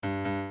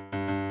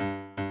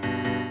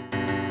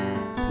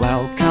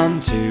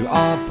Welcome to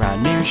our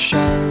brand new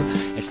show.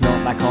 It's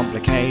not that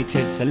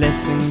complicated, so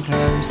listen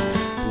close.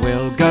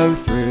 We'll go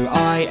through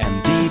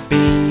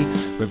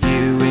IMDb,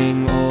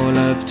 reviewing all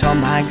of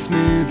Tom Hanks'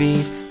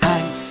 movies.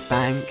 Hank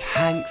Spank,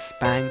 Hank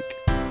Spank,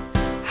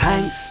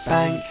 Hank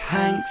Spank,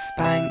 Hank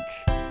Spank,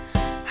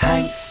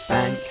 Hank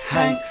Spank,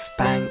 Hank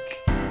Spank,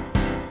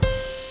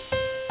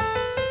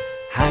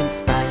 Hank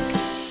Spank.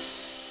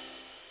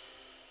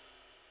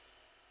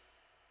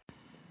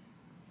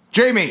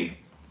 Jamie,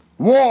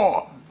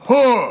 war,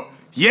 huh,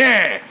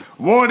 yeah,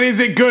 what is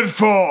it good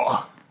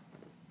for?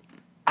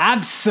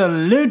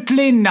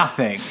 Absolutely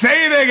nothing.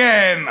 Say it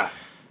again!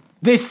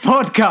 This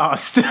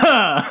podcast,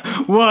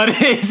 what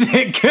is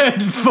it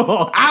good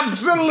for?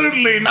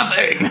 Absolutely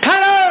nothing!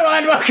 Hello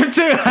and welcome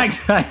to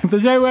Hanks, the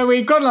show where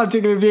we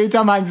chronologically review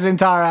Tom Hanks'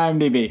 entire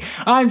IMDb.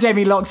 I'm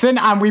Jamie Loxton,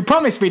 and we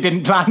promised we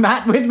didn't plan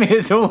that. With me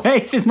as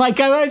always is my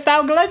co-host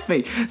Al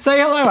Gillespie. Say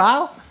hello,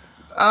 Al.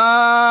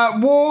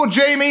 War,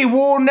 Jamie,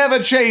 war never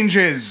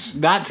changes.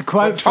 That's a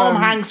quote Tom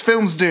from... Hanks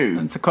films do.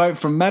 That's a quote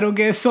from Metal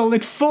Gear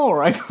Solid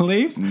 4, I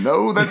believe.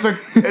 No, it's a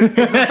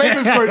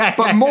famous quote,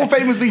 but more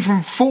famously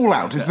from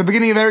Fallout. It's the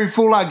beginning of every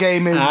Fallout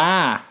game is...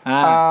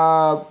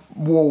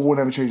 War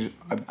never changes.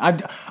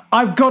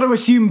 I've got to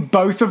assume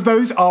both of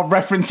those are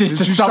references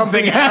to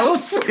something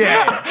else.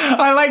 Yeah.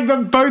 I like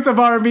that both of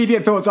our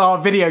immediate thoughts are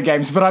video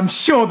games, but I'm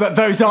sure that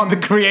those aren't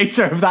the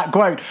creator of that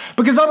quote.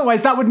 Because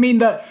otherwise that would mean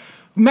that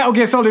Metal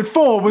Gear Solid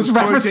 4 was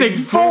referencing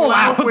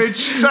Fallout, which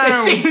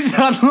sounds... It seems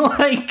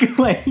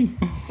unlikely.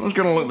 I was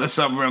going to look this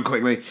up real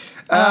quickly.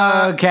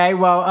 Okay,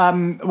 well,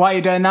 while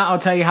you're doing that, I'll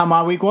tell you how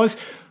my week was.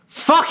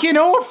 Fucking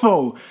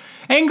awful!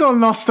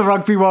 England lost the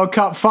Rugby World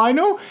Cup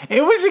final.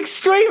 It was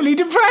extremely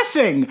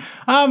depressing.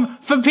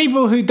 For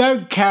people who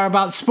don't care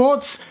about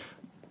sports,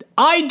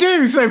 I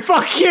do, so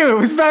fuck you. It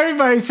was very,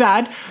 very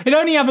sad. It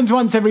only happens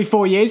once every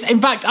 4 years. In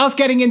fact, us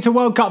getting into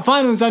World Cup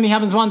finals only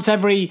happens once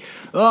every,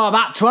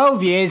 about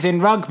 12 years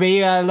in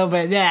rugby. A little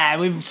bit, yeah.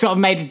 We've sort of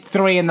made it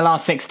 3 in the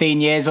last 16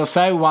 years or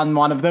so. Won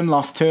one of them,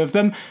 lost 2 of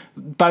them.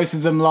 Both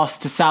of them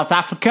lost to South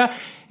Africa.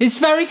 It's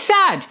very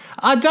sad.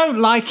 I don't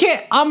like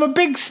it. I'm a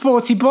big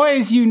sporty boy,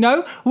 as you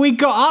know. We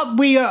got up.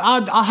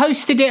 I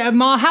hosted it at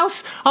my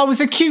house. I was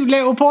a cute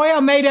little boy.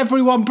 I made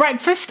everyone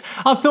breakfast.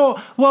 I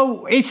thought,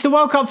 well, it's the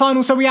World Cup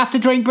final, so we have to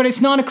drink, but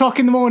it's 9 o'clock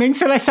in the morning,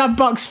 so let's have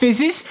Bucks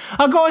Fizzes.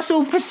 I got us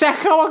all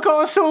Prosecco. I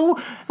got us all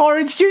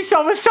orange juice.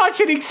 I was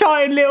such an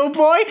excited little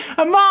boy,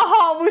 and my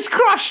heart was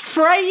crushed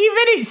for 80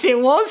 minutes, it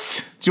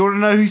was. Do you want to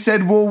know who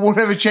said war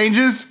never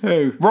changes?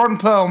 Who? Ron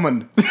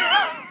Perlman.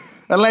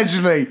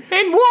 Allegedly.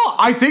 In what?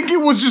 I think it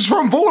was just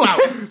from Fallout.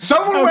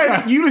 Someone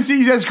went,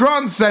 Ulysses S.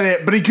 Grant said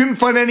it, but he couldn't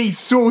find any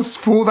source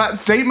for that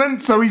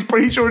statement, so he's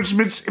pretty sure it's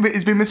been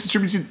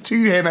misattributed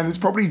to him, and it's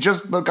probably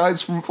just the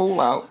guys from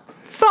Fallout.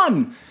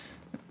 Fun.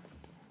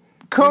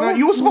 Cool. You know,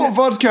 you also bought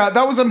vodka.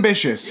 That was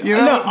ambitious. You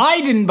know? No, I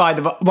didn't buy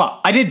the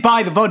I did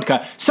buy the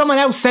vodka. Someone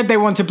else said they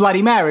wanted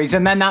Bloody Marys,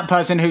 and then that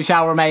person who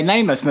shall remain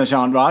nameless,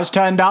 Nishant Raj,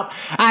 turned up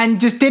and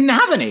just didn't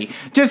have any.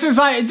 Just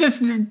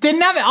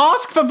didn't have it.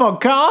 Asked for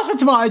vodka, asked for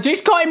tomato juice,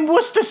 got him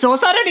Worcester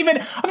sauce. I've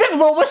never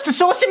bought Worcester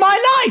sauce in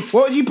my life.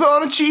 What, you put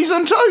on a cheese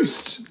on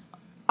toast?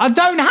 I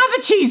don't have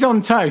a cheese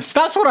on toast.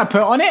 That's what I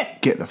put on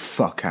it. Get the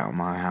fuck out of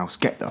my house.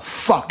 Get the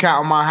fuck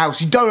out of my house.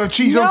 You don't have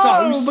cheese on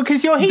toast. No,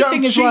 because your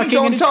heating is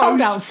working and it's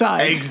cold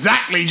outside.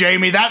 Exactly,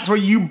 Jamie. That's where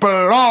you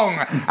belong.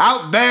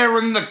 Out there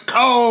in the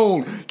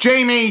cold.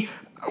 Jamie,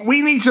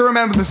 we need to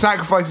remember the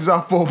sacrifices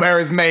our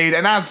forebears made,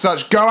 and as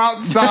such, go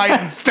outside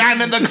and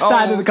stand in the cold.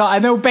 Stand in the cold,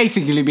 and they'll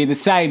basically be the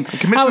same.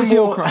 Commit some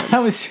war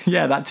crimes.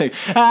 Yeah, that too.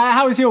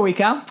 How was your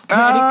week, Al?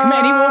 Commit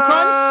any war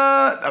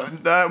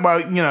crimes? Well,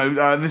 you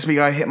know, this week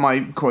I hit my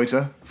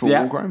quota for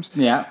war crimes.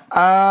 Yeah.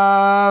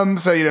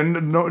 So, you know,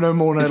 no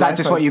more, no less. Is that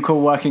just what you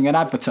call working in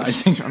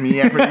advertising? I mean,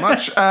 yeah, pretty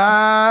much.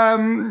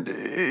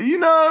 You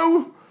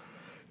know,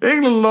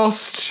 England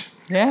lost.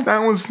 Yeah. That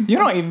was... You're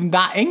not even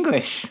that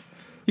English.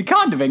 You're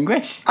kind of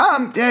English.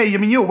 Yeah, I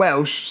mean, you're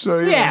Welsh, so...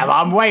 Yeah, but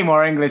I'm way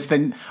more English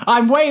than...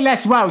 I'm way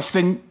less Welsh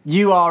than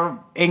you are...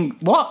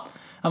 What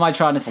am I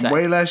trying to say?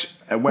 Way less...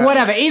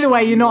 Whatever, either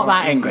way, you're not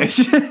that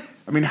English.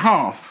 I mean,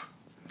 half.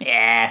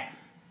 Yeah.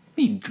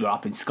 You grew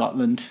up in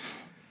Scotland.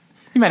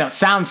 You may not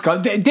sound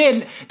Scotland.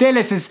 Dear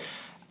listeners,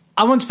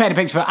 I want to paint a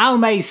picture for Al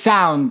may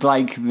sound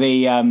like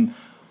the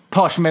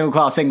posh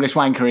middle-class English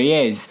wanker he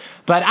is,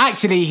 but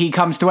actually he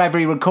comes to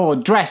every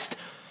record dressed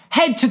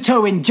head to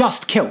toe in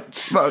just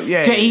kilts. Well,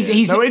 yeah.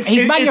 He's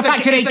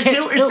manufactured a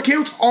kilt. It's a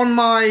kilt on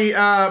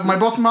my my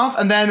bottom half,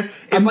 and then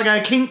it's like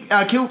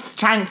a kilt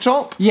tank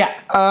top. Yeah.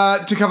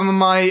 To cover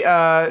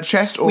my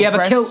chest or we have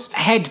breasts. A kilt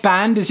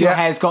headband as your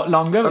hair's got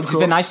longer, which has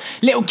been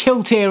nice. Little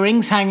kilt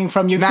earrings hanging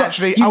from you.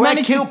 Naturally, I wear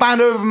a kilt band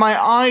over my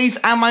eyes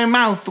and my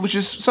mouth, which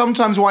is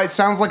sometimes why it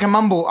sounds like a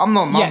mumble. I'm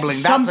not mumbling.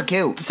 That's a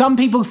kilt. Some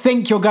people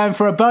think you're going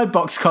for a Bird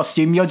Box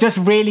costume. You're just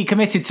really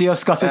committed to your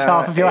Scottish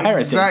half of your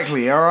heritage.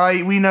 Exactly. All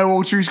right. We know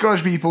all true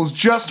Scottish peoples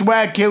just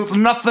wear kilts,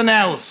 nothing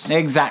else.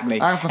 Exactly.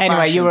 That's the Anyway,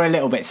 fashion. you were a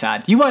little bit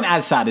sad. You weren't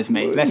as sad as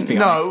me, let's be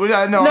honest.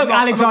 No, no. Look,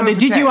 Alexander,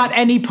 did you at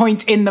any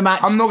point in the match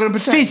I'm not gonna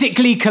pretend.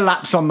 physically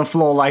collapse on the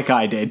floor like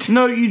I did?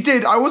 No, you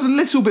did. I was a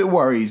little bit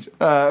worried.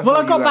 Well,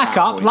 I got back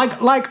up.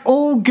 Like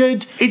all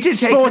good It did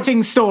take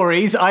sporting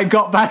stories, I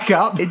got back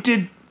up. It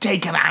did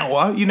take an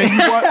hour. You know,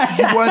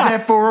 you were there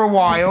for a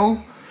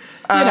while.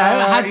 I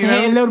had to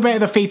hit a little bit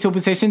of the fetal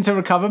position to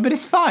recover, but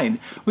it's fine.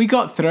 We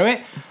got through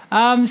it.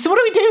 So what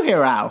do we do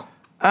here, Al?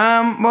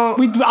 Well,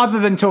 Other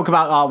than talk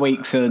about our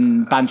weeks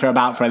and banter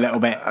about for a little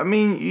bit. I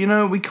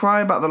mean, we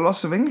cry about the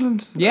loss of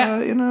England. Yeah.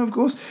 Of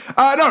course.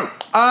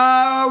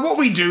 What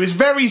we do is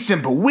very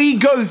simple. We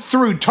go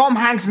through Tom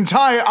Hanks'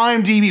 entire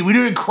IMDb. We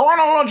do it in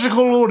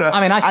chronological order.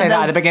 I mean, I say and that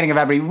then at the beginning of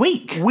every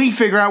week. we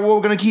figure out what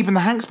we're going to keep in the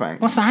Hanks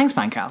Bank. What's the Hanks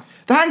Bank, Al?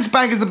 The Hanks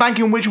Bank is the bank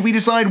in which we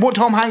decide what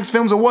Tom Hanks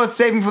films are worth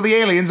saving for the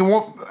aliens and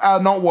what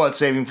are not worth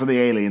saving for the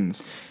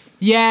aliens.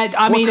 Yeah,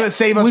 I mean, gonna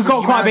save us we've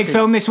from got quite a big humanity?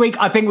 film this week.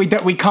 I think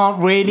we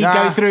can't really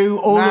go through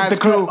all it's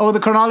cool. all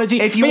the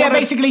chronology. If you But yeah, wanna-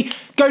 basically,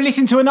 go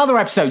listen to another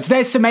episodes.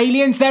 There's some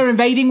aliens, they're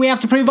invading, we have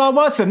to prove our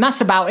worth to them.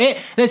 That's about it.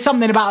 There's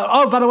something about,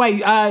 oh, by the way,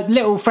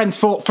 little friend's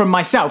thought from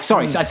myself.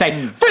 Sorry, I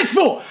say friend's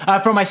thought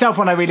from myself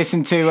when I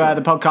re-listen to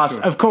the podcast.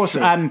 Of course,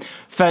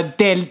 for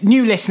dear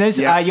new listeners,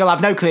 you'll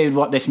have no clue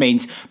what this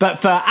means. But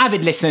for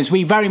avid listeners,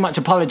 we very much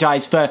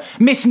apologise for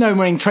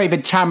misnomering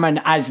Travid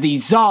Cameron as the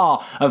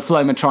Tsar of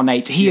Flomatron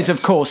 8. He is,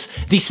 of course,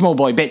 the small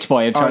boy, bitch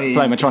boy of he is,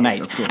 Flomatron he is,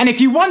 8. of course. And if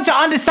you want to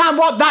understand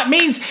what that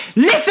means,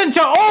 listen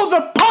to all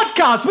the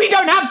podcasts. We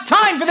don't have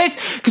time for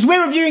this because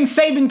we're reviewing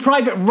Saving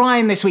Private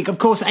Ryan this week. Of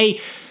course, a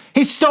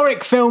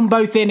historic film,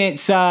 both in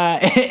its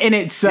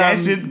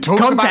it talks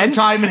about content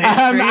time and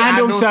history and and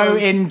also also-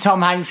 in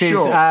Tom Hanks's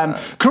Sure.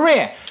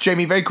 career.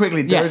 Jamie, very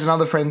quickly, there Yes. is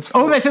another friend's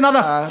Oh, there's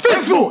another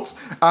Friends Thoughts.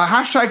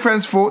 Hashtag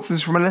Friends Thoughts. This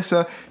is from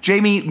Alyssa.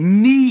 Jamie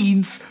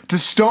needs to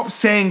stop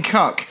saying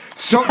cuck.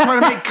 Stop trying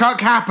to make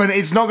cuck happen.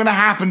 It's not going to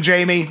happen,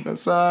 Jamie.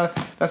 That's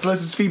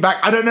Alyssa's feedback.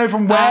 I don't know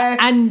from where.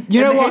 And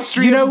you in know the what?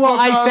 history You know of the what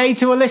I podcast. say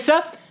to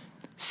Alyssa?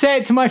 Say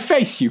it to my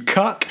face, you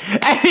cuck.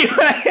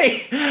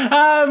 Anyway,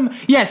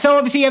 so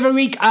obviously every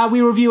week we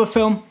review a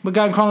film. We're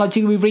going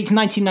chronologically. We've reached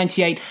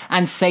 1998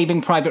 and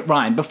Saving Private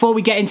Ryan. Before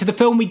we get into the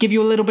film, we give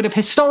you a little bit of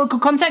historical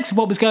context of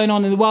what was going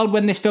on in the world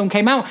when this film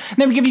came out. And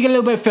then we give you a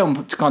little bit of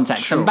film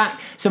context. Sure.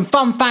 Some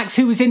fun facts.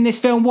 Who was in this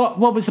film? What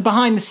was the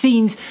behind the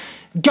scenes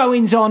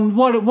goings on?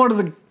 What are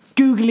the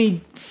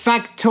googly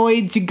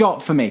factoids you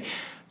got for me?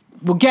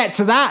 We'll get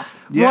to that.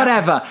 Yeah.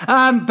 Whatever.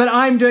 But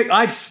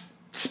I've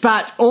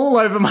spat all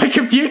over my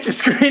computer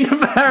screen,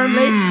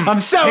 apparently. I'm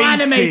so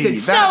tasty. animated.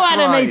 So That's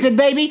animated,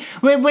 baby.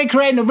 We're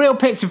creating a real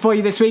picture for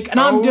you this week. And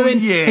I'm Oh, doing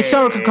yeah.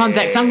 historical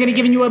context. I'm going to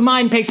give you a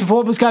mind picture for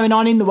what was going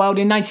on in the world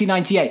in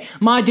 1998.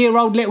 My dear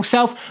old little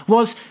self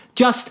was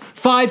just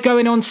 4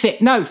 going on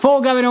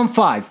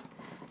 5.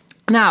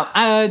 Now,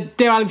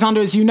 dear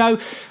Alexander, as you know,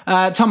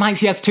 Tom Hanks,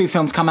 he has 2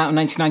 films come out in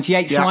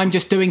 1998, so Yeah. I'm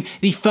just doing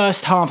the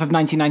first half of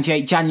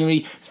 1998,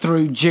 January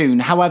through June.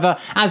 However,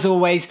 as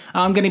always,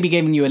 I'm going to be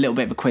giving you a little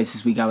bit of a quiz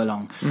as we go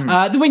along.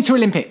 The Winter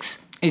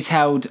Olympics is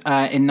held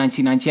in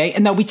 1998,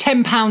 and there'll be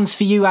 £10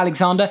 for you,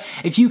 Alexander,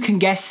 if you can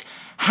guess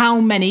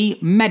how many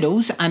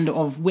medals and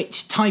of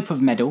which type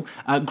of medal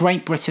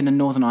Great Britain and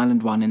Northern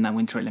Ireland won in that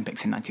Winter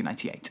Olympics in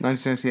 1998.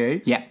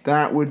 1998? Yeah.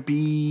 That would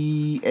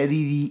be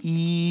Eddie the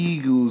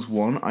Eagles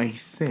one, I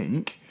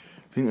think.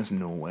 I think that's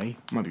Norway.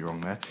 Might be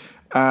wrong there.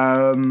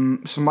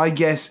 So my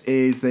guess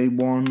is they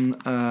won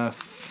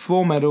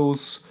 4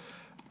 medals,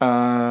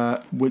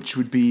 which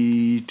would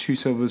be 2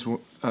 silvers,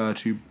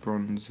 2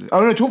 bronzes.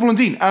 Oh no, 12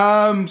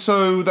 Blondine.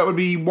 So that would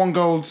be 1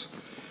 gold,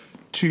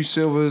 2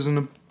 silvers, and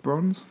a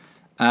bronze.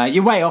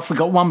 You're way off. We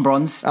got 1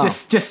 bronze,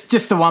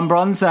 just the 1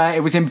 bronze.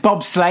 It was in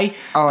bobsleigh.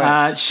 Oh,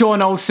 yeah.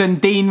 Sean Olsen,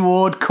 Dean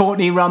Ward,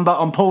 Courtney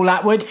Rumba, and Paul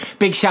Atwood.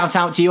 Big shout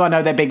out to you. I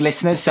know they're big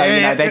listeners, so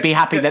they'd be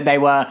happy that they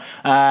were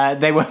Hey,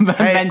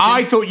 mentioned.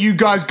 I thought you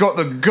guys got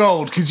the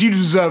gold because you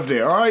deserved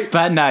it. All right.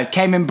 But no,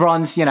 came in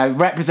bronze,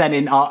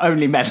 representing our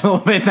only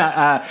medal in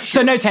that.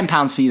 So no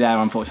 £10 for you there,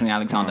 unfortunately,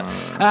 Alexander.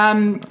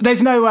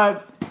 There's no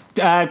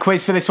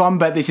quiz for this one,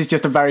 but this is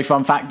just a very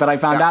fun fact that I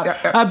found out.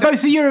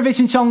 Both the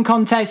Eurovision Song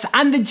Contest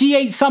and the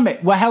G8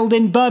 Summit were held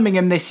in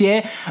Birmingham this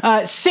year,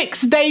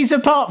 6 days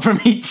apart from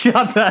each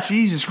other.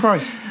 Jesus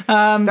Christ.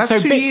 That's so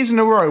 2 big- years in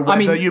a row where I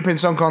mean- the European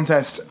Song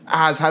Contest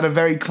has had a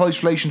very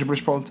close relation to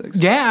British politics.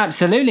 Yeah,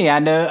 absolutely.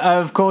 And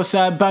of course,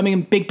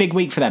 Birmingham, big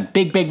week for them.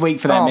 Big week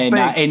for them Oh, in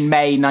big. in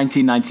May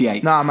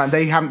 1998. Nah, man,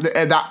 they haven't.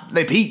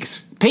 They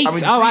peaked. Peaked. I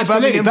mean, Oh, see,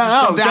 absolutely. Birmingham's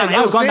But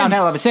just gone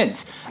downhill ever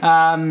since.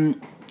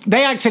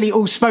 They actually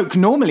all spoke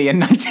normally in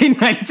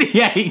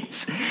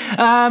 1998.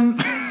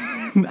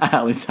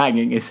 Al is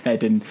hanging his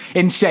head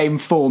in shame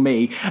for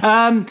me.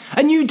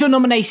 A new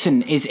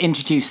denomination is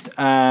introduced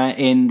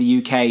in the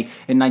UK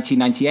in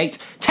 1998.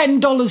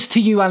 $10 to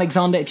you,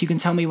 Alexander, if you can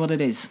tell me what it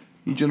is.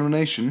 New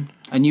denomination.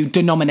 A new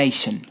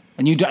denomination.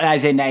 And you do,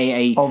 as in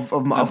a of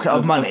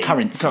money. Of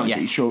currency,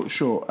 yes.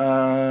 Sure.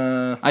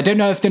 I don't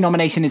know if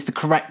denomination is the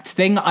correct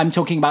thing. I'm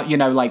talking about,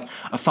 like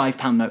a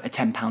 £5 note, a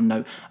 £10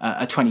 note,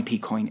 a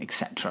 20p coin,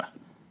 etc.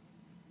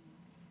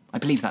 I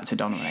believe that's a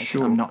denomination.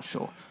 Sure. I'm not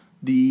sure.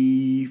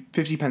 The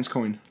 50 pence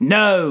coin.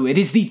 No, it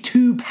is the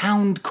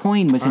 £2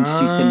 coin was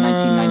introduced in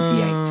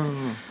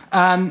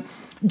 1998.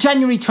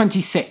 January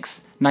 26th,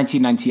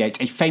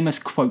 1998, a famous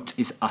quote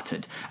is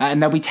uttered.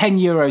 And there'll be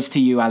 €10 to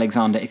you,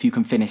 Alexander, if you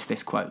can finish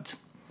this quote.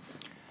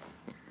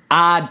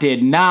 I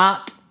did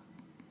not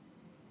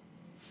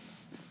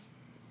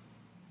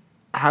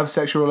have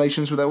sexual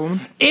relations with that woman?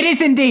 It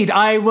is indeed.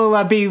 I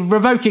will be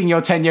revoking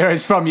your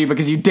 €10 from you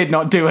because you did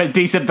not do a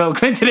decent Bill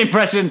Clinton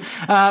impression.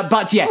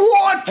 But yes.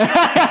 What?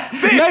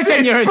 This no is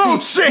 €10.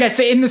 bullshit. Yes,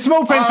 in the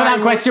small print for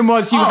that question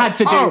was you had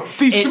to do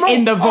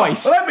in the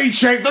voice. Let me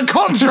check the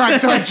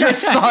contract I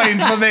just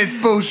signed for this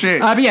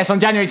bullshit. But yes, on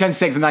January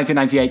 26th of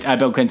 1998,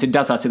 Bill Clinton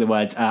does utter the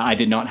words, I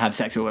did not have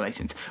sexual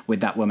relations with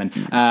that woman.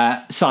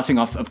 Starting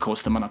off, of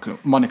course, the Monica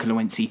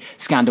Lewinsky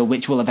scandal,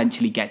 which will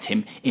eventually get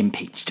him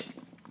impeached.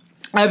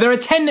 There are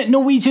 10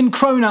 Norwegian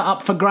kroner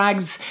up for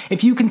grabs.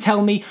 If you can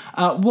tell me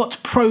what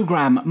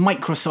program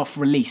Microsoft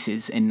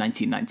releases in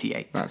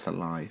 1998. That's a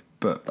lie.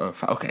 But,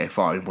 okay,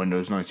 fine,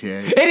 Windows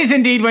 98. It is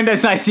indeed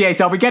Windows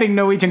 98. I'll be getting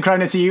Norwegian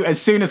kroner to you as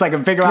soon as I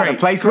can figure out a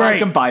place where I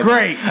can buy them.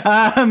 Great.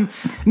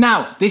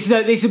 Now, this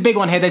is a big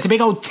one here. There's a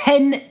big old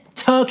 10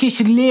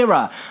 Turkish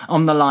lira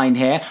on the line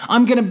here.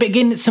 I'm going to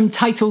begin some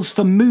titles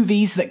for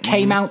movies that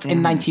came out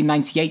in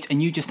 1998,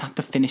 and you just have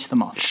to finish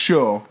them off.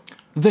 Sure.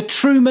 The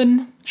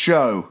Truman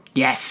Show.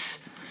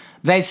 Yes.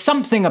 There's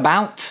something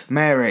about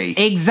Mary.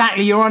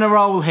 Exactly, you're on a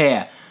roll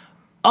here.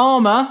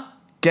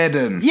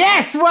 Armageddon.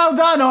 Yes, well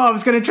done. Oh, I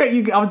was going to trick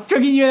you. I was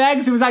tricking you there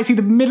because it was actually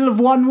the middle of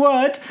one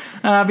word,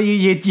 but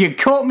you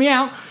caught me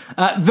out.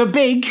 The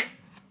Big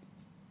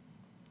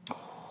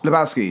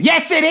Lebowski.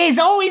 Yes, it is.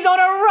 Oh, he's on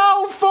a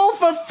roll. 4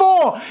 for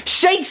 4.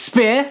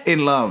 Shakespeare.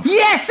 In Love.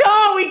 Yes.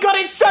 Oh, we got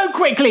it so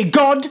quickly.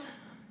 God.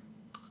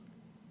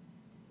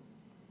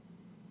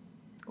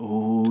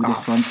 Oh,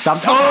 this one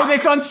stumped. Oh,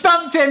 this one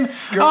stumped him.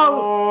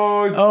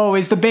 God. Oh,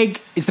 is the big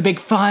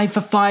 5 for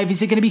 5?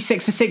 Is it going to be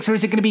 6 for 6, or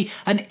is it going to be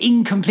an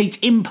incomplete,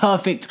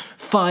 imperfect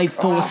 5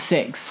 for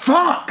 6?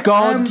 Fuck.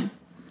 God.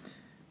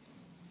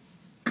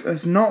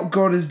 It's not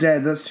God is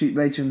Dead. That's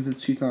later in the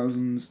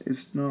 2000s.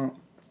 It's not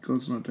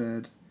God's Not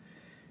Dead.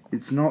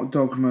 It's not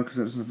Dogma because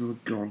that doesn't have the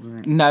word God in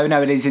it. No,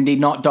 it is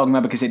indeed not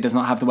Dogma because it does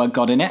not have the word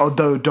God in it.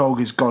 Although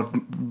dog is God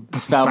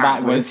spelled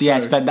backwards,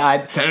 yes. But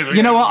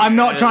you know what? I'm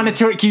not trying to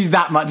trick you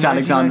that much,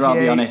 Alexander, I'll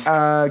be honest.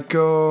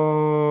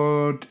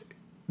 God...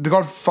 The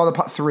Godfather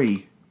Part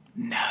 3.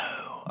 No,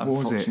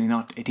 unfortunately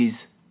not. It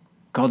is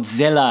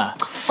Godzilla.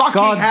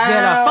 Fucking Godzilla.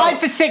 hell. 5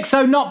 for 6,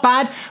 so not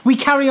bad. We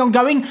carry on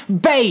going.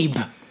 Babe.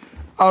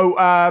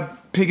 Oh,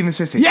 Pig in the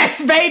City.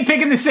 Yes, Babe,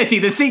 Pig in the City,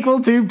 the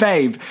sequel to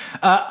Babe.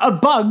 A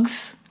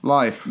Bugs.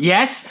 Life.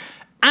 Yes.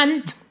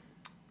 Ant.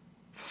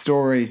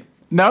 Story.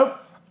 Nope.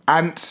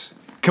 Ant.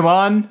 Come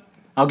on.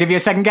 I'll give you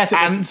a second guess.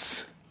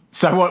 Ants.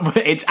 So what?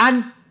 It's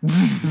Ant.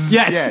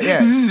 Yes.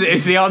 Yeah.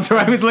 Is the answer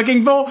I was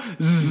looking for.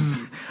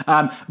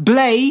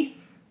 Blade.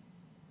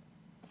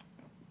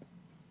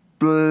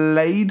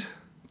 Blade.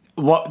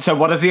 What? So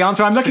what is the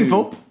answer I'm looking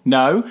for?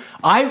 No.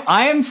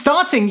 I am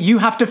starting. You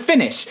have to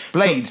finish.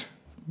 Blade. So,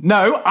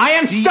 no, I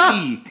am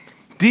stuck.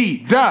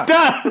 Duh.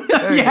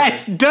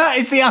 Yes, duh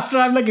is the answer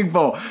I'm looking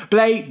for.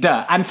 Blade,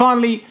 duh. And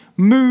finally,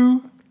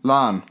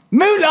 Lan.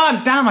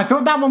 Mulan! Damn, I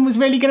thought that one was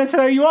really going to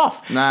throw you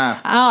off. Nah.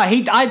 I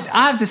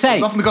have to say.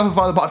 It's often the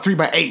Godfather Part 3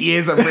 by 8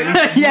 years. That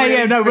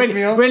really,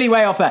 really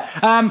way off there.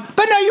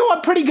 But no, you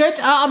were pretty good,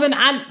 other than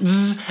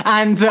ants.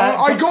 And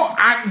I got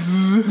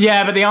ants.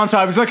 Yeah, but the answer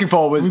I was looking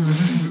for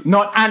was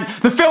not ant.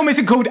 The film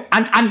isn't called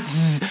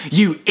Ants,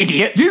 you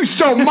idiot. You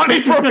stole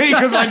money from me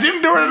because I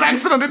didn't do it in an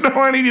accent. I didn't know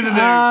what I needed to do.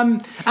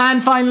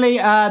 And finally,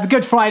 the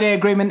Good Friday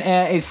Agreement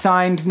is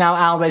signed. Now,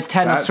 Al, there's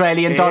 10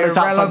 Australian dollars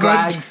up for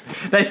grabs.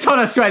 There's 10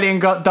 Australian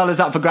dollars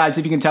up for grabs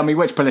if you can tell me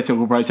which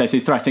political process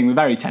is threatening the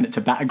very tenets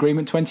of that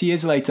agreement 20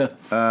 years later.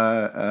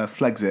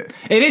 Flexit.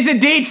 It is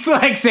indeed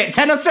Flexit.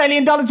 10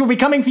 Australian dollars will be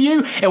coming for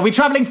you. It will be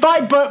travelling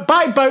by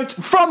boat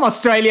from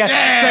Australia.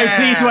 Yeah! So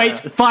please wait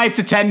 5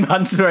 to 10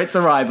 months for its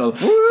arrival.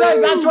 Woo! So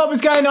that's what was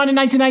going on in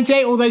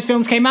 1998. All those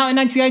films came out in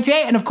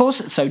 1998. And of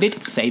course, so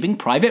did Saving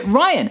Private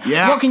Ryan.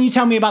 Yeah. What can you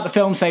tell me about the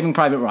film Saving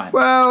Private Ryan?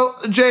 Well,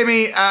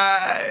 Jamie,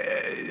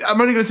 I'm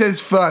only going to say this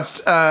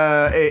first,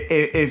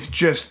 if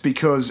just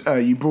because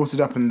you brought it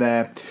up in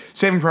there.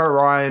 Saving Private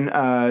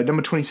Ryan,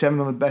 number 27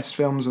 on the best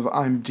films of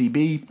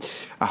IMDb,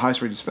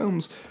 highest rated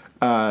films.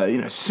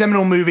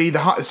 Seminal movie,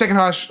 the second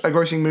highest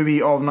grossing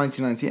movie of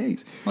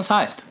 1998. What's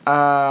highest?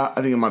 I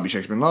think it might be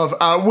Shakespeare in Love,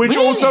 which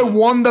Really? also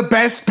won the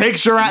Best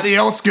Picture at the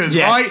Oscars,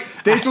 Yes. right?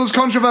 This was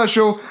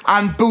controversial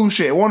and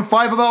bullshit. It won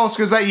 5 of the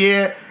Oscars that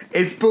year.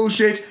 It's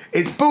bullshit.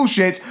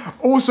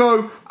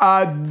 Also,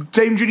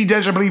 Dame Judi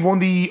Dench, I believe, won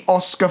the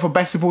Oscar for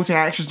Best Supporting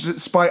Actress,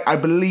 despite, I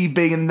believe,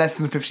 being in less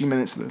than 15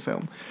 minutes of the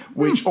film.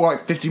 Or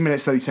like 15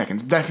 minutes, 30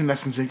 seconds. Definitely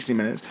less than 60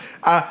 minutes.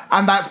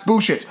 And that's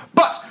bullshit.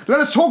 But let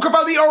us talk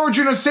about the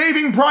origin of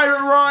Saving Private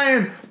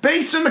Ryan,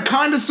 based on a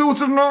kind of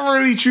sort of not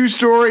really true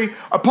story,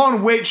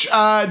 upon which,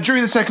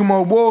 during the Second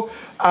World War,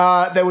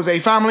 there was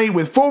a family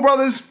with 4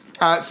 brothers,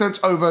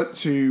 sent over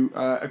to,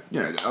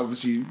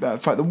 obviously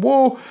fight the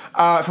war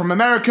from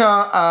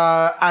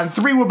America, and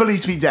 3 were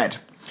believed to be dead.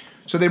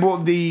 So they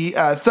brought the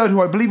 3rd,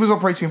 who I believe was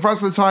operating in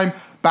France at the time,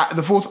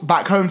 the 4th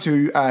back home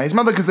to his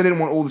mother because they didn't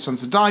want all the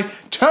sons to die.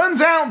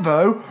 Turns out,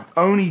 though,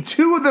 only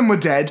 2 of them were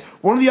dead.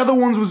 One of the other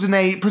ones was in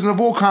a prisoner of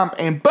war camp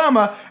in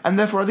Burma, and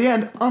therefore at the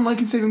end, unlike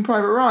in Saving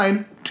Private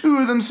Ryan, 2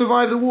 of them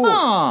survived the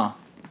war.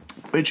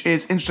 Which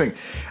is interesting.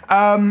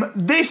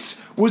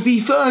 This was the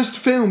first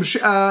film,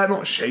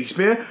 not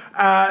Shakespeare,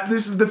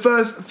 this is the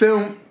first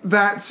film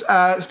that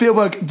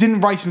Spielberg didn't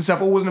write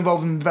himself or wasn't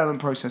involved in the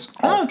development process of.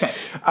 Oh, okay.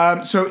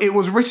 So it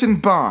was written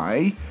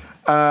by,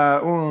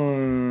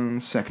 one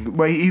second,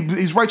 well,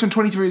 he's writing on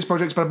 23 of his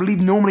projects, but I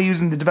believe normally he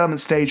was in the development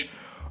stage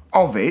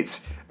of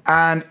it.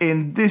 And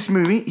in this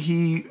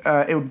movie,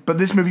 but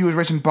this movie was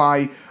written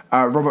by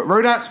Robert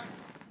Rodat,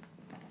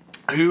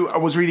 who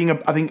was reading,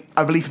 I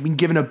believe, had been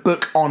given a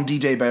book on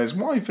D.J. Bayer's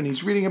wife, and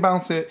he's reading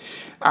about it,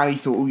 and he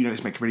thought,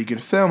 let's make a really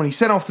good film, and he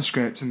sent off the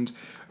script, and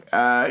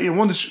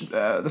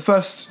the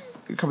first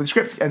copy of the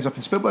script ends up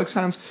in Spielberg's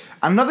hands,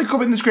 and another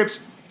copy of the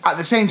script at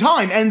the same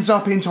time ends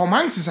up in Tom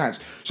Hanks' hands.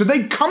 So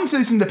they come to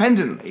this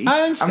independently,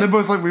 and they're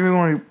both like, we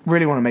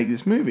really want to make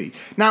this movie.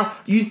 Now,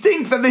 you'd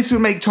think that this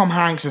would make Tom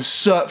Hanks a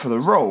cert for the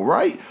role,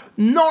 right?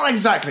 Not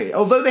exactly.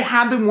 Although they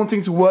had been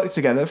wanting to work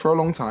together for a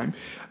long time.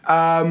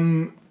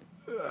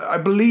 I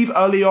believe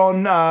early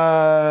on,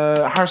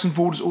 Harrison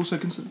Ford was also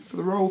considered for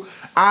the role,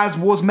 as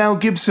was Mel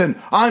Gibson.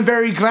 I'm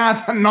very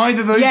glad that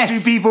neither of those 2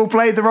 people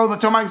played the role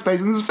that Tom Hanks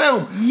plays in this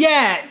film.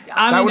 Yeah,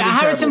 I mean,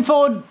 Harrison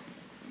Ford...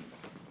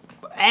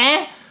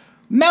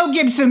 Mel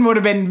Gibson would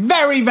have been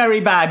very,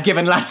 very bad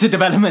given latter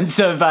developments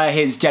of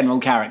his general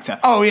character.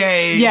 Oh,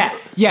 yeah.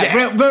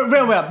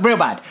 Real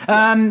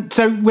bad.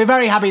 So we're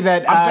very happy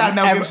that... I'm glad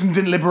Mel Gibson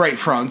didn't liberate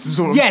France, is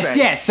all I'm saying.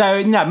 Yes.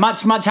 So, no,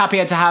 much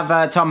happier to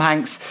have Tom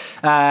Hanks,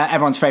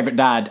 everyone's favourite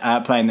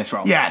dad, playing this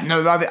role. Yeah,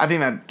 no, I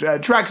think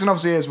that tracks, and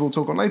obviously, as we'll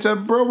talk on later,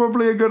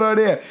 probably a good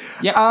idea.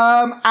 Yep.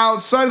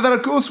 Outside of that,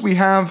 of course, we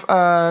have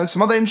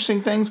some other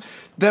interesting things.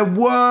 There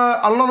were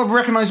a lot of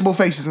recognisable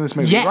faces in this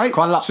movie, right? Yes,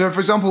 quite a lot. So, for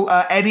example,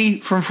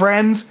 Eddie from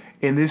Friends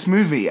in this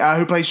movie,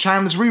 who plays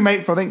Chandler's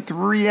roommate for, I think,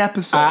 3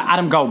 episodes.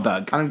 Adam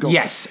Goldberg.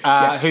 Yes.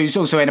 Who's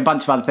also in a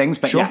bunch of other things,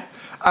 but sure. yeah.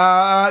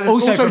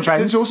 Also from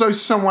Friends. There's also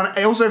someone,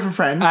 also from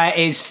Friends.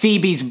 Is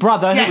Phoebe's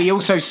brother, who we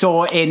also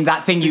saw in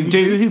That Thing You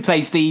Do, who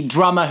plays the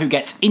drummer who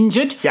gets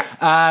injured.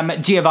 Yeah.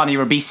 Giovanni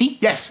Ribisi.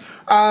 Yes.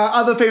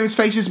 Other famous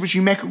faces which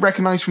you may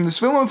recognise from this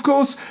film, of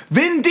course,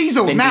 Vin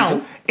Diesel.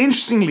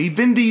 Interestingly,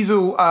 Vin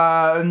Diesel,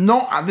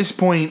 not at this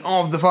point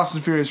of the Fast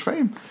and Furious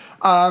fame,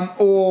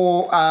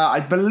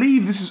 I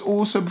believe this is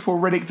also before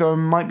Riddick, though I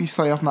might be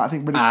slightly off on that. I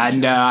think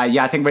Riddick's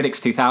I think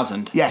Riddick's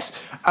 2000. Yes.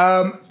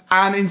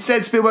 And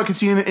instead, Spielberg had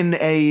seen him in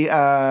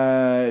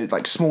a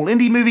small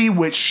indie movie,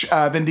 which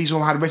Vin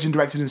Diesel had written,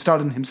 directed, and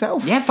starred in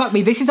himself. Yeah, fuck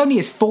me. This is only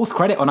his 4th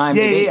credit on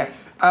IMDb. Yeah.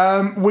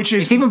 Which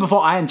is... It's even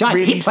before Iron Giant.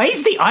 Really he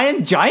plays the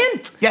Iron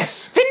Giant?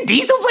 Yes. Vin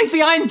Diesel plays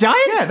the Iron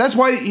Giant? Yeah, that's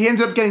why he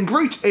ended up getting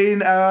Groot in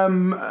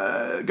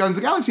Guardians of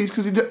the Galaxy,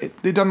 because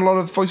they'd done a lot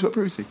of voice work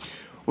previously.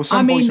 Or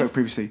some voice work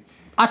previously.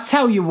 I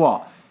tell you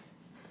what.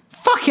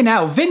 Fucking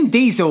hell, Vin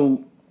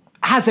Diesel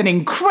has an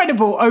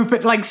incredible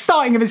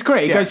starting of his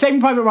career. He goes Saving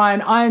Private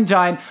Ryan, Iron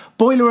Giant,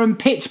 Boiler Room,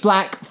 Pitch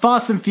Black,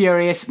 Fast and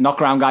Furious,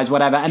 Knockaround Guys,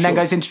 whatever, and then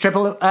goes into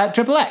Triple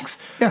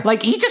X. Yeah.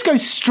 He just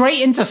goes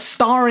straight into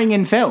starring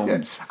in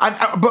films.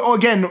 Yeah. But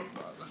again,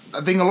 I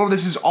think a lot of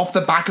this is off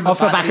the back of the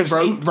fact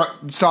that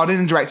he started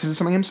and directed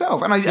something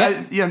himself. And I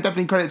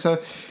definitely credit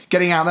to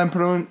getting out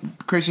there and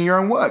creating your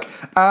own work.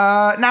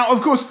 Now,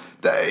 of course,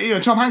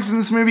 Tom Hanks is in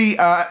this movie.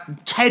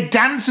 Ted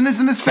Danson is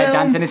in this film. Ted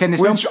Danson is in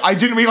this film. Which I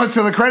didn't realise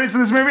till the credits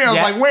of this movie. I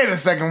was like, wait a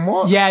second,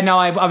 what? Yeah, no,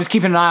 I was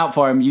keeping an eye out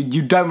for him.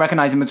 You don't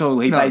recognise him at all.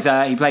 He plays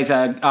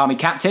a army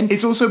captain.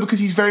 It's also because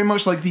he's very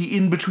much like the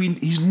in-between.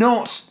 He's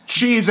not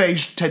Cheers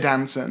age Ted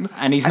Danson.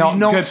 And he's not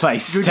Good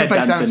Place Ted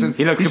Danson.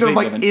 He looks he's sort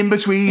of different. in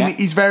between. Yeah.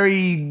 He's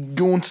very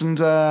gaunt and,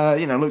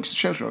 looks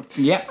shell-shocked.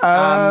 Yeah.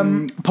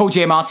 Paul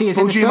Giamatti is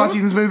in this film. Paul Giamatti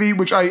in this movie,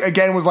 which I,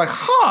 again, was like,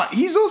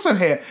 he's also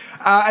here.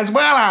 As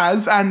well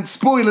as, and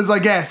spoilers, I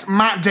guess,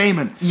 Matt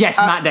Damon. Yes,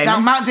 Matt Damon. Now,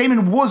 Matt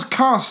Damon was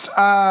cast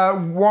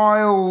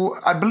while,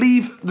 I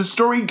believe the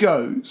story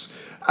goes,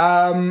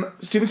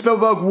 Steven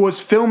Spielberg was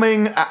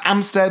filming at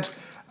Amistad,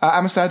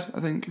 I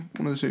think,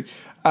 one of the two,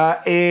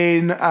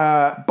 in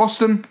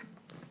Boston,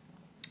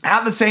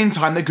 at the same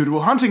time that Good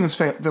Will Hunting was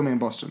filming in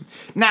Boston.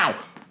 Now,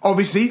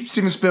 obviously,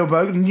 Steven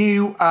Spielberg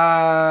knew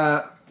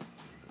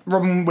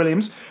Robin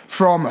Williams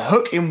from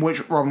Hook, in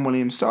which Robin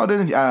Williams starred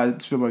in.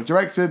 Spielberg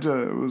directed.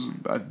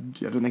 I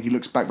don't think he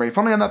looks back very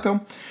fondly on that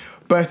film.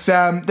 But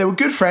they were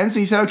good friends,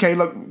 and he said, okay,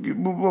 look,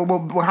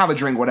 we'll have a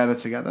drink, whatever,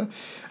 together.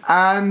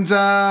 And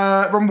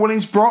Robin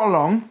Williams brought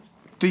along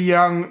the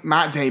young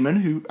Matt Damon,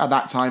 who at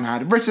that time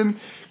had written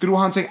Good Will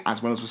Hunting,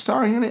 as well as was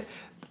starring in it.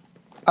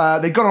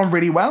 They got on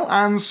really well,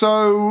 and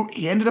so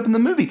he ended up in the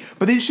movie.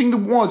 But the interesting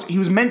thing was, he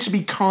was meant to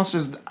be cast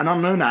as an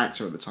unknown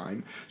actor at the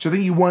time, so I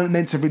think you weren't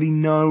meant to really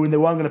know, and they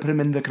weren't going to put him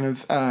in the kind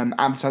of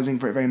advertising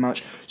for it very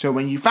much. So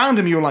when you found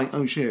him, you were like,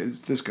 oh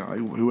shit, this guy,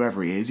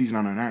 whoever he is, he's an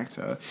unknown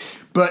actor.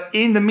 But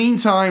in the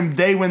meantime,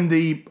 they win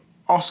the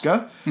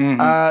Oscar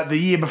the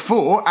year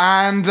before,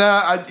 and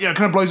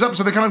kind of blows up,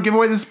 so they kind of give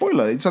away the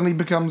spoiler. It suddenly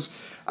becomes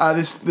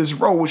this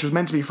role, which was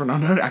meant to be for an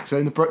unknown actor,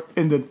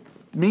 in the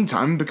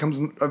meantime becomes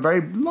a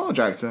very large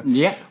actor.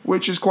 Yeah.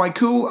 Which is quite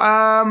cool.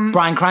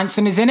 Bryan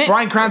Cranston is in it.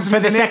 Bryan Cranston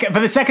is in it. For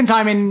the second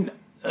time in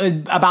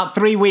about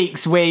 3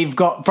 weeks, we've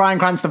got Bryan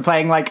Cranston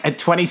playing like a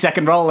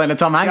 20-second role in a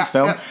Tom Hanks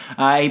film.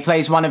 Yeah. He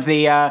plays one of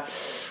the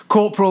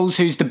corporals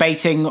who's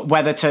debating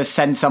whether to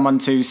send someone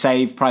to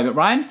save Private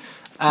Ryan.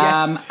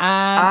 Yes.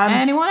 And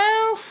anyone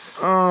else?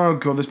 Oh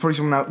god, there's probably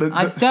someone else.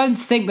 I don't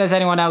think there's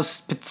anyone else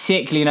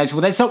particularly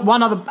notable. There's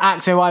one other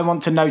actor who I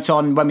want to note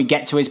on when we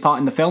get to his part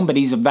in the film, but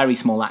he's a very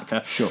small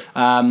actor. Sure.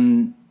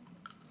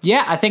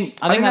 Yeah, I think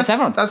that's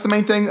everyone. That's the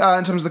main thing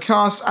in terms of the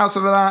cast.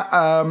 Outside of that,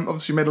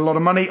 obviously made a lot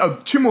of money. Oh,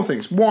 two more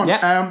things. One,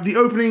 the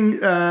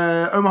opening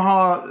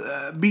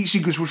Omaha beach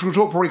sequence, which we'll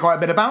talk probably quite a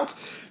bit about.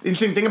 The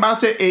interesting thing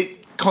about it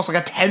cost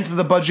like 1/10 of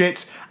the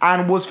budget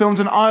and was filmed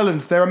in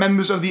Ireland. There are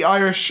members of the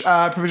Irish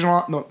not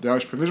the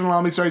Irish Provisional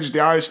Army, sorry, just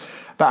the Irish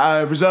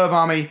Reserve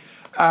Army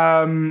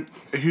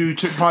who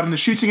took part in the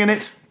shooting in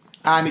it,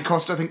 and it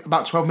cost I think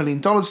about $12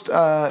 million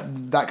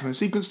that kind of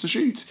sequence to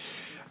shoot.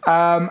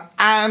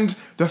 And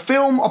the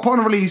film,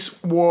 upon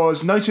release,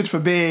 was noted for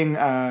being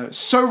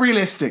so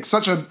realistic,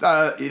 such a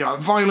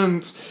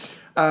violent,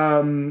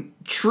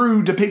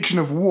 true depiction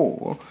of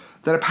war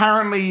that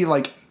apparently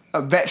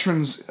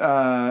veterans'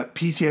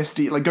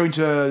 PTSD, like going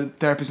to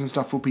therapists and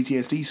stuff for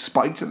PTSD,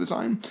 spiked at the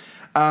time.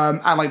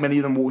 And like many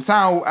of them walked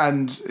out,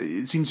 and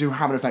it seemed to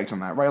have an effect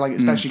on that, right? Like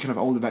especially kind of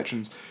older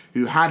veterans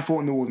who had fought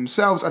in the war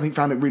themselves, I think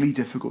found it really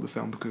difficult to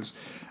film because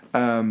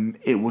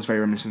it was very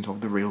reminiscent of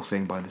the real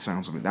thing by the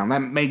sounds of it. Now that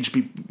may just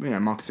be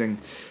marketing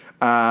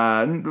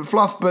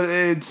fluff, but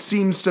it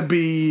seems to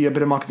be a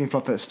bit of marketing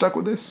fluff that's stuck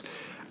with this.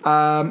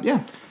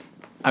 Yeah,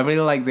 I really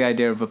like the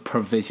idea of a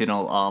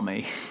provisional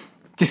army.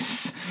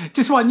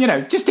 Just one,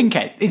 just in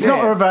case. It's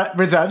not a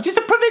reserve, just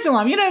a provisional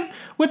army.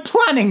 We're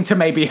planning to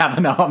maybe have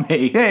an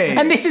army.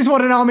 And this is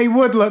what an army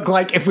would look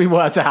like if we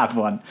were to have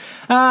one.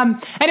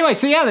 Anyway,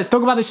 so let's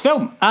talk about this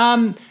film.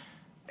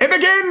 It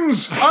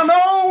begins! An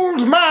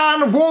old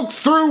man walked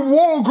through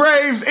war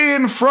graves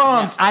in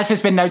France. As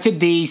has been noted,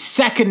 the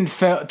second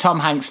Tom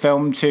Hanks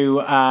film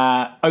to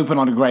open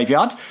on a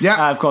graveyard.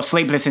 Yeah. Of course,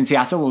 Sleepless in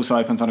Seattle also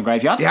opens on a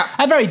graveyard. Yeah.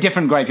 A very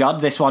different graveyard,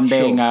 this one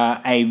being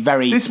a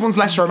very... This one's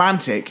less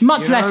romantic.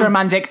 Much less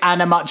romantic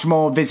and a much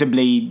more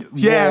visibly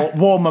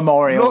war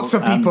memorial. Lots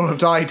of people have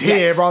died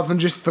here rather than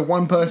just the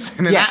one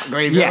person in that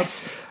graveyard.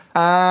 Yes.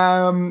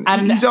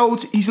 And he's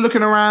old. He's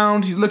looking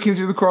around. He's looking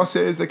through the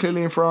crosses. They're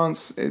clearly in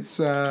France. It's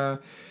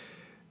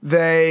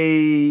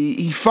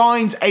he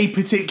finds a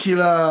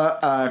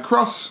particular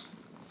cross,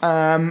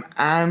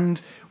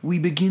 and we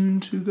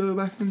begin to go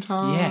back in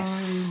time.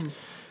 Yes,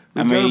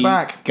 we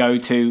go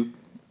to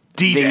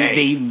D-Day,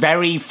 the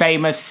very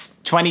famous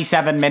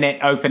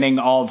 27-minute opening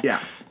of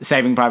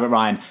Saving Private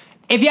Ryan.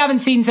 If you haven't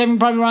seen Saving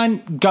Private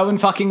Ryan, go and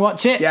fucking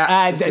watch it.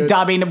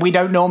 I mean, we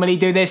don't normally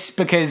do this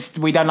because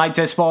we don't like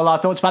to spoil our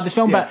thoughts about this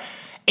film, but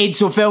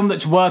it's a film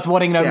that's worth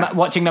watching no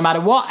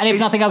matter what. And if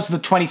nothing else, the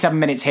 27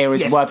 minutes here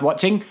is worth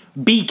watching.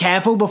 Be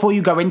careful before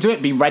you go into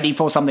it. Be ready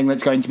for something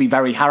that's going to be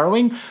very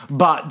harrowing,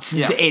 but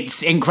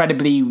it's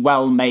incredibly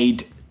well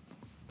made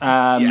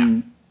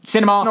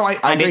cinema,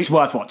 and it's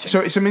worth watching. So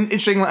it's some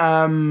interesting,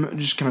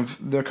 just kind of,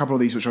 there are a couple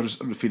of these which I'll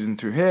just feed in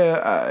through here,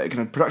 kind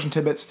of production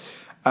tidbits.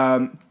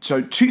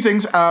 So two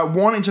things.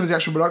 One, in terms of the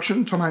actual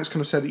production, Tom Hanks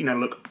kind of said,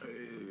 look,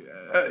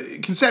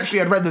 conceptually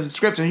I'd read the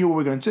script and knew what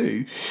we were going to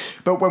do,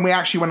 but when we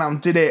actually went out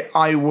and did it,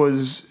 I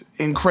was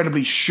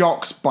incredibly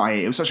shocked by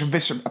it. It was such a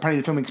apparently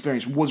the filming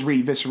experience was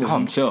really visceral.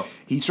 I'm sure.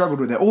 He struggled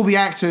with it. All the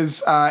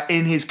actors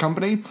in his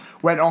company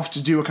went off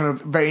to do a kind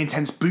of very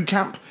intense boot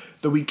camp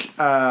the week,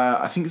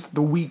 I think it's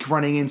the week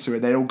running into it.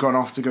 They'd all gone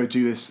off to go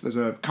do this. There's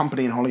a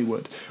company in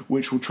Hollywood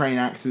which will train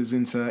actors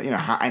into,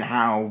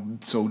 how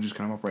soldiers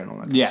kind of operate and all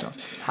that kind of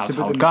stuff. How to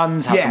hold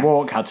guns, how to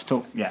walk, how to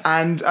talk. Yeah.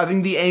 And I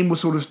think the aim was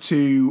sort of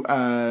to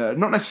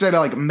not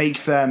necessarily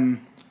make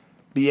them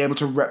be able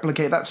to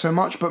replicate that so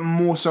much, but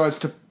more so as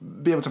to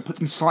be able to put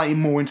them slightly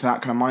more into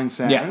that kind of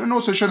mindset, and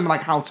also show them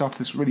how tough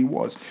this really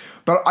was.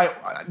 But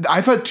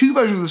I've heard two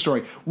versions of the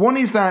story. One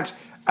is that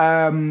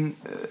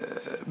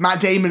Matt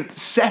Damon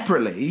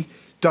separately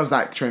does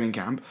that training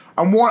camp,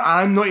 and one,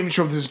 I'm not even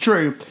sure if this is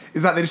true,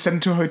 is that they just send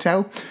him to a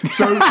hotel.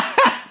 So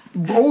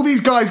all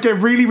these guys get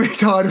really, really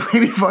tired,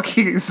 really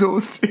fucking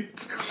exhausted.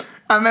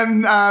 And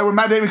then when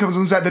Matt Damon comes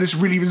on set, they're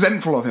just really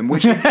resentful of him,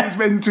 which is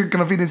meant to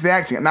kind of feed into the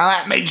acting. Now,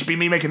 that may just be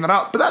me making that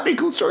up, but that'd be a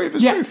cool story if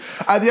it's true.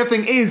 The other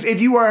thing is,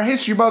 if you are a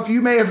history buff,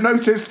 you may have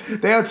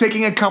noticed they are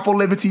taking a couple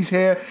liberties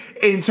here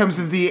in terms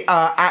of the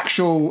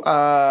actual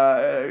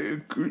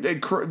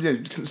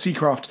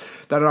seacraft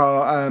that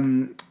are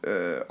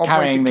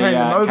carrying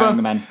them over. Carrying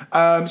the men.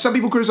 Some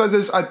people criticise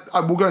this. I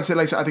will go into it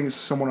later. I think it's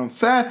somewhat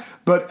unfair.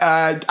 But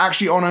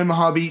actually, on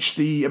Omaha Beach,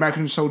 the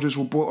American soldiers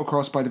were brought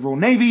across by the Royal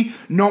Navy,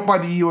 not by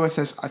the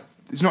USS.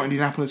 It's not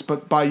Indianapolis,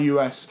 but by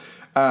US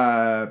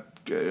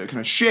kind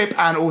of ship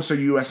and also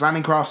US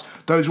landing crafts.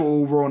 Those were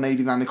all Royal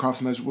Navy landing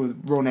crafts, and those were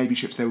Royal Navy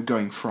ships they were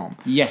going from.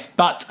 Yes,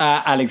 but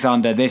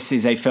Alexander, this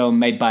is a film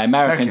made by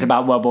Americans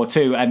about World War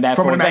II, and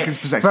therefore from an American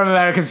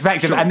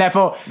perspective, sure. And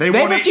therefore they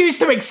refused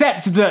to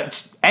accept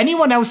that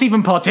anyone else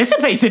even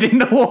participated in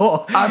the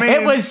war. I mean,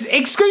 it was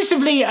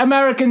exclusively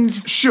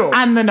Americans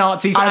and the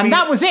Nazis, and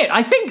that was it.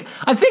 I think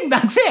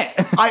that's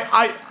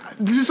it.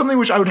 This is something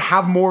which I would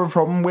have more of a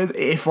problem with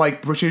if,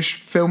 like, British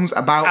films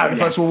about the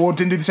First World War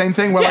didn't do the same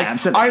thing. Where,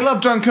 absolutely. I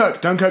love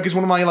Dunkirk. Dunkirk is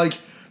one of my, like,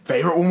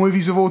 favourite war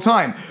movies of all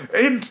time.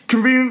 It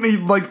conveniently,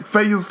 like,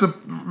 fails to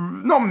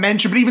not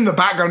mention, but even the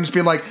background just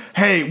be like,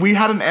 hey, we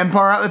had an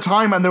empire at the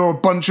time, and there were a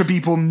bunch of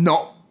people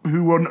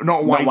who were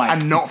not white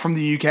and not from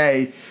the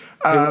UK.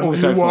 Who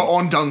were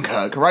on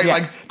Dunkirk, right? Yeah.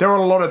 Like, there are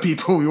a lot of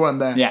people who weren't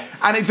there. Yeah.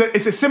 And it's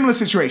a similar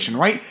situation,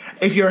 right?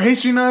 If you're a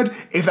history nerd,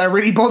 if that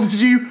really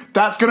bothers you,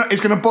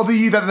 it's gonna bother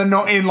you that they're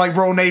not in, like,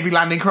 Royal Navy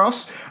landing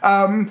crafts.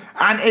 And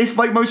if,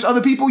 like most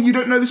other people, you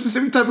don't know the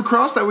specific type of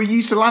crafts that were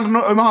used to land on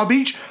Omaha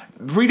Beach,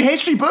 read a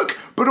history book,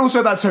 but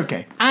also that's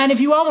okay. And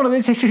if you are one of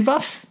those history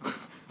buffs,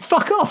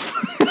 fuck off.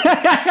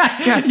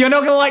 You're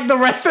not going to like the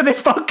rest of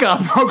this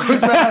podcast.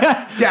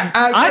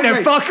 I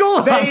know fuck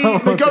all.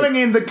 They're going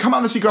in, they come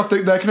out of the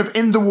seacraft, they're kind of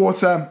in the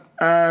water.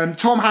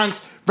 Tom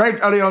Hanks, very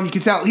early on, you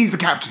can tell he's the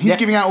captain. He's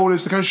giving out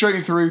orders, they're kind of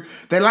showing through.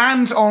 They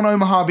land on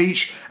Omaha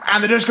Beach,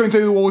 and they're just going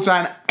through the water,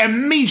 and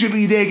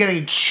immediately they're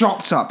getting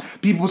chopped up.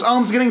 People's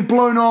arms are getting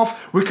blown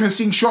off. We're kind of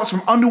seeing shots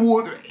from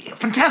underwater,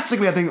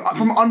 fantastically, I think,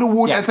 from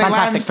underwater as they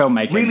fantastic land.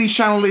 Filmmaking. Really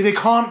shallowly. They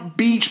can't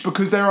beach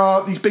because there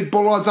are these big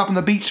bollards up on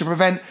the beach to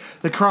prevent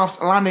the crafts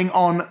landing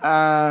on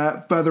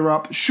further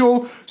up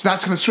shore. So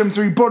that's going to swim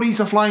through. Bodies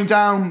are flying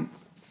down.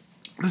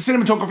 The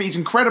cinematography is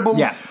incredible.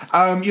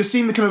 You're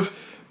seeing the kind of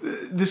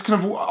this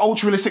kind of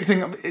ultra realistic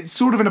thing. It's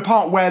sort of in a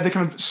part where they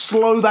kind of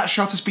slow that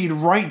shutter speed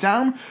right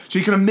down, so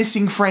you're kind of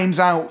missing frames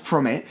out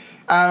from it,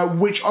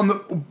 which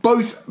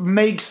both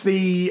makes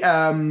the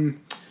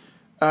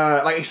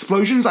like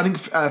explosions. I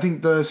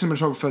think the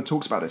cinematographer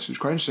talks about this, which is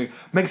quite interesting.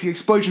 Makes the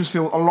explosions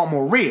feel a lot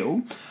more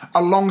real,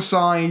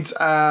 alongside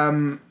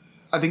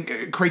I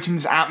think creating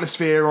this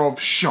atmosphere of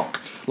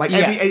shock. Like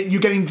you're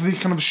getting these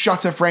kind of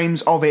shutter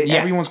frames of it.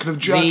 Everyone's kind of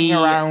jerking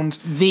around.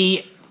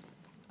 The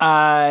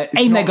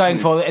aim they're going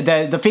for,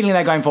 the feeling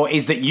they're going for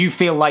is that you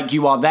feel like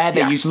you are there.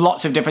 They use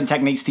lots of different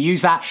techniques to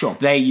use that.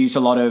 They use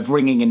a lot of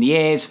ringing in the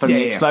ears from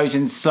the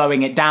explosions,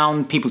 slowing it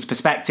down, people's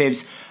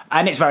perspectives,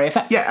 and it's very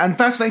effective. Yeah, and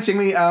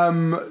fascinatingly,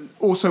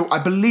 also, I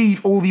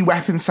believe all the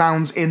weapon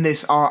sounds in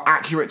this are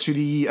accurate to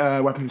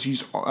the weapons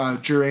used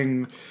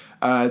during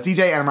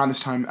D-Day and around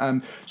this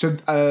time.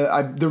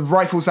 The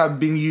rifles that have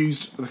been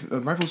used,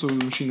 rifles or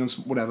machine guns,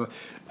 whatever,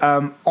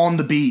 on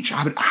the beach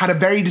had a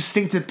very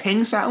distinctive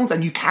ping sound,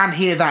 and you can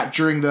hear that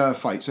during the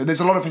fight. So there's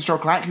a lot of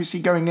historical accuracy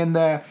going in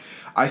there.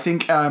 I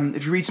think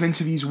if you read some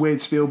interviews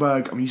with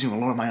Spielberg, I'm using a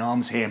lot of my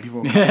arms here, and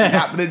people can't see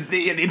that, but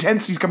the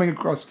intensity's coming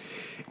across.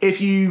 If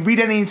you read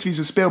any interviews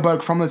with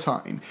Spielberg from the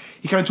time,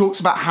 he kind of talks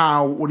about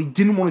how what he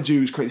didn't want to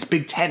do is create this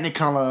big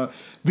Technicolor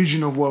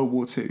vision of World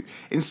War II.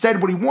 Instead,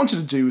 what he wanted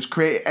to do was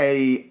create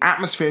a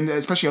atmosphere, and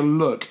especially a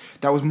look,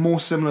 that was more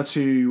similar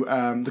to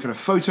the kind of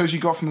photos you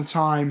got from the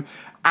time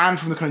and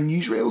from the kind of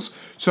newsreels.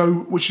 So,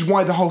 which is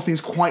why the whole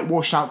thing's quite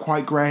washed out,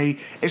 quite grey.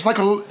 It's like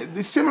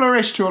it's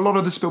similar-ish to a lot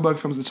of the Spielberg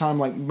films at the time,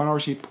 like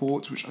Minority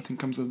Report, which I think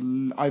comes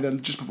either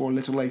just before or a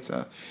little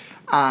later,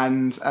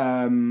 and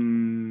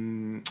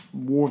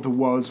War of the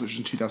Worlds, which is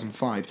in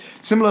 2005.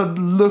 Similar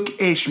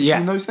look-ish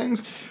between those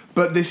things,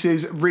 but this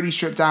is really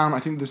stripped down. I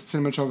think the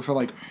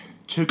cinematographer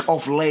took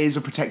off layers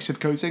of protective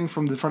coating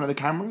from the front of the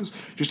cameras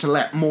just to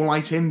let more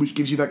light in, which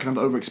gives you that kind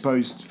of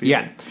overexposed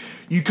feeling.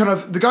 You kind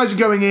of, the guys are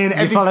going in.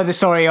 You follow the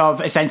story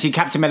of essentially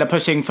Captain Miller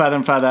pushing further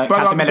and further.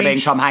 Captain Miller being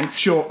Tom Hanks.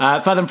 Sure.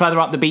 Further and further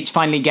up the beach,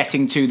 finally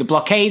getting to the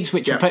blockades,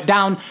 which were put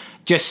down.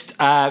 Just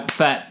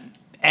for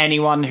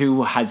anyone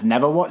who has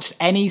never watched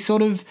any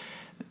sort of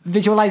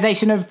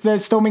visualization of the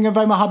storming of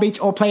Omaha Beach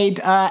or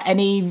played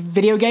any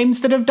video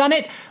games that have done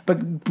it,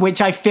 but which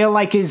I feel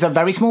like is a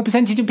very small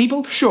percentage of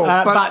people. Sure,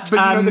 but you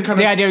know,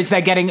 the idea is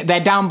they're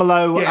down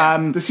below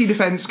the sea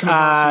defense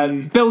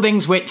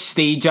buildings which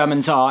the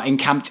Germans are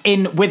encamped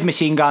in with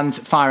machine guns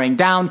firing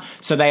down.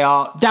 So they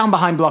are down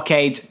behind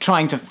blockades,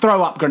 trying to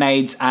throw up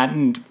grenades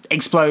and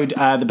explode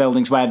the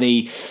buildings where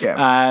the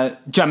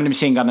German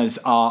machine gunners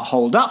are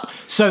holed up,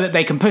 so that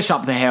they can push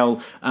up the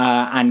hill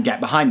and get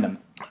behind them.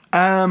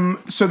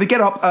 So they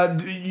get up,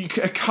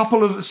 a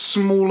couple of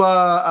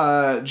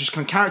smaller, just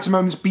kind of character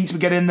moments, beats we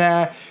get in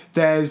there.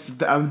 There's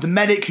the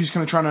medic who's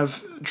kind of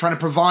trying to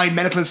provide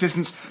medical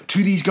assistance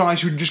to these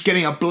guys who are just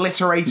getting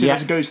obliterated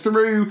as it goes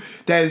through.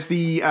 There's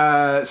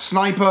the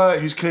sniper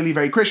who's clearly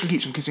very Christian,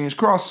 keeps on kissing his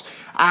cross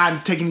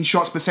and taking these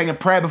shots, but saying a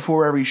prayer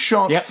before every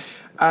shot. Yep.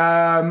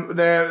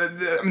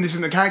 This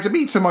isn't a character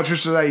beat so much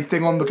as a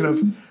thing on the kind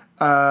of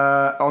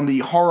on the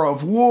horror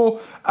of war.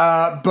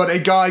 But a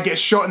guy gets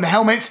shot in the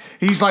helmet.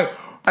 He's like,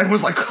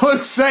 everyone's like,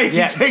 close save.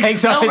 Yeah, he takes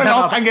his helmet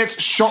off and gets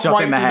shot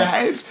right through the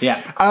head.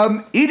 Yeah.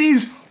 It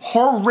is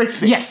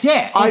horrific. Yes,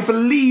 yeah. I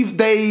believe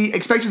they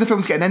expected the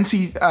film to get an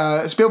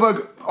NC.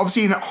 Spielberg,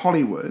 obviously in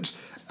Hollywood.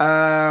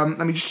 Let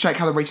me just check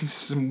how the rating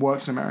system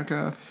works in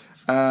America.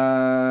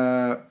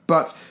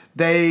 But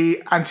they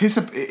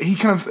anticipate, he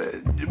kind of,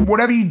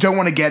 whatever you don't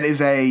want to get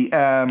is a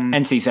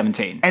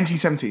NC-17.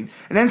 NC-17.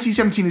 An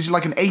NC-17 is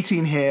like an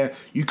 18 here.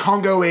 You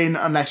can't go in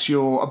unless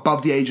you're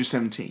above the age of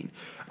 17.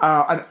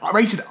 An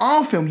rated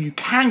R film, you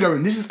can go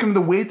in. This is kind of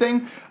the weird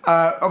thing.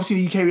 Obviously,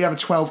 in the UK, we have a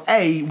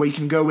 12A where you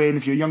can go in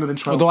if you're younger than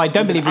 12. Although I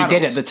don't believe we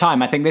did at the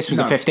time. I think this was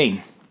a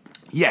 15.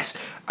 Yes.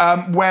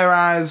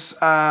 Whereas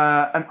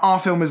an R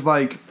film is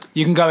like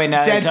you can go in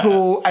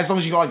Deadpool, as long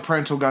as you got like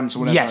parental guns or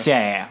whatever. Yes,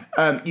 yeah.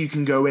 You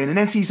can go in. An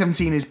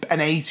NC-17 is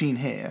an 18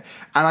 here,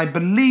 and I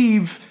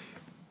believe,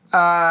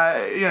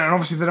 and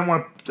obviously they don't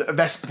want to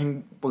invest. I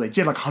think, well, they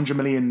did like $100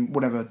 million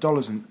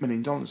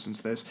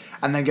into this,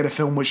 and then get a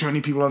film which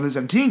only people under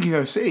 17 can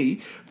go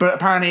see. But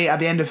apparently, at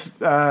the end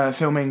of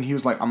filming, he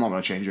was like, "I'm not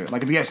going to change it.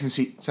 Like, if he gets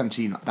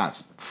NC-17,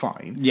 that's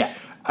fine." Yeah.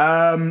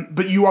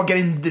 But you are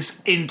getting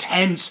this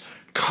intense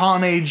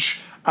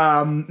carnage.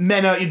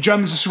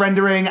 Germans are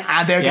surrendering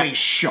and they're getting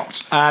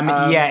shot.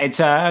 It's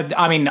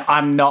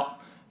I'm not.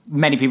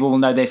 Many people will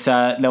know this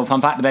little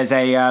fun fact, but there's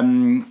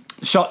a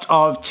shot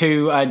of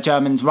two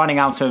Germans running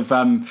out of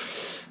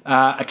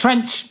a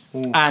trench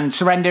and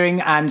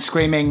surrendering and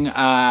screaming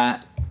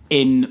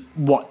in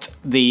what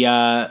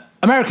the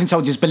American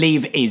soldiers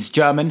believe is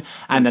German,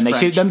 and then they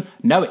shoot them.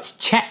 No, it's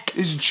Czech.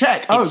 It's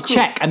Czech. Oh, it's cool.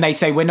 Czech, and they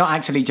say we're not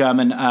actually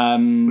German.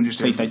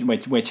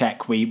 We're Czech.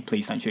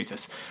 Please don't shoot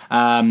us.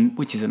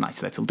 Which is a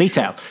nice little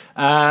detail.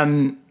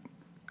 And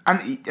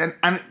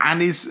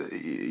is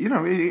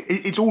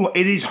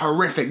it is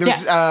horrific.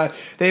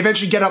 They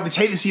eventually get up. They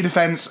take the sea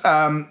defense.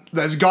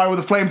 There's a guy with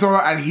a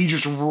flamethrower, and he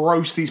just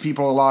roasts these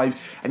people alive.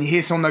 And you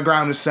hear someone on the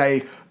ground just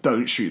say,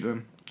 "Don't shoot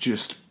them.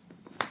 Just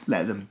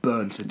let them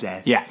burn to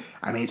death." Yeah,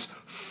 and it's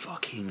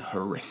fucking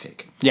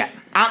horrific. Yeah.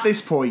 At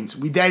this point,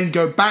 we then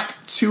go back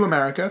to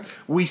America.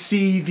 We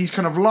see these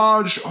kind of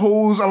large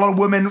halls, a lot of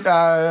women,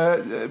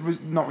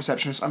 not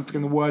receptionists, I'm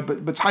forgetting the word,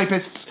 but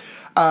typists,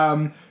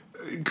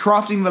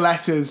 crafting the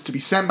letters to be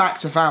sent back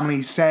to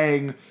families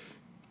saying,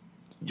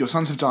 "Your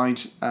sons have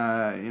died.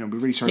 We're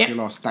really sorry for your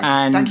loss.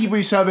 Thank you for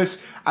your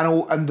service,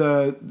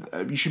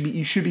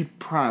 you should be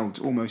proud."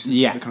 Almost.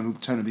 The kind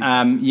of tone of these.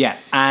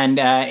 And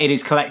it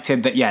is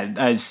collected that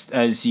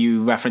as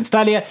you referenced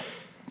earlier,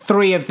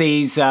 three of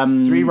these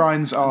 3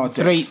 Ryans are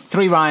dead.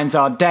 Three Ryans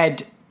are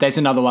dead. There's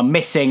another one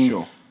missing.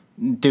 Sure.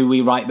 Do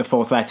we write the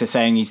 4th letter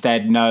saying he's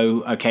dead?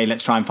 No. Okay,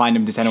 let's try and find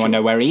him. Does anyone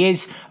know where he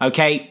is?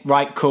 Okay,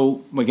 right,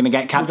 cool. We're going to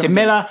get Captain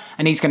Miller,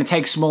 and he's going to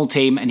take a small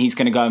team, and he's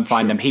going to go and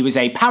find them. He was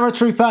a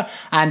paratrooper,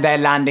 and their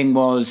landing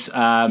was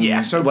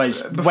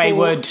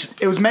wayward.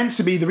 It was meant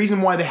to be the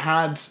reason why they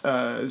had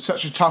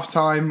such a tough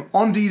time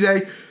on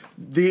D-Day.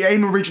 The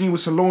aim originally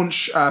was to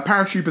launch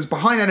paratroopers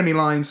behind enemy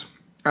lines,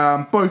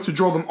 both to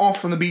draw them off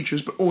from the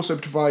beaches, but also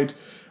to provide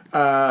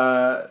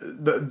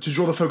to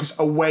draw the focus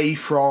away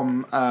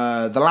from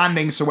the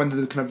landing, so when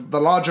the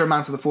larger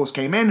amount of the force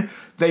came in,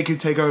 they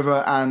could take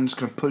over and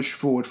kind of push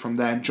forward from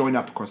there and join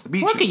up across the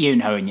beaches. Look at you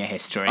knowing your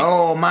history.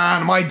 Oh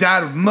man, my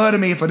dad would murder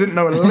me if I didn't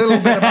know a little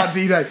bit about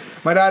D-Day.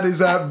 My dad is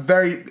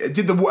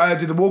did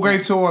the war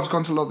grave tour. I've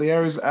gone to a lot of the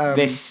areas.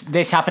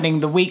 This happening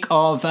the week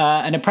of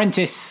an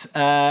apprentice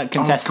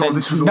contestant. Oh God,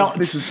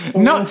 this was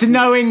not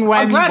knowing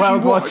when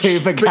World War II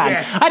began.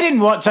 Yes. I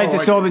didn't watch. I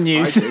just saw the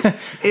news.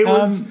 It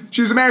was.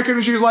 She was American,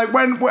 and she was like,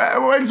 "When's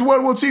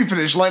World War II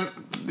finished?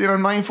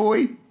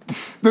 1940."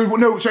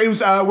 No, so it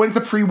was when's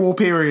the pre-war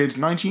period?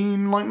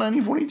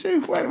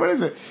 1942? When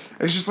is it?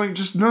 And it's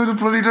just know the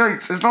bloody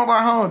dates. It's not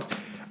that hard.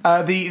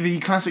 The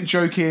classic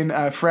joke in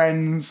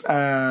Friends,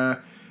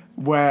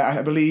 where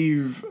I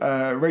believe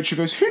Rachel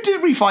goes, "Who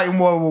did we fight in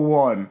World War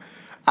One?"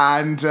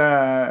 And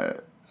I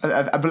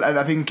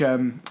think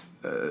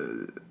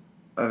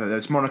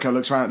Monica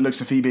looks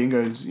at Phoebe and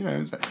goes,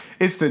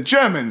 "It's the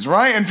Germans,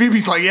 right?" And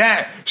Phoebe's like,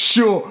 "Yeah,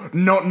 sure,"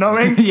 not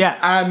knowing. Yeah.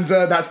 And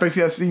that's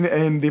basically a scene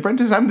in The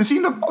Apprentice, and the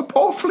scene of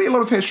awfully a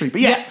lot of history.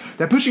 But yes,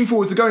 they're pushing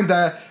forward, they're going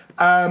there.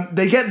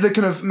 They get the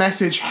kind of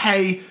message,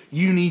 "Hey,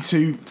 you need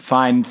to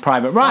find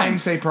Private Ryan."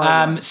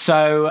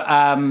 So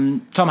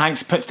Tom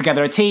Hanks puts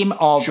together a team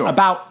of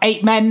about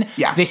 8 men.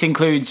 Yeah. This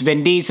includes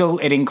Vin Diesel.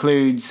 It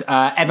includes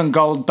Evan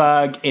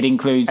Goldberg. It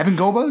includes Evan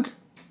Goldberg.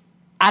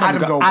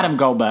 Adam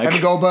Goldberg. Evan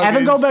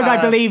Goldberg,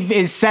 I believe,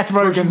 is Seth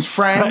Rogen's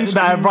friend,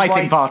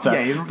 writing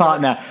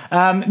partner.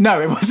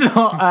 No, it was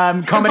not.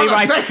 Comedy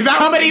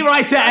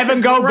writer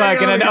Evan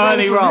Goldberg in an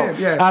early role.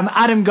 Yeah.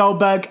 Adam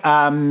Goldberg,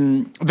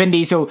 Vin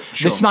Diesel,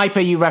 the sniper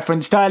you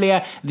referenced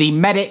earlier, the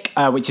medic,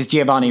 which is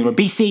Giovanni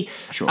Ribisi.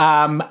 Sure.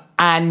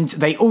 And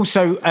they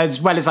also,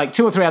 as well as like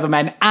 2 or 3 other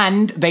men,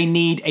 and they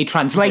need a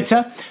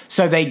translator.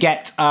 So they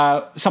get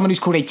someone who's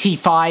called a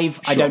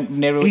T5. I don't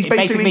know. He's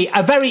basically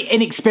a very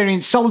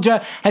inexperienced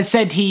soldier has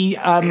said he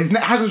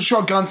hasn't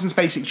shot guns since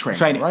basic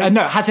training. Right?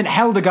 No, hasn't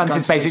held a gun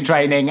since basic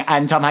training.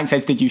 And Tom Hanks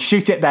says, "Did you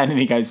shoot it then?" And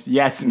he goes,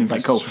 "Yes." And he's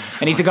like, "Cool."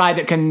 And he's a guy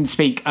that can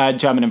speak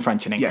German and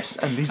French and English. Yes,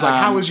 and he's like,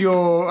 "How are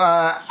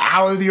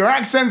your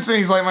accents?" And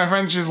he's like, "My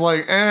French is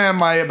like,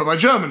 but my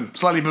German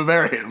slightly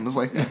Bavarian." And I was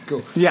like, "Yeah,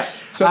 cool." Yeah.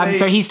 So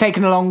he's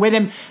taken along with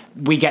him.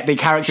 We get the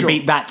character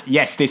beat that,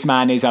 yes, this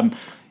man is an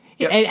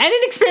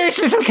inexperienced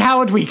little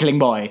coward weakling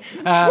boy.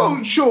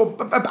 Sure.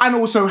 And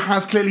also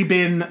has clearly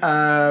been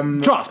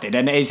drafted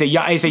and is a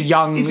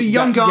young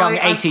guy,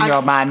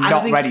 18-year-old man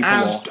not ready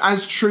for war.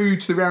 As true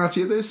to the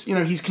reality of this,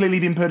 he's clearly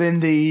been put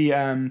in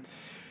the...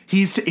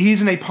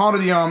 He's in a part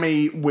of the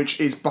army which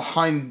is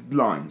behind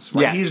lines.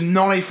 Right? Yeah. He's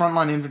not a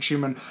frontline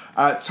infantryman.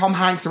 Tom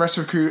Hanks, the rest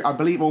of the crew, I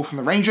believe, all from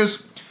the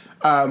Rangers.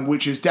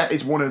 Which is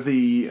one of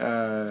the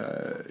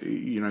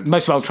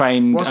most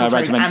well-trained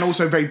regiments, and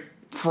also very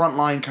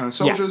frontline kind of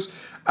soldiers.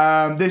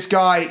 Yeah. This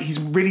guy, he's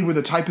really with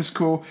the Typist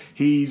Corps.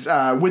 He's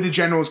with the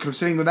generals, kind of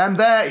sitting with them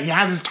there. He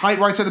has his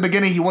typewriter at the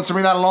beginning. He wants to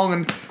bring that along,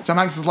 and Tom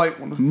Hanks is like,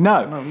 "What the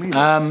fuck?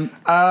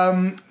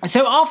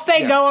 So off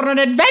they go on an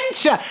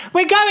adventure.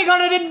 We're going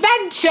on an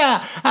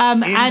adventure.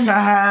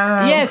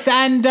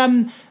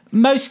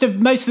 Most of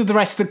the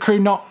rest of the crew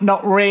not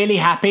really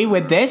happy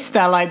with this.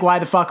 They're like, "Why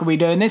the fuck are we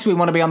doing this? We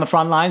want to be on the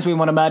front lines. We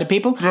want to murder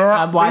people. We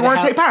want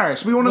to take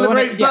Paris. We want to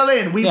liberate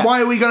Berlin.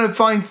 Why are we going to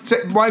find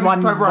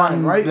one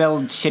right?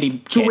 Little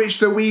shitty to kid. Which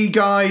the wee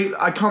guy,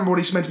 I can't remember what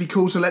he's meant to be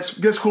called, so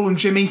let's call him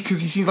Jimmy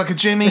because he seems like a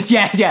Jimmy.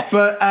 Yeah.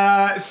 But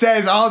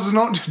says ours is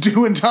not to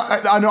do and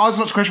die. I know ours is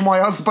not to question why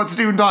ours is but to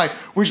do and die.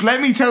 Which,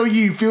 let me tell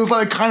you, feels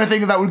like the kind of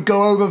thing that would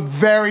go over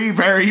very,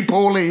 very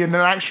poorly in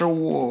an actual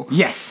war.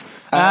 Yes.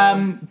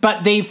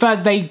 But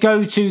they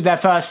go to their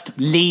first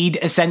lead,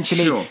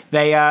 essentially. Sure.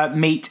 They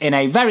meet in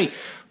a very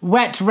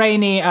wet,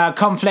 rainy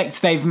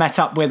conflict. They've met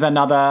up with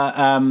another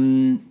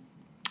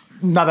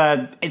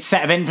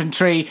set of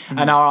infantry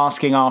and are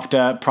asking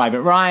after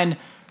Private Ryan.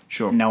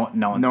 Sure. No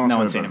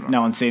one's seen him. No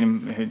one's seen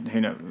him.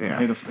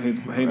 Who the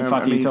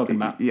fuck are you talking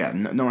about? Yeah,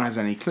 no one has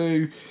any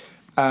clue.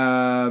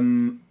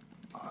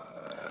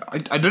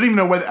 I don't even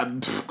know whether...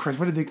 Christ,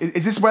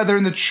 is this where they're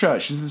in the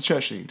church? Is this the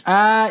church lead?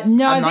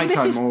 No, I think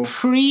this is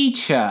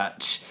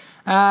pre-church.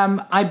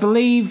 I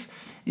believe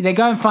they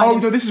go and find... Oh,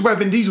 no, this is where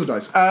Vin Diesel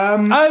dies.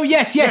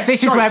 Yes,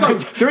 this is where...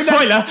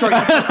 Spoiler!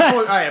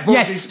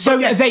 Yes, so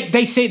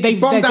they see... It's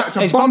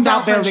bombed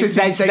out building.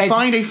 They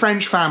find a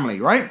French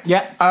family, right?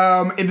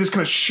 Yeah. In this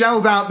kind of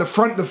shelled out, the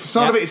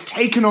facade of it is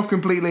taken off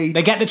completely.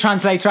 They get the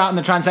translator out, and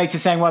the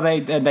translator's saying,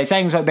 they're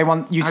saying they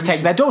want you to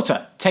take their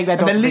daughter. And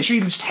they're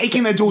literally just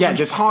taking their daughter and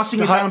just passing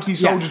it down to these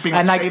soldiers being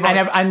like...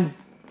 And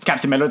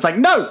Captain Miller, it's like,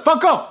 "No,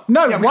 fuck off.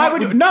 No, why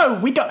would you? No,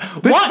 we don't.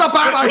 This is a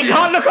bad idea. We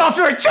can't look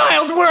after a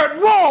child. We're at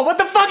war. What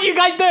the fuck are you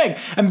guys doing?"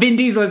 And Vin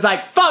Diesel is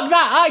like, "Fuck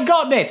that. I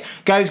got this."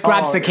 Goes,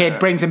 grabs the kid,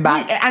 brings him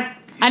back.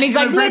 And he's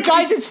like, "Look,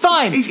 guys, it's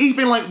fine." He's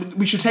been like,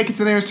 "We should take it to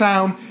the nearest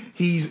town."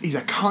 He's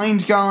a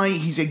kind guy.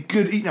 He's a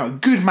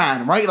good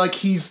man, right? Like,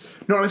 he's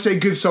not necessarily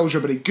a good soldier,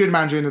 but a good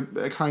man doing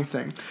a kind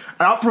thing.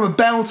 And up from a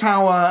bell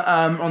tower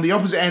on the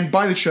opposite end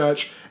by the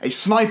church, a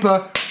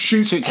sniper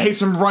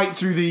hits him right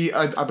through the,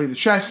 I believe, the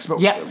chest, but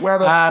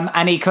wherever.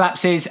 And he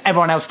collapses.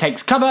 Everyone else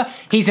takes cover.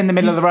 He's in the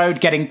middle of the road,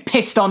 getting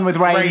pissed on with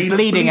rain,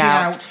 bleeding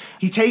out.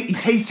 He's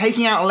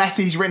taking out a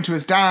letter he's written to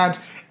his dad.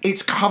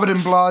 It's covered in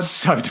blood.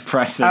 So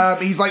depressing.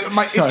 He's like,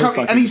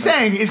 he's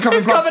saying it's covered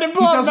in blood. Covered in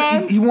blood,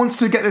 man. He wants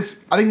to get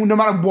this. I think no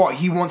matter what,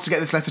 he wants to get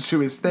this letter to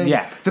his thing.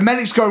 Yeah. The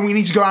medic's going, "We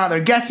need to go out there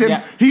and get him."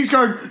 Yeah. He's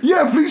going,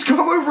 "Yeah, please come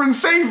over and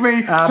save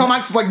me." Tom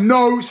Hanks is like,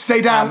 "No,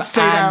 stay down,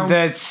 stay down."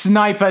 And the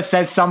sniper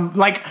says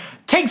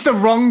takes the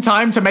wrong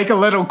time to make a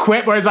little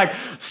quip where he's like,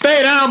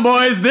 "Stay down,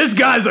 boys. This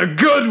guy's a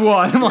good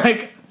one." I'm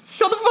like,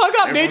 shut the fuck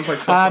up, dude.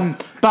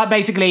 Like, but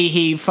basically,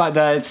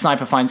 the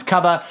sniper finds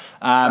cover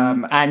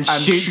and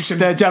shoots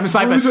the German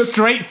sniper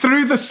straight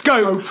through the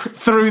scope,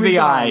 through the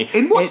eye.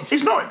 In what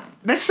it's not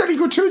necessarily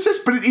gratuitous,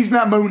 but it is in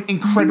that moment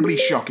incredibly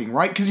shocking,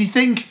 right? Because you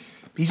think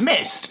he's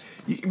missed,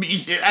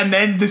 and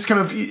then this kind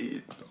of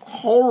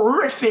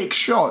horrific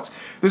shot.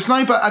 The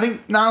sniper, I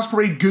think now's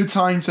probably a good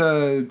time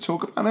to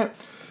talk about it.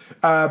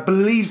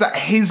 Believes that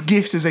his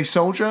gift as a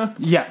soldier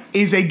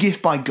is a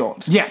gift by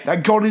God. Yeah.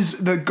 That God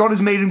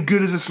has made him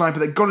good as a sniper,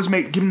 that God has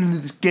given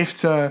him this gift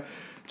to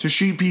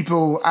shoot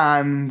people,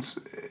 and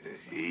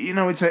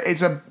it's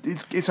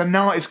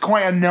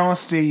quite a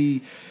nasty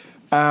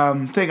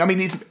thing. I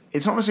mean,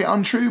 it's not necessarily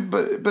untrue,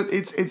 but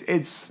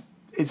it's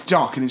it's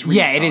dark and it's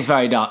really it is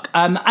very dark.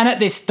 And at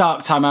this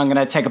dark time, I'm going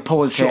to take a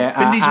pause here.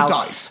 Vin Diesel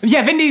dies.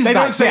 Yeah, Vin Diesel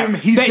dies. They don't say him,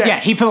 he's dead. Yeah,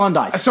 he full on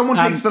dies. Someone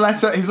takes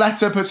his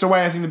letter, puts it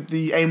away. I think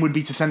the aim would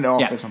be to send it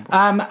off at some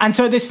point. And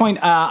so at this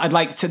point, I'd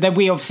like to. Then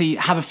we obviously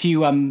have a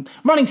few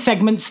running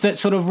segments that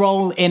sort of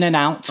roll in and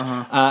out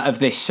of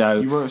this show.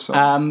 You wrote a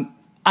song.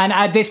 And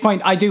at this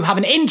point, I do have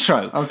an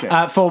intro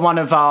for one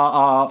of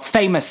our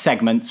famous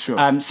segments.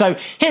 Sure. So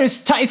here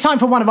is it's time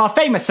for one of our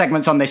famous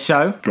segments on this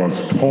show.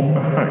 Does Tom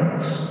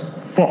Hanks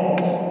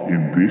fuck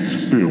in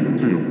this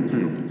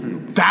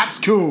film? That's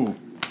cool.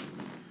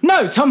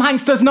 No, Tom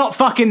Hanks does not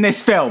fuck in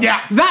this film.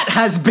 Yeah. That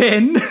has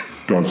been...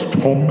 Does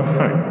Tom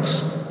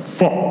Hanks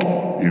fuck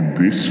in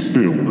this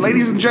film?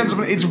 Ladies and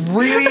gentlemen, it's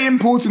really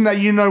important that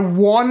you know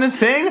one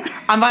thing,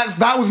 and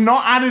that was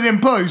not added in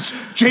post.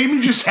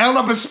 Jamie just held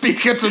up a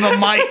speaker to the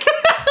mic.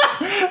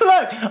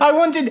 Look, I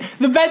wanted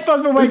the best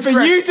possible way for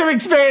you to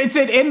experience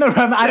it in the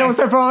room and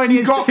also for our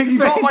audience to experience it. You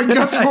got my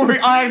gut story.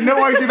 I had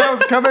no idea that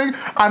was coming,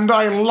 and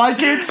I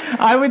like it.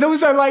 I would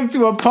also like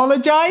to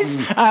apologise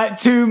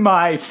to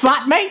my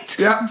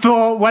flatmate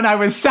for when I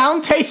was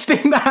sound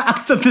tasting that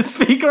out of the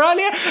speaker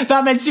earlier.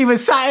 That meant she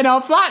was sat in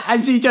our flat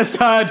and she just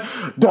heard,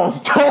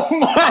 "Does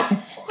Tom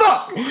Hanks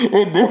fuck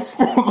in this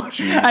film?"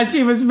 And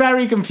she was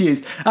very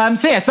confused.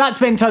 So yes, that's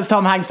been Does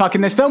Tom Hanks fuck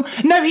in this film?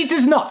 No, he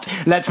does not.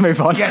 Let's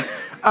move on. Yes.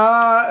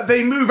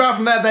 They move out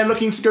from there. They're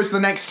looking to go to the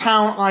next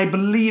town. I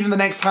believe in the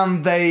next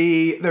town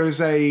there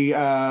is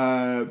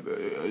a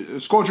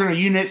squadron, a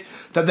unit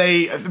that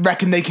they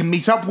reckon they can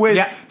meet up with.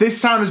 Yeah.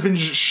 This town has been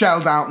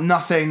shelled out.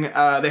 Nothing.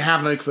 They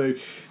have no clue.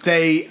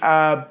 They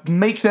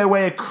make their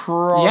way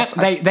across.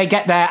 Yep. They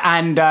get there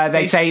and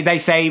they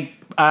say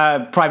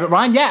Private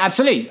Ryan. Yeah,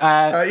 absolutely.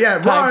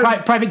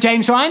 Ryan. Private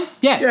James Ryan.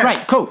 Yeah,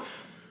 great, cool.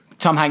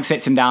 Tom Hanks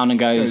sits him down and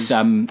goes.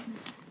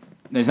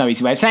 There's no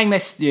easy way of saying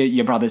this.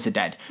 Your brothers are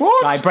dead.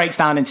 What? Guy breaks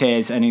down in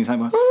tears and he's like,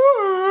 well,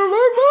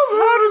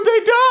 how did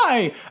they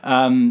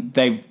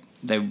die?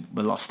 They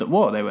were lost at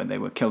war. They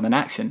were killed in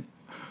action.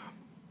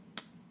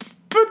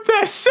 But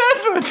they're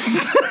severed.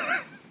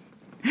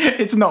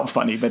 It's not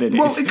funny, but it is.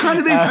 Well, it kind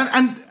of is,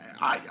 and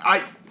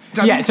I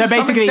so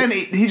basically, some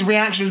extent, his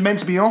reaction is meant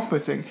to be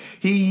off-putting.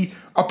 He,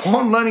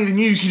 upon learning the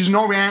news, he does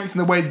not react in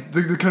the way,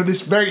 the kind of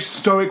this very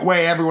stoic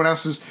way everyone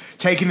else has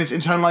taken this,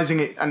 internalizing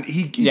it, and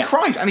he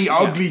cries, and he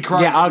ugly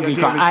cries. Yeah, ugly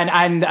cries.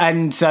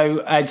 And so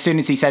as soon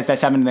as he says they're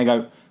seven, they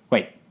go,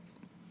 wait,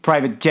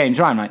 Private James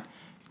Ryan, right?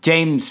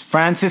 James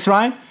Francis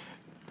Ryan?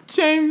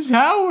 James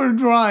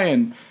Howard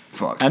Ryan.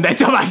 Fuck. And then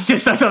Thomas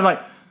just starts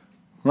like,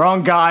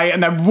 wrong guy,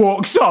 and then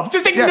walks off.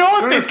 Just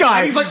ignores this guy.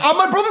 And he's like, "Are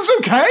my brothers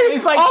okay?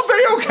 He's like, are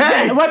they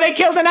okay? Yeah, were they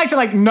killed in action?"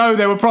 Like, no,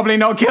 they were probably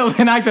not killed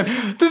in action.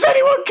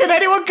 Can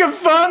anyone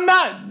confirm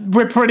that?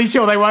 We're pretty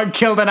sure they weren't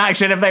killed in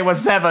action if they were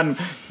seven.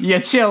 You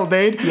chill,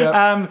 dude.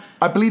 Yeah.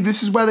 I believe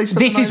this is where they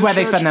spend the night. This is where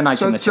they spend the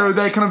night in the church. So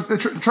they're kind of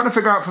trying to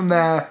figure out from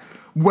there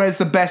where's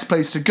the best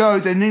place to go.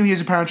 They knew he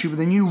was a paratrooper.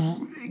 They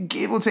knew,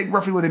 give or take,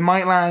 roughly where they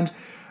might land.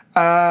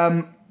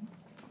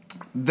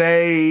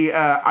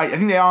 I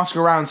think they ask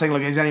around saying,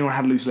 like, has anyone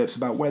had loose lips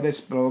about where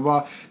this, blah, blah,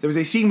 blah. There was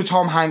a scene with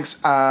Tom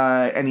Hanks,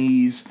 and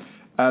he's,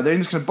 they're in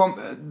this kind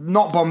of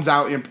not bombs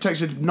out,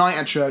 protected night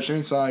at church, they're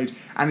inside,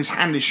 and his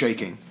hand is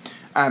shaking,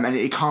 and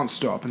it can't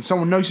stop. And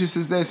someone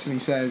notices this, and he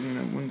said,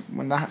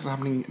 when that's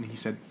happening, and he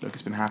said, look,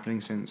 it's been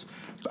happening since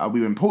we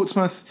were in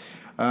Portsmouth,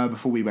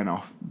 before we went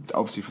off,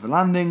 obviously, for the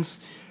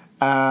landings.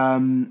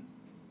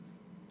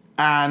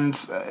 And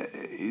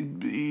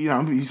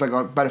he's like,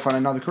 I better find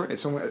another career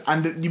somewhere.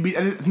 And I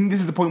think this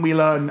is the point we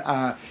learn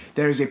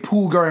there is a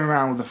pool going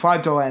around with a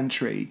 $5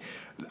 entry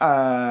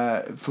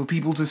for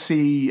people to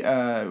see.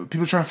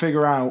 People trying to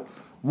figure out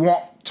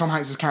what Tom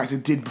Hanks' character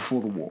did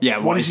before the war. Yeah,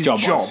 what his job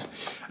was.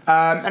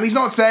 And he's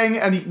not saying.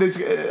 And there's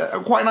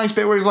quite a nice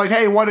bit where he's like,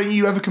 "Hey, why don't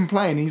you ever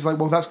complain?" And he's like,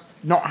 "Well, that's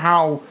not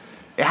how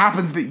it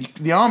happens.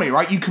 The army,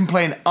 right? You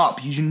complain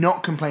up. You do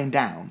not complain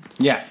down."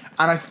 Yeah.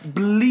 And I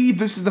believe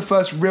this is the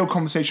first real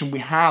conversation we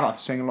have after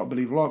saying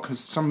believe a lot, because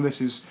some of this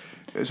is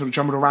sort of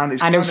jumbled around.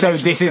 And also,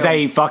 this is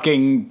a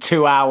fucking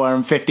 2 hour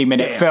and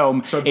 50-minute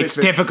film. So it's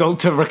difficult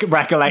to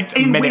recollect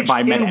minute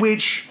by minute. In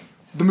which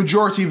the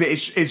majority of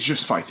it is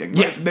just fighting.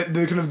 Right? Yeah.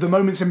 The kind of the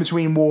moments in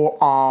between war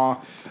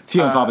are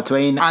few and far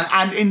between.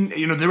 And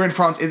in they're in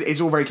France. It's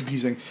all very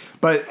confusing.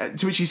 But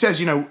to which he says,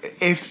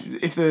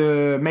 if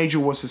the major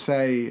was to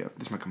say,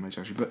 this might come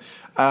later actually, but.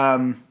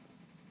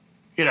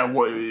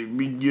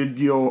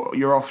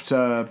 You're off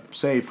to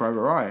save Private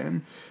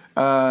Ryan.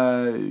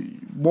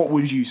 What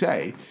would you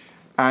say?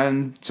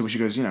 And so she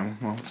goes,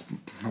 well, it's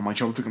not my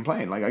job to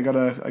complain. Like I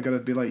gotta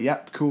be like,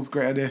 yep, cool,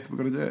 great idea, we've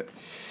got to do it.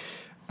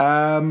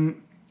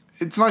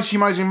 It's a nice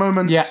humanizing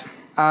moment. Yeah.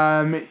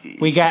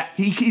 We get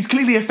he's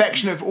clearly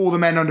affectionate for all the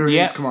men under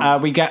his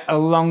command. We get a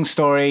long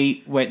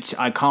story which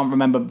I can't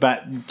remember,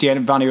 but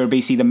Giovanni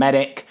Ribisi, the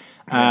medic,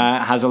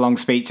 has a long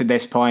speech at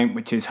this point,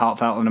 which is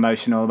heartfelt and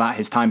emotional about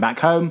his time back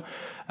home.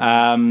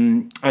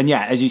 And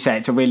as you say,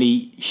 it's a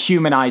really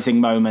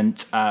humanizing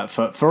moment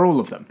for all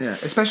of them. Yeah,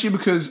 especially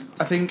because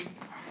I think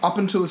up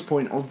until this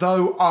point,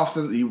 although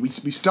after we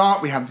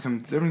start, we have the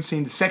kind of different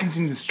scene. The second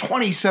scene, this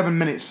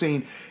 27-minute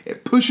scene,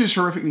 it pushes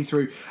horrifically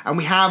through, and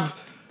we have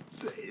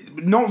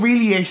not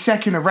really a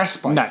second of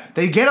respite. No.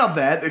 They get up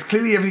there, there's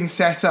clearly everything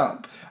set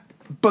up,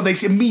 but they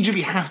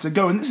immediately have to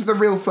go. And this is the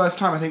real first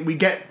time I think we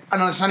get an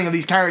understanding of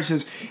these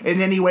characters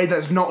in any way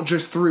that's not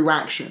just through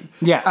action.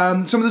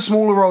 Yeah. Some of the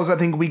smaller roles I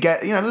think we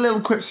get,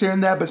 little quips here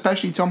and there, but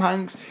especially Tom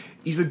Hanks.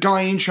 He's the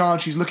guy in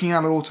charge. He's looking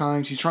out at all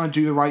times. He's trying to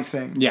do the right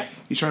thing. Yeah.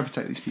 He's trying to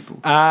protect these people.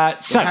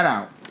 So head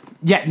out.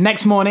 Yeah,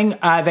 next morning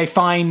they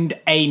find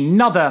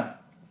another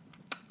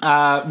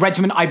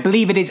regiment. I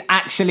believe it is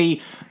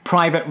actually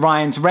Private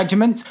Ryan's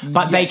regiment,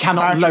 but they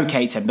cannot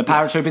locate him. The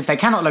paratroopers, they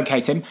cannot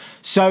locate him.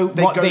 So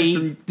what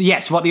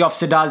the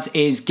officer does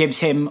is gives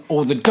him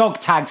all the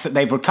dog tags that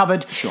they've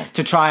recovered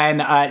to try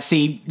and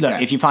see.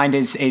 Look, if you find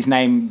his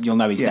name, you'll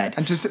know he's dead.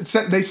 And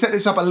they set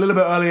this up a little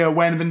bit earlier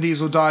when Vin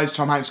Diesel dies.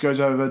 Tom Hanks goes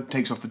over,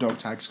 takes off the dog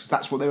tags because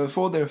that's what they were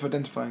for. They were for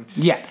identifying.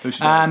 Yeah.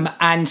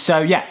 And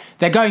so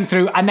they're going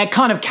through and they're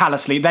kind of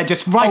callously. They're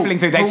just rifling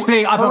through. They're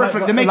splitting up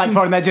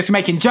they're just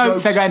making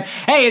jokes. They're going,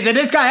 "Hey, is it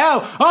this guy?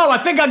 Oh, I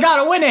think I got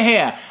a winner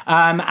here."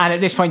 And at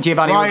this point,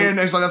 Giovanni Ryan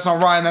is like, that's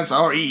not Ryan, that's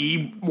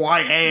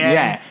R-E-Y-A-N.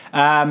 Yeah.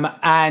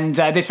 And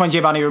at this point,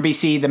 Giovanni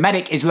Ribisi, the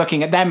medic, is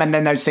looking at them and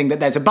then noticing that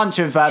there's a bunch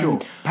of other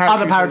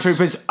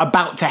paratroopers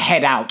about to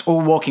head out,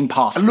 all walking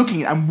past. And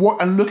looking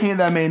at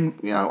them in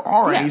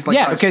horror. He's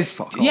like, because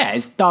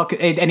it's dark,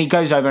 and he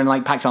goes over and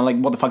like packs on like,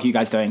 "What the fuck are you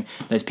guys doing?"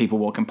 There's people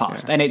walking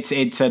past, and it's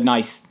a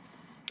nice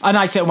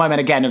little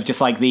moment again of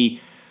just like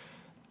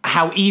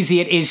how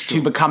easy it is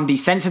to become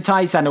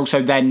desensitized and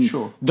also then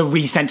the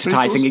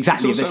resensitizing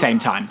exactly at the same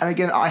time. And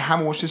again, I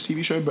haven't watched this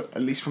TV show, but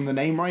at least from the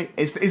name, right,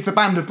 it's the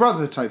Band of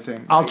Brothers type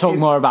thing. I'll talk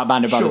more about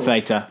Band of Brothers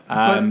later.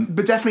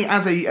 But definitely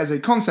as a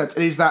concept,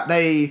 it is that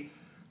they.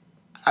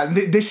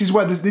 This is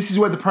where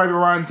the Private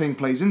Ryan thing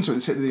plays into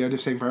it. The idea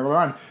of saying Private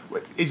Ryan.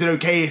 Is it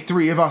okay if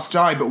 3 of us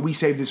die, but we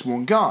save this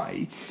one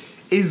guy?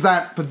 Is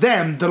that for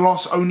them the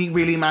loss only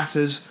really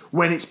matters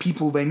when it's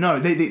people they know.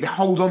 They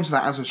hold on to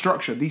that as a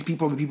structure. These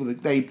people are the people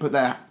that they put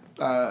their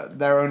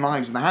own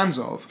lives in the hands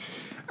of.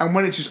 And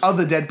when it's just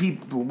other dead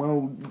people,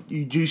 well,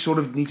 you do sort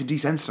of need to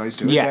desensitize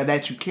to it. They're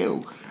there to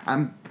kill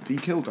and be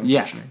killed,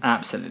 unfortunately. Yeah,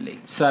 absolutely.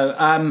 So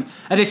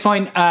at this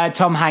point,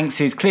 Tom Hanks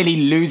is clearly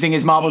losing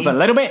his marbles a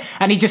little bit,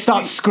 and he just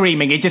starts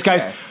screaming. He just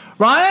goes,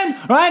 Ryan,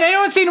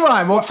 anyone seen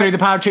Ryan? Walks through the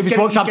paratroopers,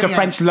 walks up to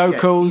French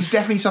locals. He's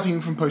definitely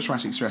suffering from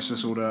post-traumatic stress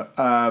disorder.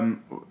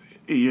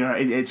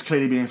 It's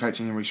clearly been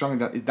affecting him really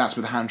strongly. That's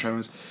with the hand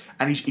tremors.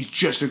 And he's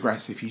just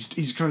aggressive.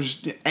 He's kind of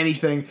just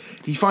anything.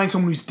 He finds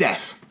someone who's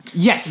deaf.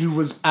 Yes, who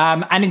was,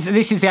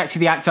 this is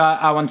actually the actor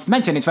I wanted to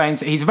mention.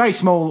 He's a very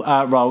small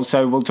role,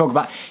 so we'll talk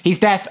about. He's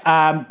deaf,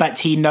 but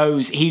he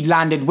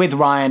landed with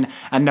Ryan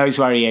and knows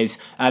where he is.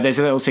 There's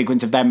a little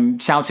sequence of them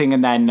shouting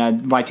and then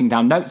writing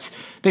down notes.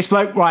 This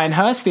bloke, Ryan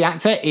Hurst, the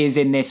actor, is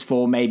in this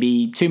for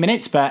maybe 2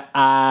 minutes, but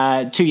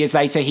 2 years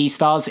later he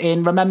stars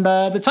in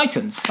Remember the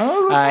Titans.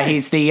 Oh, right.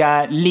 He's the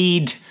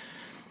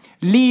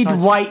lead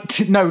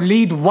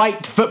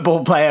white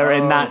football player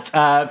in that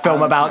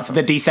film about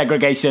the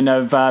desegregation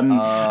of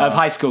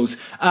high schools.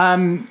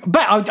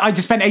 But I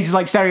just spent ages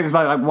like staring at this,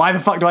 like, why the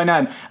fuck do I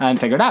know him? And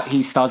figured out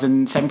he stars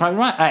in Saving Private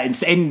Ryan,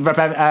 in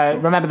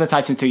Remember the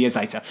Titans 2 years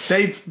later.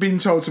 They've been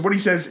told. So what he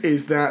says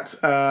is that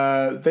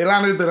they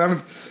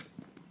landed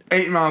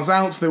 8 miles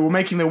out, so they were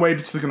making their way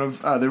to the kind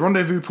of the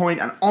rendezvous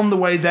point, and on the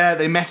way there,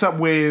 they met up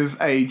with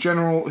a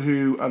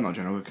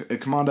a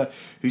commander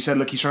who said,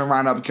 "Look, he's trying to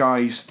round up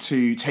guys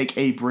to take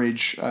a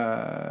bridge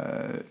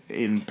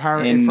in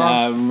France,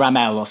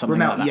 Ramel or something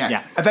like that."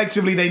 Yeah.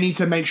 Effectively, they need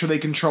to make sure they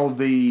control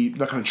the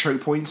kind of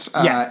choke points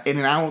in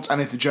and out,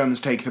 and if the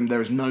Germans take them, there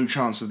is no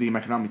chance of the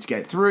American army to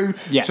get through.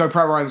 Yeah. So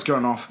Private Ryan's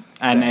going off,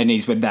 and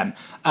he's with them.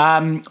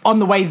 On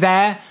the way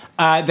there,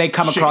 they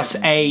come across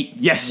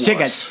shit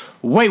gets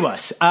way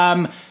worse.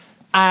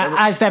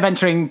 As they're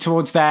venturing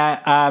towards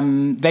there,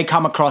 they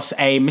come across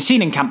a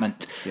machine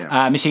encampment,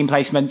 machine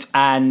placement,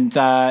 and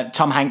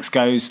Tom Hanks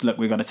goes, "Look,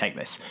 we've got to take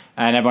this."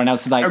 And everyone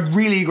else is like...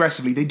 really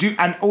aggressively. They do,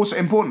 and also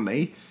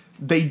importantly,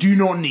 they do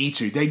not need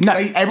to.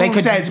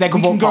 Everyone says, we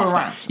can go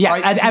around. Yeah,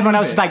 right? And everyone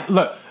else is like,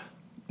 "Look,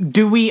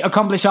 do we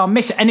accomplish our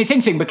mission?" And it's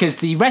interesting because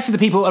the rest of the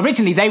people,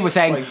 originally they were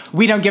saying,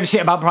 "We don't give a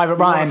shit about Private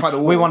Ryan,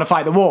 we want to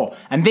fight the war."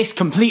 And this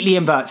completely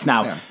inverts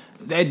now. Yeah.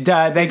 They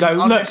go,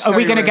 "Look, are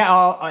we going to get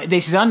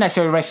this is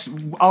unnecessary risk,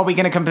 are we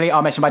going to complete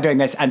our mission by doing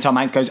this?" And Tom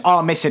Hanks goes,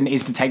 "Our mission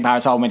is to take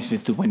Paris, our mission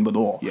is to win the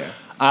war." Yeah.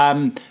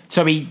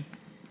 So he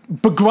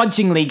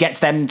begrudgingly gets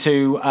them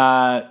to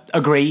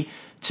agree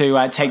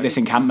to take this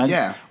encampment.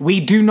 Yeah.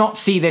 We do not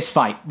see this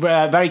fight.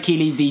 Very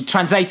keenly, the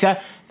translator,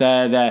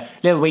 the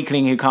little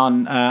weakling who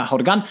can't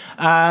hold a gun,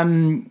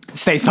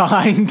 stays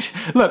behind.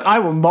 Look, I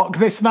will mock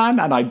this man,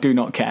 and I do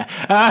not care.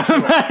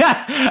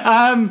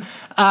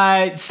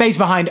 Stays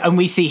behind, and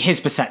we see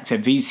his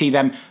perspective. You see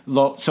them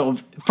sort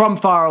of from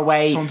far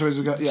away,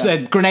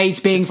 grenades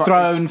being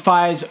thrown,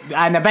 fires,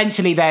 and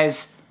eventually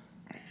there's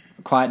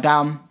quiet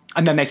down.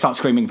 And then they start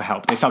screaming for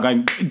help. They start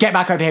going, "Get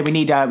back over here! We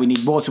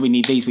need water. We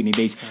need these. We need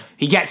these."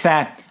 He gets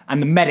there,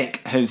 and the medic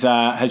has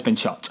been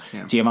shot.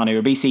 Giovanni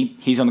Ribisi.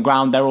 He's on the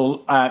ground. They're all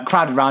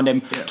crowded around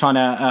him, trying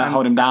to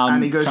hold him down.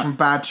 And he goes from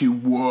bad to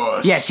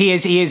worse. Yes, he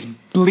is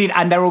bleeding,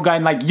 and they're all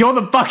going like, "You're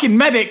the fucking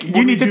medic.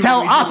 You need to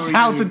tell us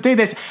how to do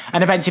this."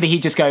 And eventually, he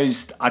just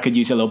goes, "I could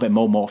use a little bit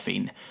more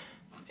morphine."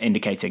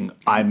 Indicating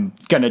I'm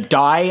gonna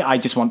die. I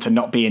just want to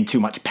not be in too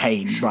much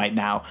pain right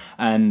now.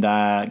 And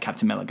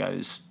Captain Miller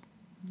goes,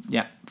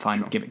 "Yeah,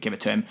 fine, give it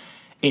to him."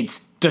 It's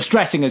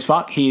distressing as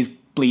fuck. He is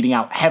bleeding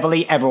out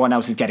heavily. Everyone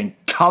else is getting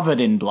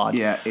covered in blood.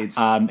 Yeah,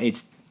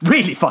 it's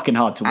really fucking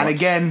hard to watch. And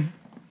again,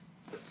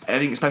 I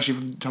think especially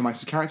for Tom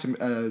Hanks' character,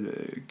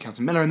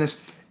 Captain Miller in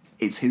this,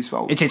 it's his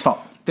fault. It's his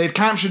fault. They've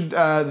captured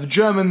the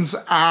Germans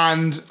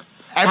and.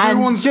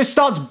 Everyone's and just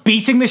starts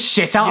beating the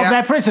shit out of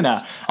their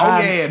prisoner.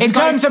 In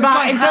terms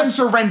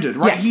surrendered,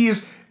 right? Yes. He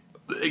is.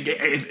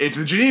 If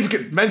the Geneva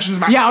Conventions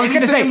match, I was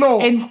going to say,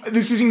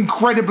 this is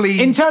incredibly.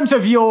 In terms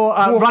of your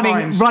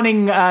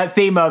running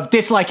theme of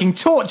disliking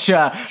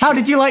torture, how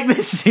did you like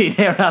this scene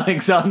here,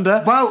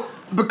 Alexander? Well,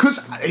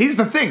 because here's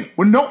the thing: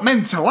 we're not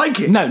meant to like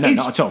it. No,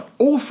 not at all.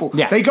 Awful.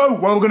 Yeah. They go,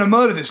 "Well, we're going to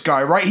murder this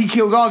guy, right? He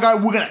killed our guy.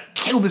 We're going to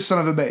kill this son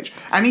of a bitch."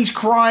 And he's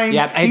crying.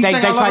 Yeah, he's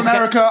saying, "I love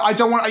America. I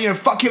don't want,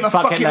 fuck Hitler,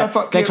 fuck Hitler,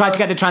 fuck Hitler." They tried to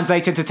get the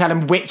translator to tell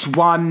him which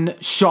one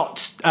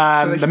shot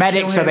the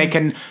medic, so they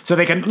can.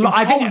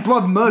 I think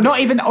blood murder. Not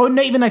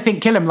even I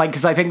think kill him, like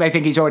because I think they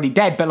think he's already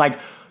dead, but like.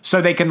 So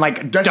they can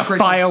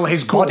defile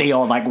his body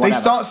or like whatever. They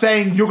start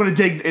saying you're going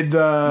to dig in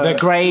the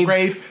grave.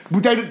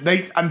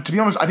 And to be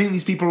honest, I think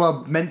these people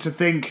are meant to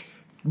think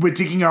we're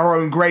digging our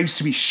own graves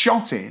to be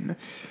shot in.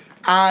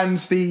 And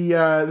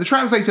the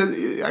translator,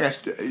 I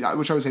guess,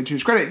 which I would say to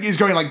his credit, is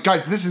going like,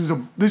 "Guys, this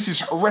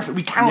is horrific.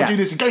 We cannot do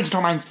this." And going to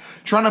Tom Hanks,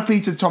 trying to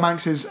plead to Tom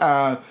Hanks's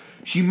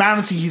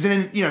humanity. He's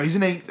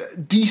in a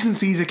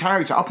decency as a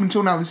character. Up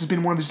until now, this has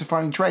been one of his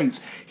defining traits.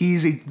 He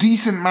is a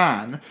decent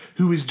man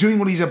who is doing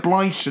what he's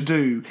obliged to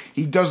do.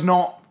 He does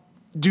not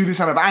do this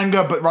out of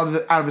anger, but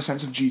rather out of a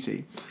sense of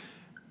duty.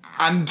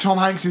 And Tom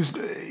Hanks is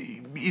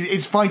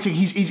fighting.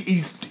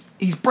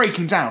 He's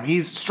breaking down. He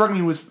is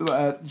struggling with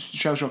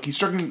shell shock. He's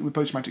struggling with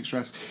post-traumatic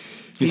stress.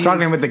 He's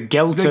struggling with the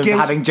guilt of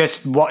having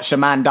just watched a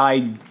man die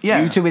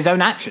due to his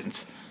own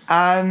actions.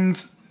 And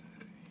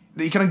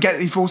he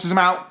forces him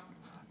out.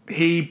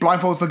 He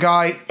blindfolds the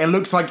guy. It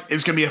looks like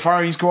it's going to be a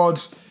firing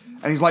squad.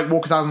 And he's like,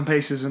 "Walk 1,000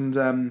 paces and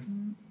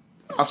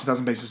after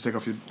 1,000 paces, take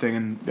off your thing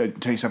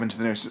and turn yourself into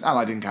the nearest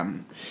allied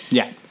encampment."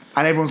 Yeah.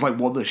 And everyone's like,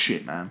 "What the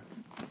shit, man?"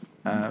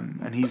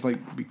 And he's like,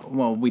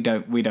 "Well, we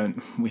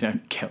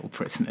don't kill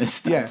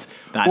prisoners. That's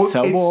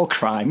a war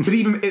crime." But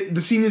even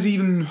the scene is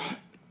even.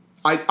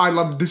 I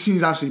love the scene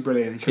is absolutely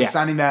brilliant. He's kind of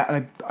standing there,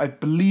 and I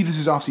believe this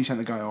is after he sent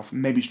the guy off.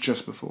 Maybe it's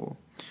just before.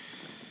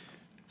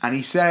 And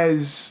he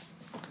says,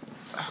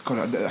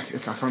 "God, I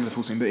can't remember the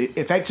full scene." But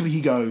effectively,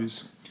 he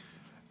goes,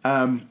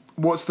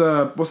 "What's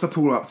the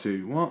pool up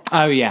to? What?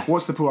 Oh yeah.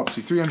 What's the pool up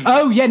to? 300.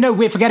 Oh yeah. No,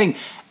 we're forgetting.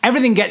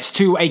 Everything gets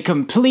to a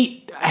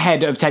complete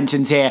head of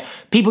tensions here.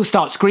 People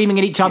start screaming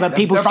at each other.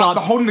 People start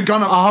holding the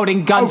gun up. Are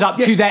holding guns up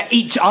to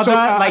each other.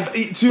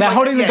 They're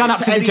holding the gun up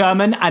to the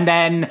German, and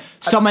then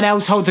someone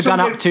else holds a gun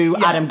up to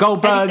Adam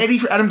Goldberg.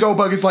 Adam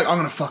Goldberg is like, "I'm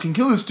gonna fucking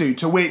kill this dude."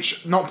 To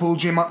which, not Paul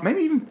Giamatti,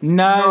 maybe even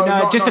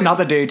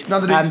another dude.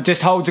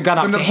 Just holds a gun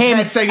up to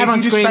him. Saying,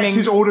 everyone's if you screaming. respect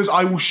his orders,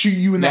 I will shoot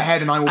you in the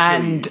head, and I will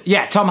kill you.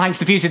 And Tom Hanks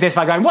diffuses this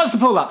by going, "What's the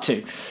pool up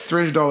to?"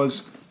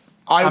 $300.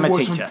 I'm a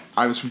teacher.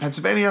 I was from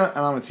Pennsylvania,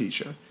 and I'm a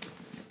teacher.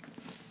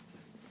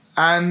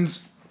 And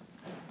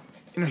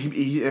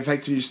he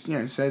effectively just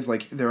says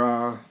like, there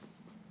are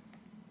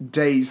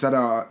days that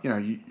are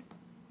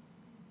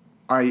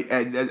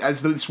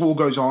as this war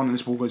goes on and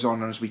as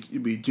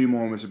we do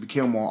more and as we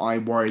kill more, I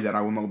worry that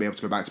I will not be able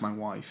to go back to my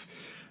wife,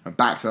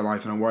 back to that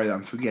life, and I worry that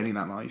I'm forgetting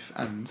that life,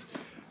 and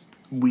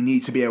we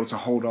need to be able to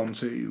hold on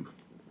to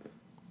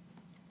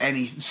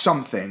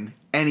anything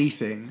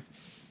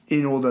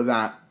in order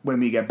that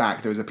when we get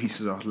back there is a piece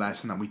of us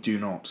less, and that we do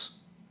not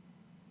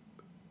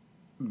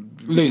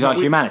lose our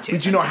humanity. We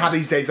do not have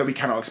these days that we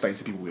cannot explain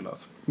to people we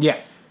love. Yeah.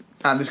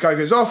 And this guy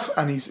goes off,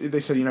 and they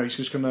said, he's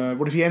just gonna.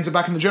 What if he ends up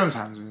back in the Germans'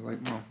 hands? And he's like,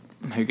 well,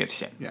 who gives a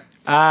shit? Yeah.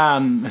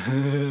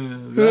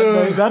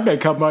 That may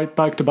come right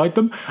back to bite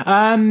them.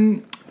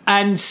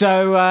 And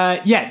so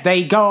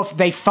they go off.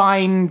 They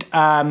find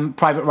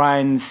Private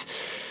Ryan's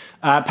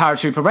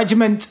paratrooper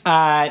regiment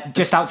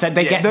just outside.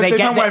 They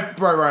find where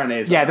Private Ryan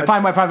is. Yeah, they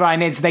find where Private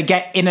Ryan is. They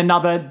get in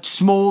another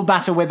small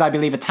battle with, I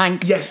believe, a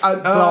tank. Yes,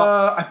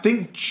 I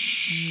think.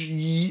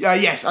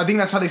 Yes, I think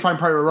that's how they find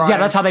Private Ryan. Yeah,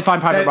 that's how they find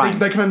Private Ryan.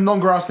 They come in long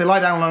grass. They lie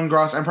down in long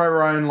grass, and Private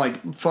Ryan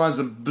fires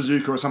a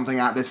bazooka or something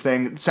at this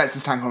thing, sets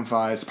his tank on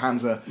fire. It's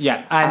Panzer.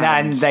 Yeah,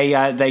 and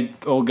they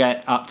all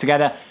get up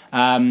together.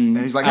 And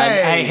he's like,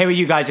 "Hey, who are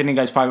you guys?" And he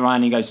goes, "Private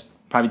Ryan." He goes,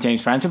 "Private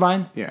James Francis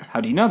Ryan." Yeah.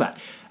 How do you know that?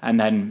 And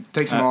then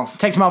takes him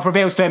off.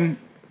 Reveals to him,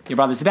 "Your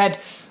brothers are dead."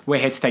 we're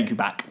here to take you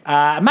back.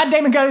 Matt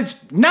Damon goes,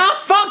 nah,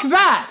 fuck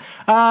that.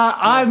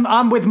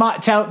 I'm with my.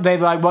 They're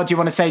like, what do you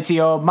want to say to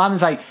your mum?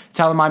 It's like,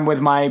 tell them I'm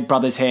with my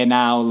brothers here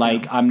now.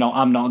 Like, I'm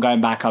not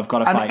going back. I've got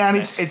to fight. And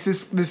it's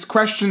this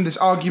question, this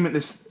argument,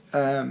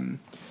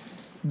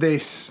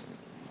 this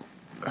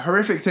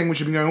horrific thing which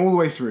has been going all the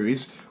way through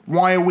is,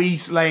 why are we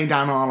laying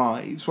down our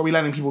lives? Why are we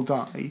letting people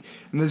die?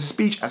 And there's a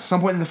speech at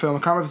some point in the film, I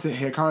can't remember if it's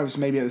here, I can't remember if it's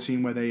maybe at the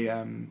scene where they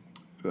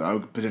are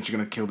potentially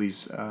going to kill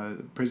these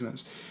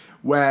prisoners,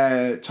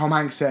 where Tom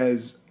Hanks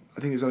says,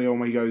 I think it's early on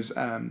where he goes,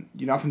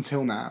 up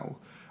until now,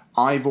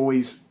 I've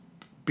always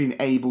been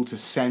able to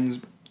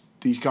send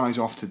these guys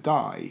off to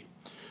die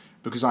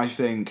because I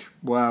think,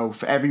 well,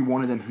 for every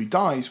one of them who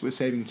dies, we're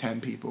saving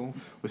 10 people,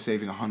 we're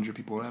saving 100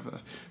 people,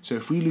 whatever. So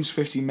if we lose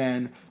 50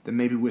 men, then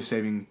maybe we're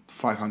saving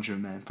 500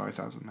 men,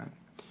 5,000 men.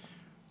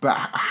 But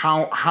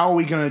how are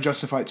we going to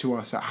justify it to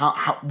us?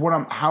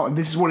 And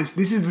this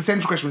is the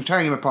central question. We're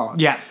tearing him apart.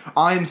 Yeah.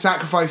 I'm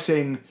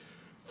sacrificing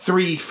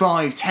 3,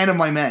 5, 10 of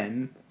my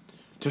men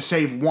to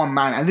save one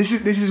man, and this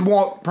is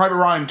what Private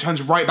Ryan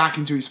turns right back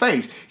into his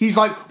face. He's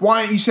like, why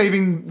aren't you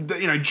saving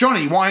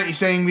Johnny? Why aren't you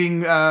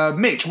saving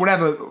Mitch?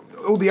 Whatever,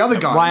 all the other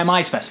guys. Why am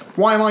I special?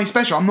 Why am I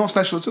special? I'm not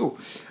special at all.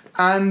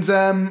 And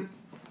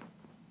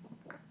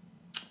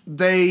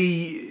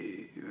they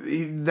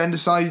then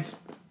decide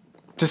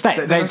to stay.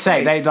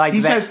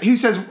 He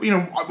says,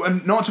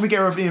 not until we get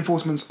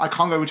reinforcements. I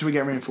can't go until we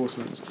get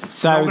reinforcements.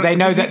 So they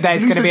know that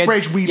there's going to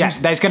be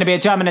there's going to be a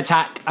German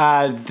attack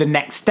the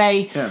next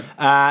day,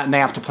 and they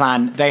have to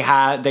plan.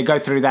 They go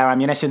through their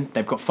ammunition.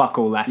 They've got fuck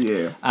all left.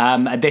 Yeah.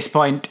 At this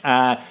point,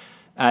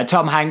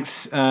 Tom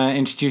Hanks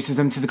introduces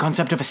them to the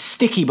concept of a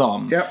sticky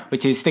bomb,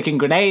 which is sticking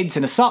grenades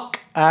in a sock,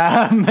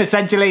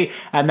 essentially,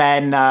 and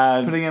then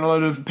putting in a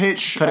load of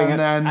pitch,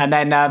 and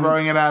then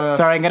throwing it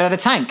at a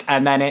tank,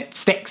 and then it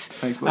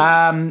sticks.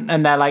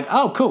 And they're like,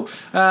 "Oh, cool!"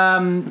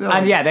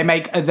 They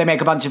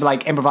make a bunch of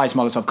like improvised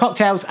Molotov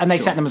cocktails, and they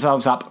set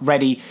themselves up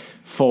ready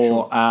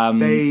for.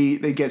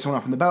 They get someone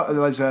up in the bell.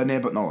 There's a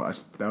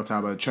bell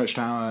tower, church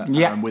tower,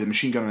 with a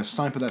machine gun and a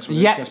sniper. That's what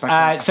gets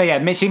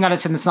back machine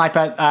gunners and the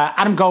sniper.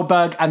 Adam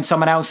Goldberg and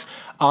someone else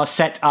are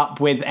set up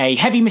with a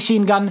heavy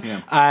machine gun,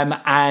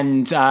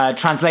 and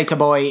Translator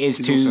Boy is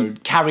to also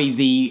carry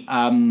the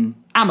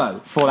ammo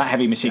for that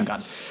heavy machine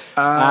gun.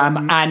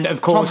 And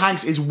of course, Tom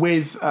Hanks is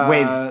with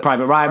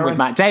Private Ryan, with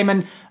Matt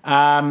Damon,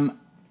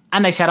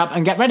 and they set up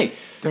and get ready.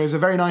 There is a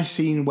very nice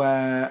scene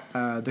where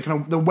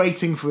they're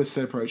waiting for this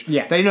to approach.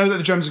 Yeah. They know that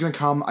the Germans are going to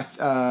come.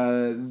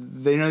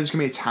 They know there's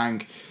going to be a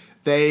tank.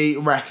 They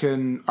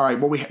reckon, all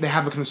right, they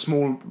have a kind of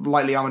small,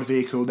 lightly armoured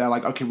vehicle. They're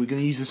like, okay, we're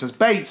going to use this as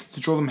bait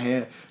to draw them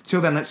here. Till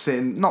then, let's sit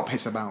and not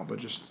piss about, but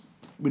just,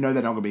 we know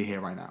they're not going to be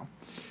here right now.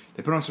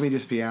 They put on some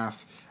Edith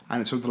Piaf,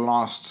 and it's sort of the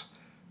last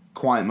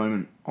quiet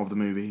moment of the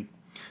movie.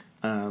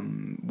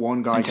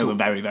 One guy until the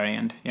very, very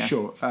end. Yeah.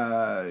 Sure.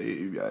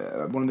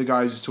 One of the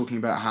guys is talking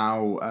about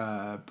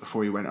how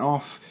before he went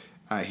off,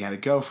 he had a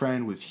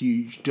girlfriend with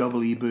huge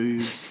double E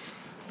boobs,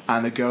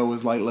 and the girl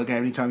was like, "Look,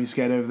 anytime you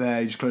scared over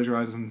there, you just close your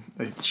eyes." And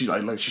she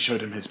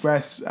showed him her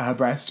breast,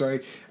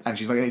 and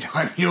she's like,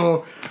 "Anytime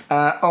you're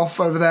off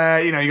over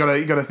there, you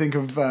gotta think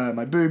of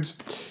my boobs."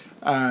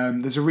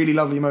 There's a really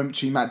lovely moment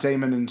between Matt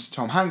Damon and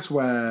Tom Hanks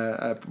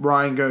where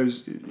Ryan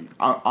goes,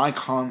 I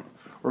can't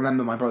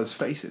remember my brother's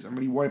faces. I'm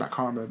really worried about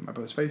can't remember my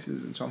brother's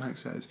faces. And Tom Hanks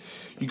says,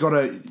 you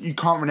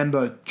can't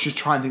remember, just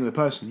try and think of the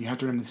person. You have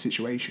to remember the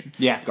situation.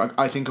 Yeah.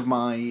 I think of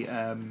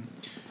my,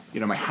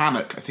 my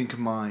hammock. I think of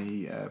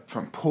my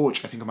front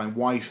porch. I think of my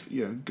wife,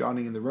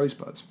 gardening in the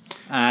rosebuds.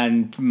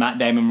 And Matt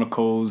Damon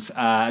recalls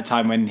a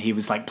time when he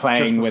was like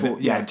playing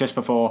just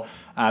before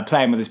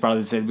playing with his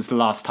brothers. It was the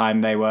last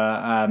time they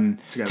were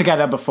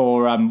together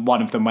before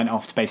one of them went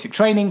off to basic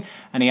training,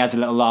 and he has a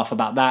little laugh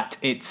about that.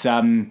 It's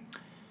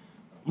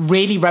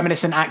really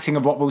reminiscent acting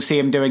of what we'll see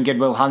him do in Good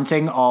Will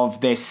Hunting, of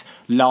this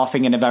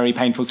laughing in a very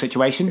painful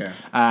situation,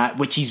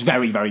 which he's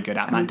very, very good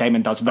at. Matt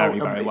Damon does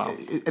very well.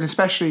 And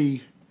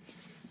especially,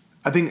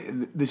 I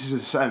think this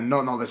is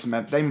not this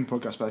Matt Damon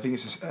podcast, but I think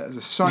it's as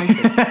a side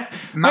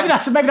thing. maybe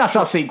that's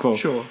our sequel.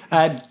 Sure.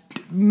 The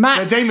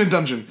Damon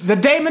Dungeon. The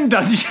Damon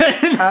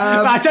Dungeon.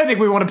 I don't think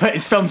we want to put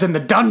his films in the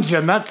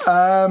dungeon. That's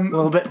a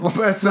little bit much.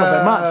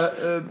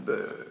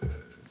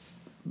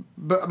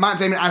 But Matt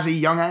Damon, as a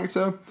young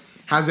actor,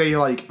 has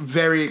a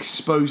very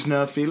exposed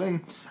nerve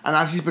feeling, and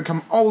as he's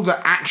become older,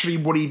 actually,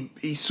 what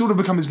he sort of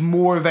becomes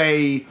more of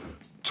a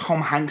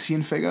Tom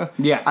Hanksian figure.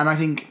 Yeah, and I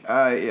think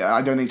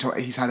I don't think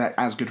he's had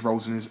as good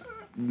roles in his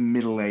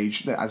middle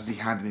age as he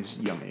had in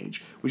his young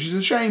age, which is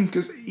a shame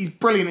because he's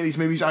brilliant in these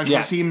movies. I just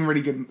want to see him in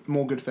really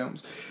more good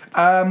films.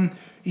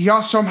 He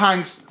asked Tom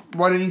Hanks,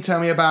 "Why don't you tell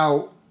me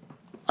about?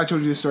 I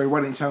told you this story.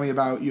 Why don't you tell me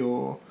about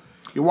your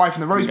wife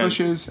and the rose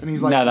bushes?" And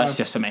he's like, "No, that's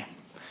just for me."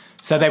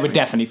 So they were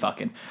definitely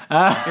fucking.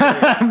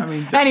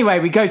 Anyway,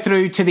 we go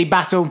through to the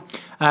battle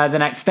the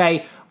next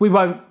day. We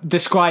won't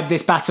describe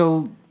this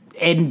battle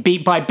in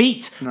beat by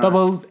beat, but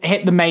we'll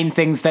hit the main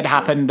things that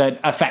happen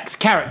that affect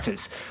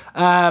characters.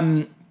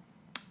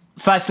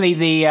 firstly,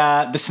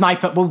 the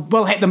sniper.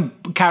 We'll hit them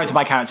character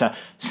by character.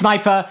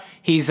 Sniper,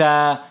 he's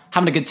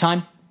having a good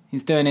time.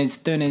 He's doing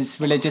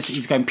his religious.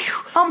 He's going. Pew,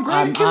 I'm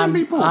great at killing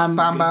people. I'm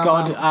Bam, bam,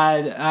 God.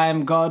 bam. I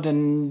am God,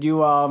 and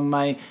you are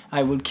my.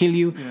 I will kill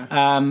you.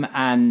 Yeah.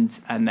 And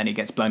then he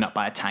gets blown up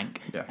by a tank,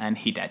 Yeah. and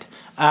he dead.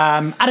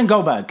 Adam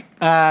Goldberg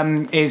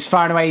is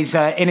far and away. He's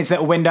in his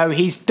little window.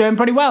 He's doing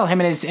pretty well.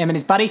 Him and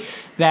his buddy.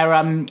 They're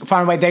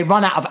far and away. They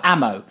run out of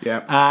ammo.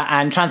 Yeah.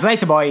 And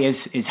Translator Boy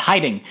is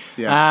hiding.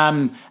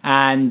 Yeah.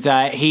 And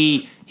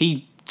he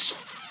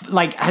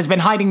like has been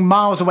hiding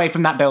miles away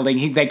from that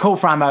building. They call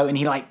for ammo, and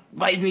he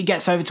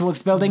gets over towards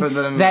the building. But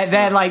then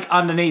they're like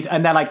underneath,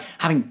 and they're like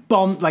having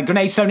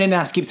grenades thrown in, and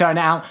has to keep throwing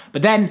it out.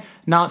 But then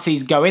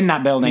Nazis go in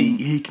that building.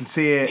 He can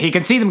see it. He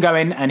can see them go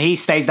in, and he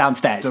stays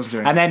downstairs. Doesn't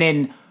do And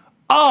then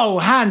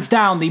hands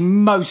down, the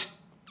most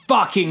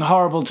fucking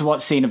horrible to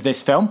watch scene of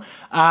this film.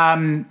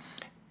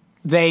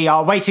 They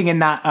are waiting in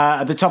that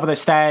at the top of the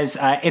stairs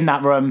in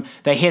that room.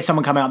 They hear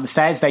someone coming up the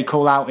stairs. They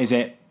call out,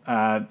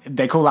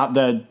 they call out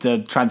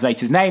the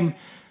translator's name.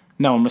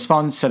 No one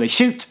responds, so they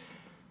shoot.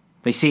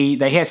 They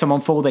hear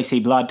someone fall. They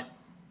see blood.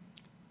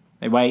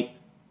 They wait,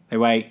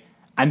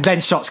 and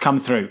then shots come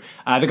through.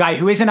 The guy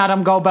who isn't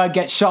Adam Goldberg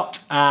gets shot,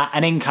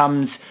 and in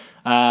comes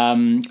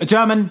a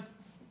German,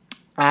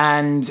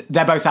 and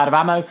they're both out of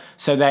ammo.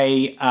 So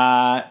they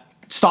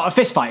start a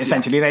fist fight.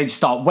 Essentially, They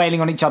start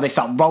wailing on each other. They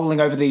start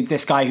rolling over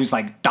this guy who's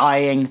like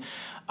dying.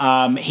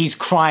 He's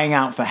crying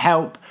out for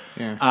help.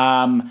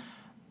 Yeah.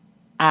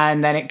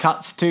 And then it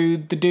cuts to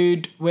the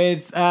dude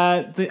with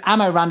the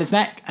ammo around his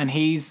neck, and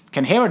he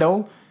can hear it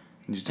all.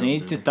 He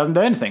just doesn't do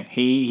anything.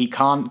 He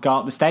can't go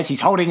up the stairs. He's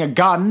holding a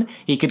gun.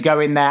 He could go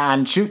in there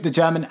and shoot the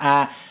German.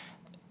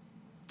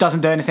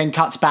 Doesn't do anything.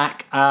 Cuts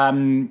back. A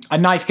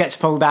knife gets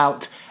pulled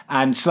out,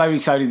 and slowly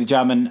the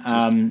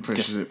German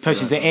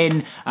pushes it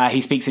in.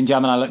 He speaks in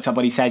German. I looked up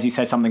what he says. He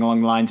says something along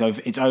the lines of,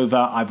 "It's over.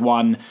 I've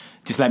won.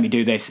 Just let me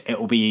do this. It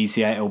will be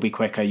easier. It will be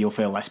quicker. You'll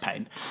feel less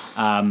pain."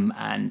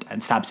 And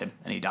stabs him,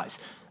 and he dies.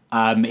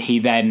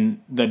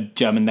 The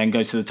German then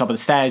goes to the top of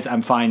the stairs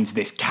and finds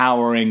this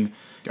cowering,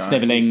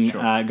 sniveling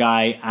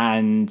guy,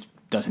 and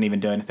doesn't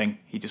even do anything.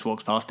 He just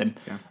walks past him.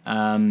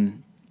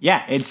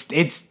 Yeah.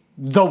 It's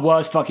the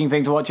worst fucking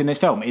thing to watch in this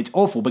film. It's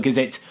awful because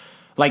it's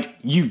like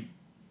you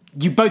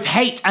both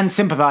hate and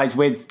sympathize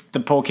with the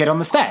poor kid on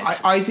the stairs.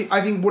 I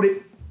think what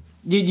it.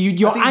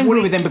 You're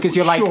angry with him because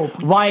you're like,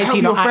 why is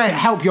he not acting?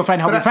 Help your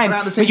friend, help your friend.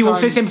 But you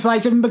also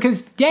sympathise with him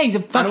because, he's a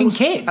fucking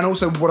kid. And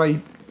also, what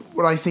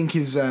I think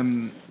is,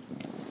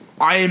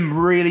 I am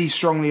really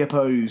strongly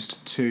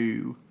opposed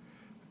to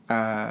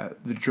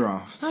the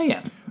draft. Oh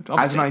yeah,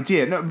 obviously. As an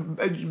idea, no,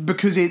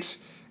 because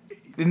it's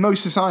in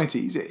most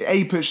societies,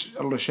 it puts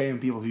a lot of shame on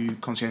people who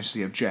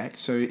conscientiously object.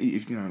 So,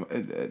 if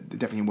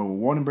definitely in World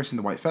War I in Britain,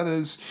 the White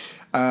Feathers.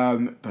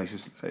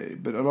 Places,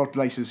 but a lot of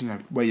places,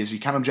 where you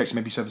can object,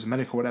 maybe serve as a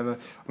medic or whatever.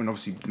 I mean,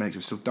 obviously the medics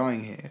are still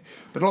dying here,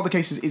 but a lot of the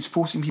cases, it's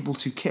forcing people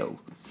to kill.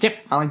 Yep.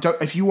 And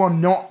if you are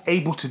not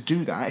able to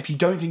do that, if you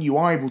don't think you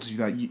are able to do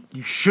that,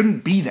 you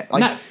shouldn't be there.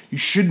 No. You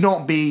should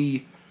not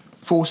be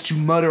forced to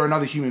murder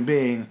another human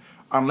being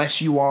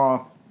unless you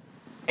are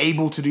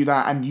able to do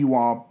that, and you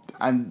are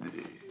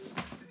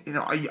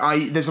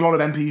there's a lot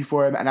of empathy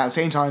for him, and at the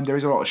same time, there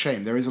is a lot of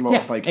shame. There is a lot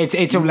of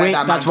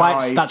that's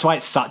why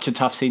it's such a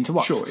tough scene to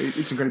watch. Sure,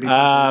 it's incredibly.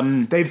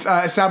 They've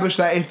established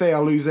that if they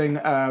are losing,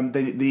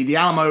 the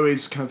Alamo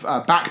is kind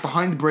of back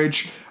behind the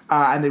bridge,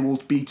 and they will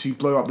be to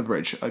blow up the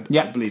bridge. I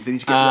believe they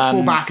need to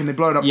fall back, and they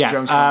blow it up.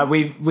 Yeah,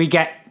 we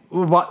get.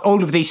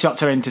 All of these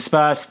shots are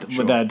interspersed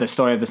with the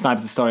story of the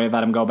sniper, the story of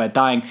Adam Goldberg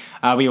dying.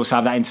 We also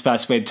have that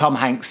interspersed with Tom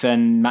Hanks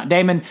and Matt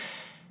Damon.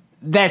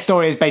 Their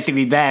story is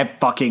basically they're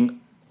fucking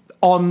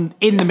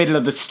in the middle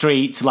of the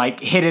street, like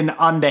hidden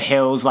under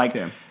hills,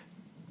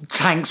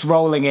 tanks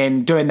rolling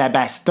in, doing their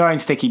best, throwing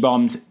sticky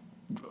bombs,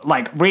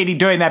 like really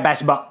doing their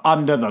best, but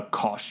under the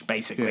cosh,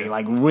 basically,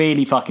 like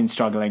really fucking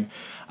struggling.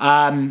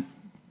 And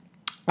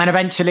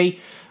eventually,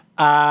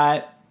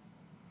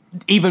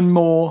 even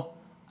more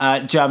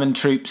German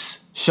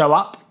troops show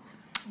up,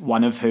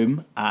 one of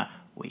whom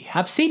we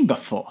have seen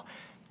before.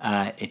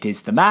 It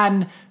is the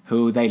man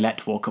who they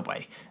let walk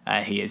away.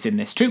 He is in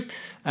this troop.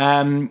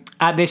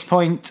 At this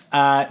point,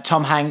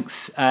 Tom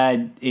Hanks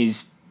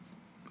is...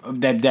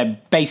 They're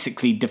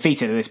basically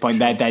defeated at this point.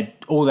 Sure.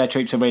 All their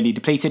troops are really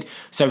depleted.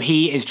 So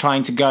he is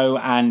trying to go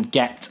and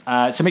get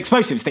some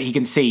explosives that he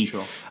can see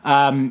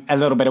a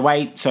little bit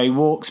away. So he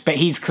walks, but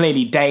he's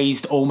clearly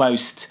dazed,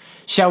 almost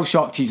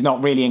shell-shocked. He's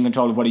not really in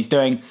control of what he's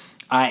doing.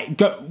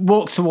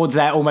 Walks towards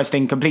there almost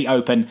in complete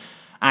open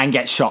and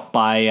gets shot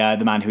by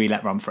the man who he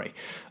let run free.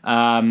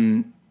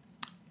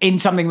 In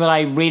something that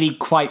I really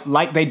quite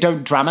like, they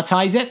don't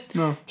dramatize it.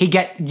 No.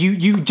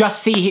 You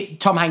just see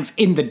Tom Hanks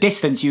in the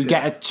distance. You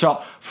get a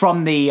shot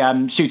from the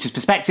shooter's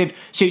perspective.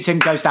 Shoots him,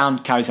 goes down,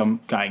 carries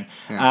on going.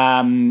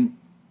 Yeah.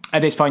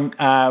 At this point,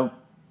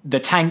 the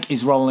tank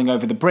is rolling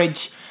over the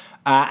bridge,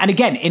 and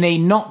again in a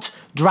not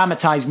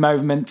dramatized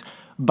moment,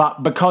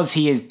 but because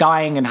he is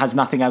dying and has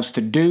nothing else to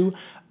do,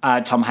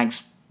 Tom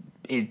Hanks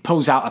it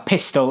pulls out a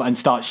pistol and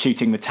starts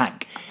shooting the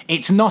tank.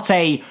 It's not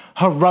a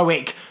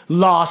heroic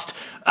last.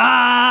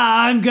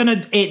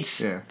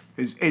 It's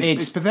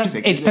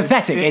pathetic. It's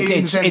pathetic.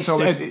 It's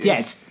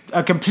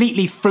a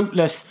completely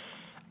fruitless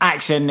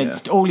action.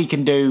 It's all he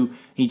can do.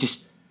 He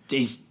just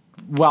is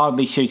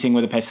wildly shooting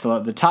with a pistol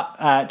at the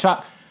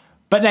truck.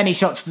 But then he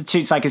shoots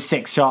like a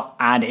 6th shot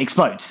and it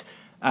explodes.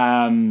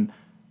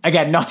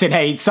 Again, not in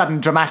a sudden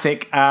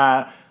dramatic.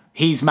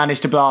 He's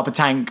managed to blow up a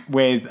tank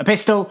with a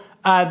pistol.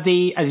 As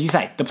you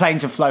say, the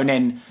planes have flown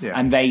in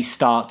and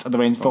the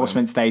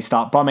reinforcements, they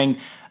start bombing.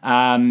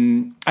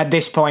 At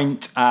this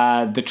point,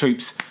 the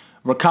troops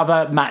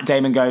recover. Matt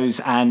Damon goes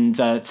and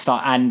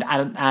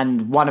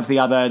and one of the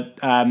other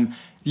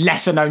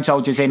lesser known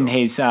soldiers in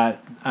his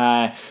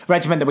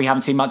regiment that we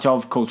haven't seen much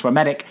of calls for a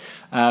medic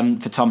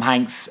for Tom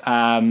Hanks.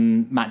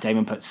 Matt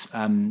Damon puts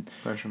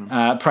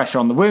pressure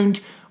on the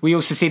wound. We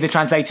also see the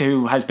translator,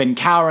 who has been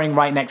cowering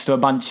right next to a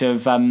bunch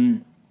of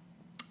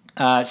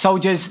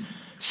soldiers,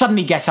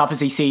 suddenly gets up as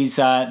he sees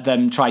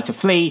them try to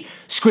flee,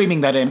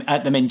 screaming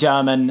at them in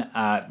German,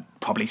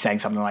 probably saying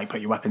something like,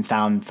 "Put your weapons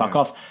down, fuck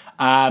off."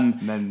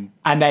 And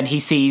then he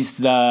sees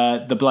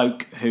the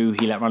bloke who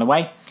they let run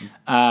away.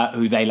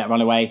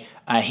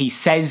 He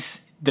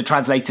says the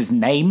translator's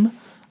name,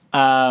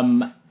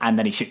 and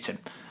then he shoots him.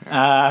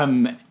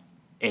 And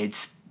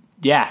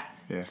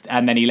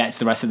then he lets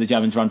the rest of the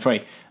Germans run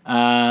free.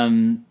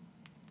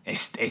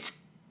 It's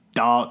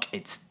dark.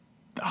 It's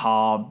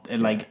hard.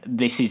 Like,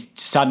 this is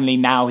suddenly,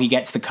 now he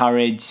gets the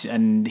courage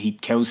and he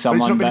kills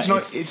someone. It's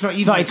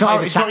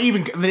not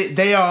even.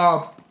 They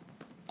are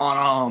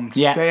unarmed.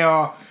 Yeah. They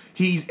are.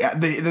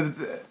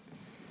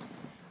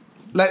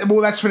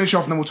 Let's finish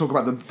off and then we'll talk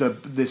about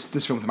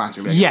this film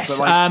thematically. Yes.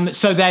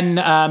 So then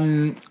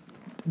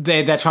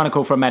they're trying to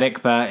call for a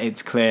medic, but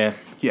it's clear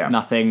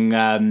nothing's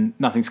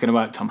going to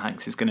work. Tom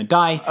Hanks is going to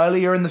die.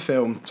 Earlier in the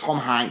film, Tom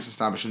Hanks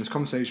establishing this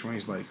conversation where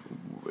he's like,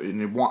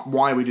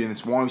 why are we doing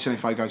this? Why are we sending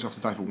 5 guys off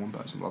to die for one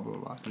person? Blah blah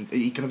blah. And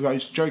he kind of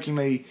goes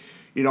jokingly,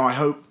 I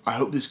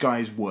hope this guy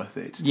is worth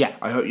it. Yeah.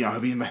 I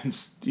hope he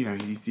invents,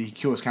 he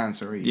cures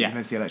cancer. He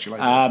invents the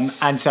electrolyte.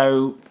 And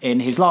so in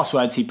his last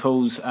words, he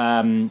pulls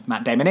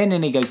Matt Damon in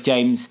and he goes,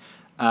 "James,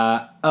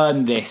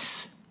 earn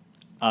this,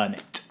 earn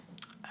it,"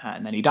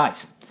 and then he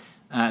dies.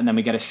 And then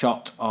we get a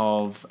shot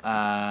of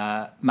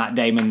Matt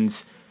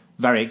Damon's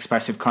very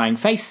expressive crying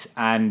face,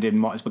 and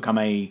in what has become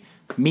a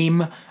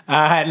meme,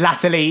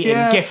 latterly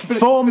in GIF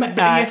form. And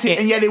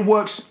yet it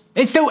works.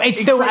 It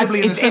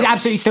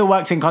absolutely still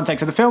works in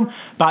context of the film,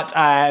 but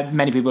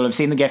many people have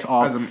seen the GIF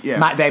of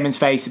Matt Damon's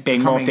face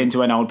being morphed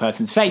into an old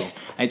person's face.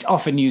 Sure. It's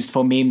often used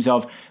for memes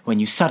of when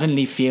you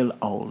suddenly feel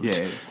old.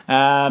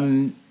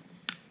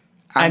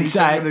 And he's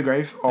standing over the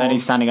grave. And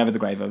he's standing over the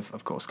grave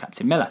of course,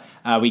 Captain Miller.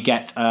 We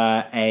get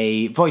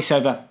a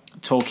voiceover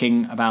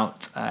talking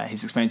about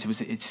his experience.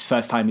 It's his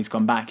first time he's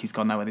gone back. He's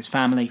gone there with his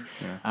family.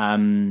 Yeah.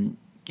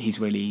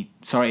 He's really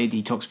sorry.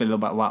 He talks a little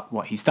bit about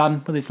what he's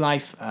done with his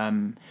life,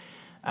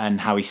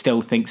 and how he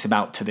still thinks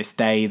about, to this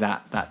day,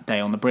 that day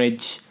on the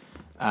bridge.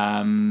 What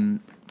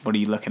are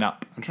you looking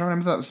up? I'm trying to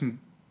remember that was in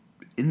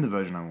the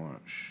version I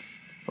watched.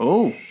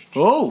 Oh,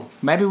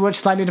 maybe we watch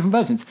slightly different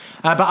versions.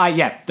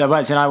 The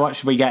version I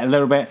watched, we get a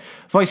little bit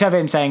voice of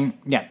him saying,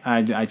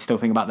 I still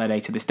think about that day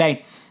to this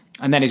day.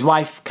 And then his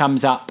wife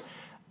comes up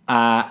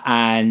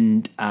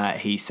and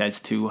he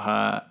says to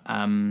her,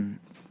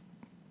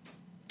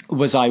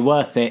 was I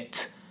worth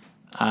it?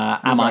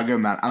 Am I a good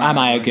man? Am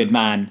I a good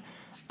man?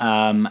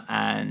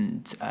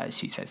 And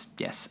she says,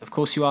 yes, of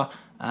course you are.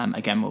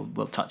 Again,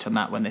 we'll touch on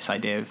that when this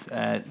idea of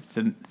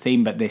the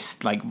theme, but this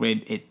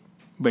it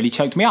really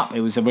choked me up.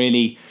 It was a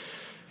really...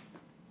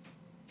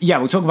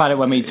 we'll talk about it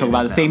when we talk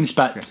about the themes,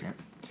 but... we'll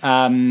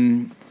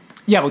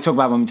talk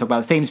about it when we talk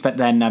about the themes, but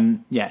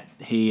then,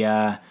 he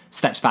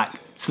steps back,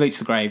 salutes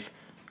the grave.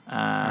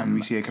 And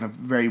we see a kind of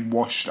very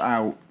washed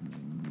out,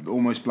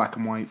 almost black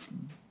and white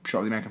shot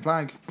of the American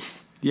flag.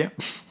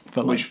 Yep.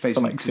 For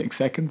like 6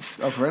 seconds.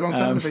 Oh, for a very long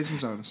time, facing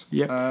silence.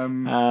 Yep.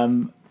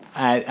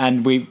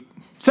 And we...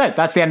 So,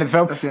 that's the end of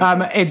the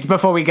film.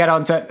 Before we get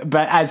on to...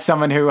 But as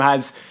someone who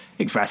has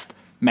expressed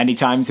many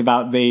times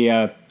about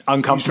the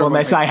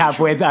uncomfortableness I have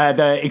with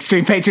the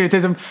extreme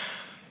patriotism,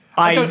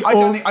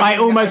 I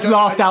almost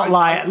laughed out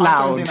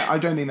loud. I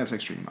don't think that's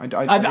extreme.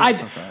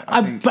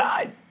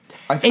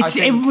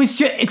 It was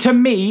just, to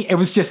me, it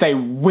was just a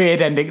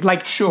weird ending.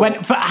 Like,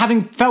 for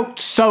having felt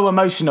so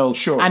emotional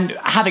and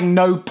having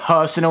no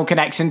personal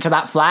connection to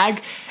that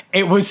flag,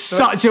 it was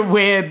such a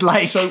weird,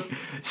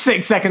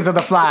 6 seconds of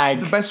the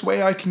flag. The best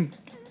way I can...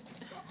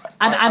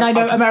 And I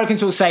know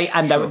Americans will say,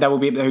 and there will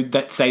be people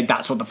that say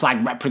that's what the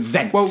flag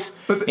represents. Well,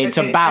 but it's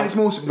about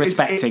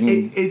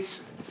respecting...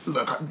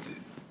 Look,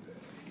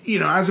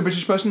 as a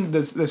British person,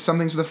 there's some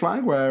things with the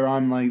flag where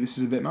I'm like, this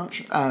is a bit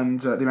much, and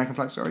the American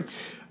flag, sorry,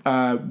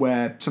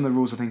 where some of the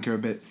rules I think are a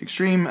bit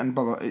extreme, and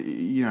blah, blah,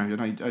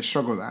 I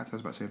struggle with that. I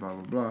was about to say blah,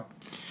 blah, blah.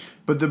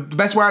 But the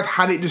best way I've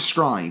had it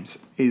described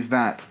is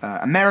that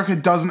America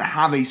doesn't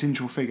have a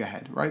central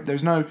figurehead, right?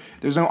 There's no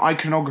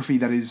iconography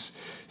that is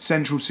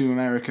central to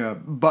America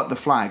but the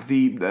flag.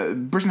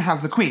 Britain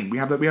has the Queen. We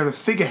have a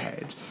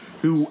figurehead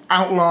who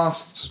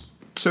outlasts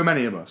so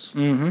many of us.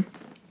 Mm-hmm.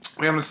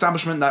 We have an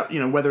establishment that,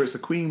 whether it's the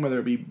Queen, whether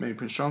it be maybe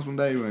Prince Charles one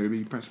day, whether it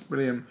be Prince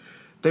William,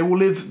 they will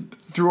live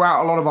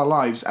throughout a lot of our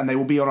lives, and they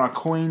will be on our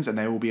coins, and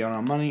they will be on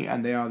our money,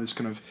 and they are this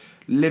kind of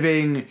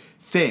living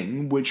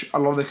thing which a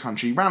lot of the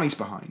country rallies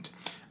behind.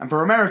 And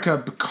for America,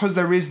 because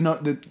there is no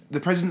the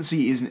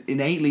presidency is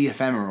innately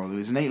ephemeral, it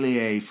is innately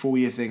a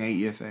 4-year thing,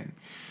 8-year thing,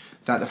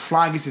 that the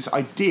flag is this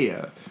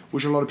idea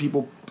which a lot of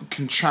people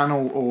can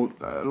channel, or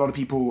a lot of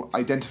people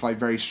identify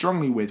very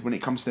strongly with when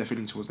it comes to their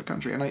feelings towards the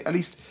country. And at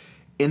least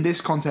in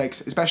this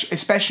context,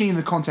 especially in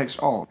the context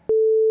of,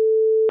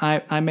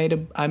 I made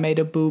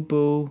a boo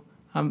boo.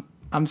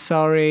 I'm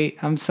sorry,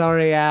 Al.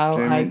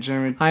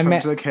 Jeremy,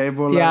 talk to the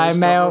cable. Yeah, I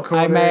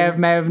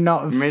may have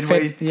not.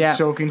 Midway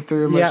talking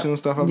through emotional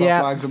stuff about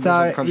flags and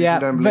countries you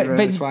don't believe in.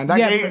 It's fine.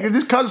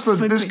 This cuts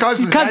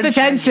the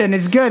tension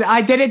is good.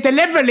 I did it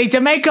deliberately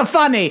to make her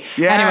funny.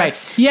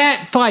 Yes.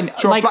 Anyway, fine.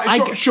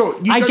 Sure,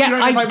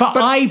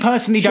 I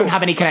personally don't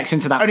have any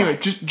connection to that. Anyway,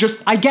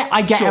 just I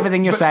get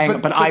everything you're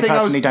saying, but I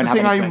personally don't have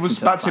any connection to that. The thing I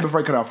was about to say before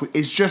I cut off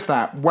is just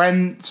that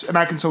when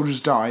American soldiers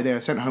die, they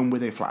are sent home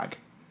with a flag.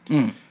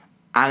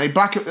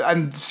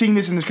 And seeing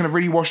this in this kind of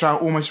really washed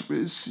out, almost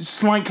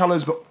slight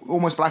colours, but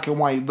almost black and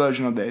white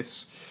version of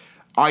this,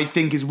 I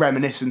think is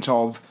reminiscent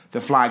of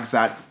the flags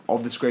that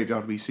of this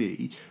graveyard we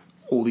see.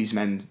 All these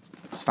men's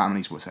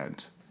families were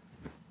sent.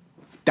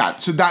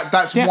 That's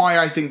why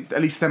I think,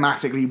 at least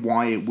thematically,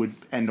 why it would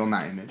end on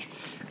that image.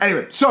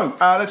 Anyway, so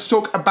let's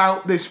talk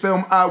about this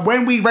film.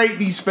 When we rate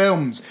these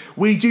films,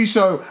 we do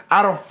so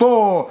out of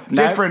 4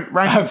 different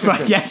ranking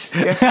systems. Yes,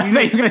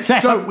 we do.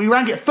 So we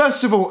rank it,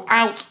 first of all,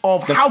 out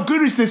of how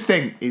good is this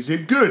thing? Is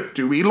it good?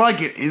 Do we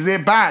like it? Is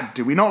it bad?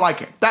 Do we not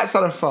like it? That's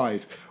out of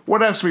 5.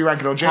 What else do we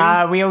rank it on,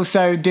 Jamie? We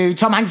also do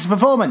Tom Hanks'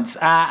 performance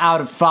out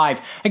of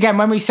 5. Again,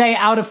 when we say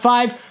out of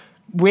 5,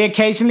 we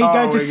occasionally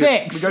go to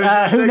 6.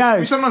 Who knows?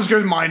 We sometimes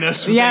go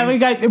minus. Yeah,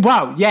 things. We go.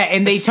 Well, yeah,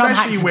 in the Tom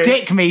Hanks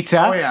Dick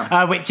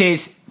Meter, which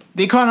is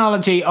the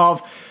chronology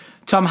of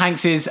Tom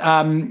Hanks's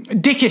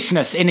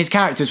dickishness in his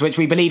characters, which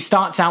we believe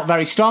starts out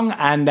very strong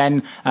and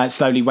then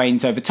slowly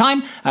wanes over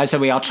time. So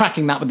we are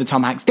tracking that with the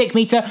Tom Hanks Dick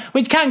Meter,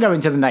 which can go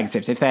into the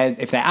negatives. If they're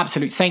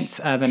absolute saints,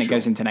 then it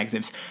goes into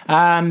negatives.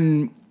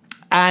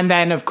 And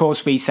then, of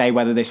course, we say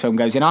whether this film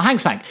goes in our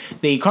Hanks Bank,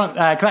 the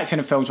collection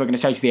of films we're going to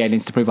show to the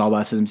aliens to prove our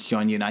worth to them to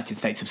join the United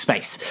States of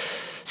Space.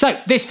 So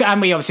this, and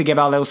we obviously give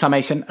our little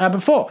summation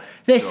before.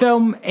 This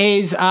film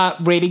is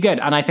really good,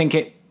 and I think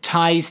it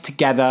ties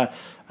together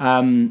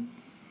 2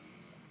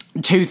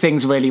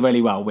 things really,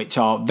 really well, which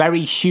are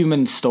very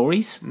human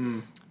stories,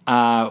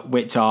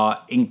 which are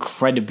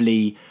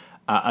incredibly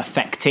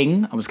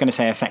affecting. I was going to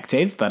say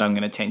effective, but I'm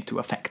going to change to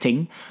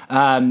affecting.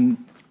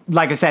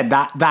 Like I said,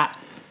 that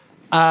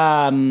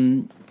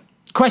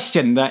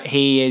question that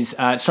he is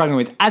struggling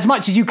with, as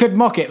much as you could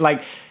mock it,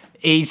 like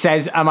he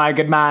says, "Am I a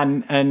good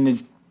man?" and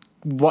his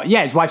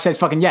wife says,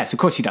 "Fucking yes, of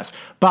course she does."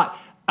 But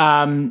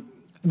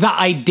that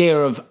idea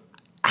of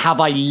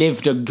have I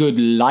lived a good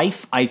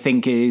life, I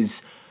think,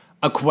 is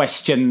a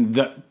question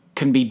that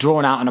can be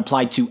drawn out and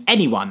applied to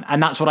anyone,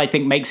 and that's what I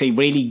think makes a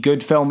really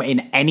good film in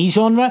any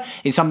genre,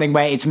 is something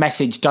where its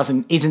message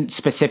isn't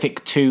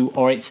specific to,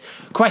 or its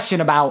question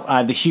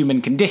about the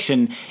human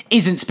condition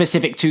isn't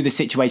specific to the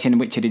situation in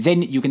which it is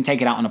in. You can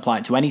take it out and apply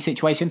it to any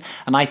situation,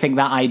 and I think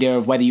that idea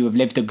of whether you have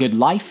lived a good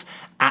life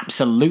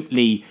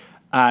absolutely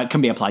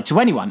can be applied to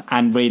anyone,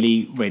 and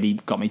really, really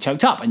got me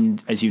choked up. And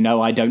as you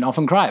know, I don't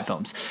often cry at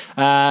films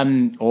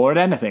or at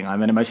anything.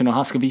 I'm an emotional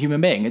husk of a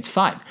human being. It's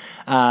fine.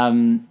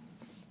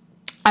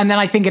 And then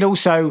I think it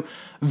also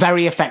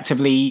very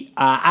effectively,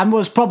 and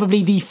was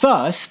probably the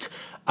first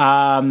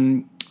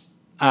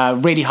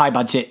really high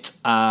budget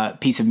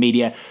piece of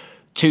media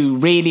to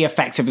really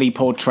effectively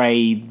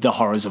portray the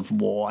horrors of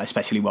war,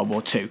 especially World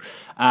War II.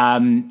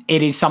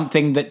 It is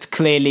something that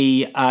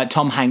clearly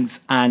Tom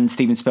Hanks and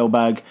Steven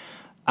Spielberg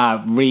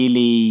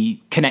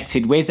really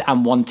connected with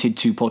and wanted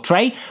to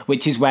portray,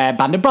 which is where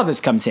Band of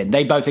Brothers comes in.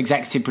 They both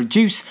executive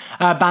produce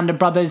Band of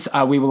Brothers.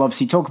 We will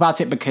obviously talk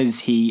about it because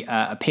he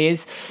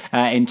appears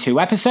in 2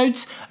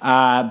 episodes.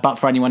 But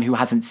for anyone who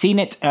hasn't seen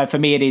it, for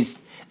me it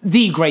is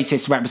the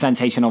greatest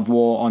representation of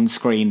war on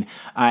screen.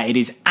 It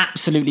is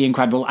absolutely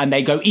incredible, and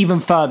they go even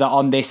further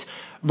on this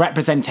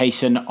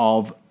representation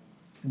of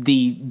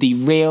the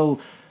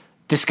real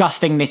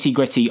disgusting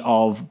nitty-gritty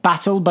of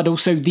battle, but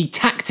also the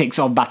tactics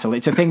of battle.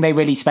 It's a thing they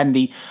really spend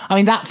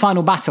that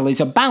final battle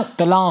is about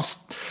the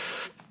last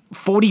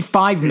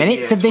 45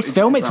 minutes of this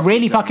film. It's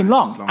really fucking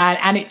long.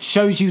 And it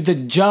shows you the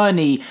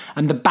journey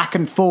and the back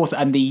and forth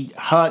and the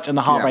hurt and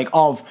the heartbreak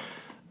of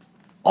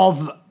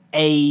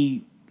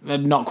a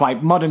not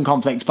quite modern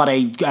conflict, but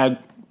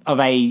of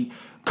a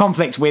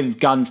conflicts with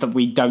guns that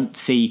we don't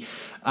see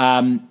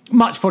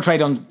much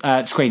portrayed on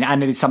screen,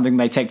 and it is something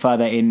they take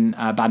further in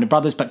Band of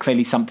Brothers, but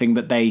clearly something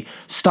that they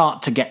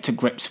start to get to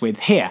grips with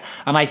here.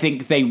 And I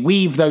think they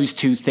weave those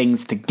two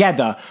things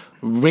together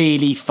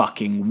really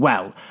fucking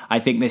well. I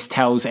think this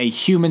tells a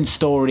human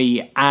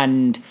story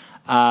and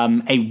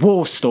a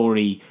war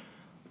story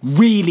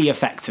really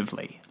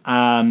effectively.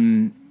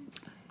 And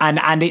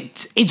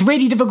it's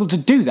really difficult to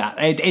do that,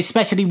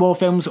 especially war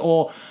films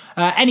or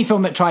any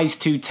film that tries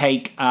to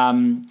take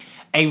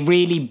a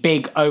really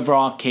big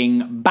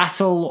overarching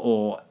battle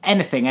or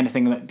anything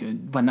that,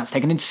 when that's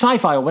taken into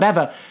sci-fi or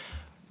whatever.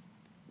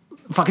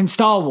 Fucking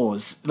Star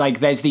Wars, like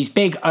there's these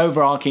big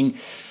overarching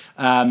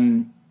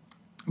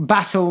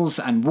battles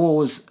and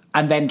wars,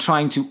 and then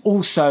trying to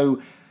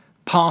also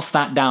pass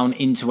that down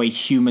into a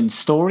human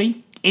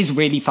story is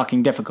really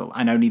fucking difficult,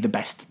 and only the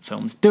best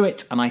films do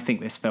it, and I think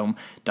this film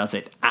does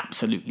it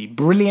absolutely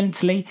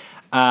brilliantly.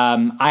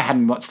 I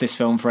hadn't watched this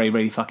film for a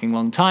really fucking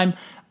long time,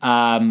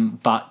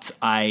 but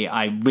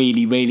I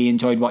really, really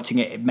enjoyed watching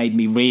it. It made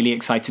me really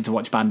excited to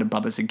watch Band of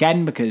Brothers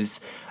again, because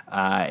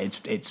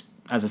it's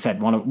as I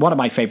said, one of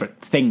my favourite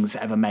things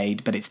ever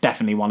made, but it's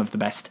definitely one of the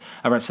best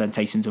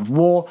representations of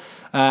war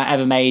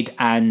ever made,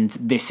 and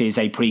this is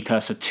a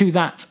precursor to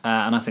that,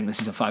 and I think this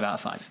is a 5 out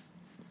of 5.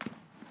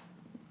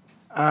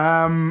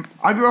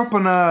 I grew up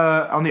on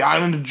the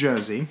island of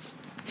Jersey,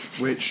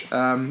 which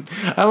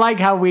I like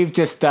how we've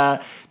just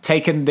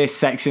taken this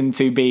section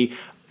to be,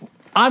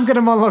 I'm going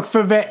to monologue for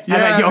a bit, and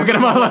then you're going to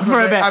monologue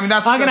for a bit. I mean,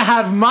 I'm going to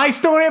have my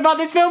story about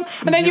this film,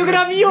 and then you're going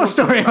to have your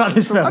story about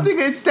this film. I think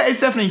it's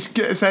definitely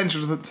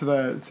essential to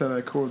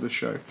the core of the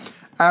show.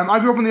 I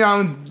grew up on the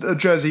island of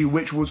Jersey,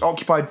 which was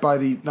occupied by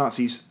the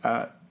Nazis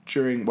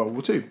during World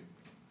War II.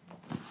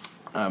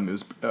 It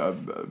was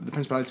the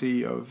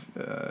Principality of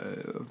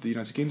the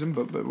United Kingdom,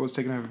 but was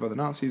taken over by the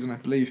Nazis, and I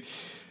believe,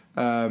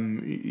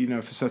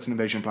 for certain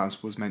invasion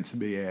plans was meant to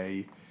be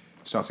a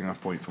starting off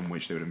point from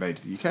which they would invade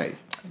the UK.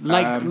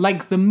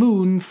 Like the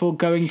moon for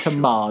going to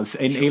Mars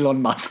in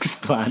Elon Musk's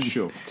plan.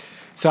 Sure.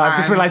 So I've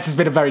just realised it's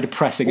been a very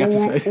depressing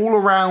episode. All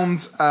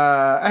around,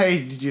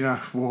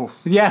 war.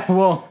 Yeah,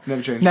 war.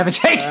 Never changes. Never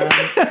changes.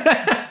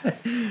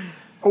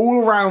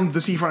 All around the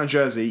seafront of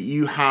Jersey,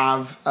 you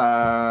have kind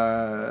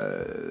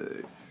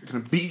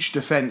of beach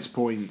defence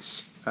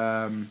points,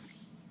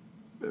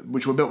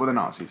 which were built by the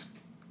Nazis,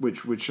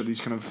 which are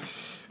these kind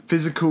of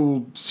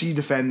physical sea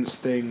defence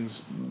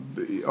things,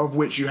 of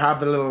which you have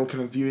the little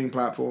kind of viewing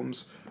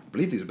platforms. I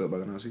believe these are built by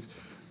the Nazis.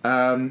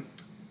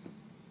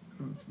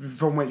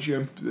 From which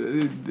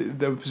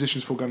there were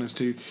positions for gunners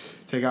to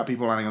take out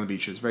people landing on the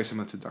beaches, very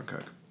similar to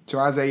Dunkirk. So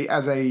not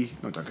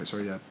Dunkirk,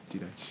 sorry,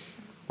 D-Day,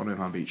 on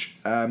Palm Beach.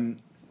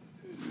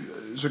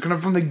 So kind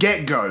of from the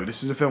get-go,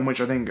 this is a film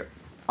which I think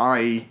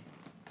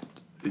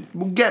it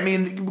will get me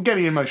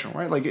emotional,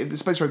 right? Like,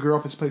 this place where I grew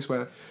up, it's a place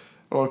where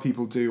a lot of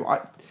people do.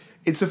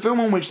 It's a film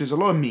on which there's a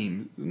lot of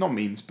not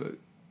memes, but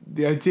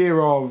the idea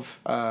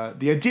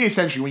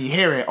essentially when you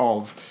hear it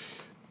of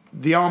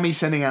the army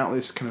sending out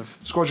this kind of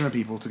squadron of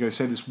people to go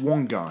save this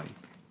one guy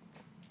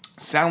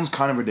sounds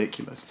kind of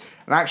ridiculous.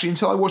 And actually,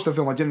 until I watched the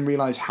film, I didn't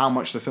realise how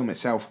much the film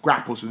itself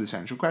grapples with the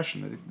central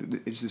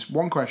question. It's this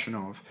one question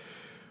of,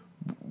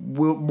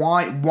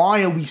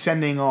 why are we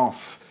sending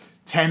off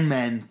 10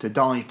 men to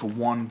die for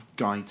one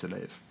guy to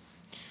live?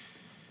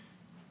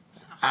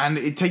 And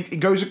it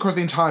goes across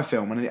the entire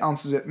film, and it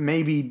answers it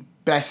maybe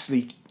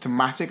bestly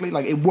thematically.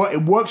 Like, it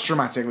works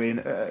dramatically,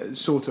 and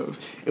sort of.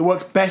 It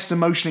works best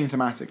emotionally and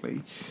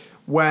thematically,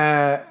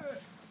 where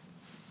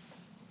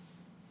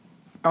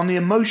on the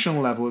emotional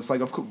level, it's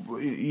like, of course,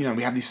 we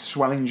have this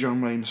swelling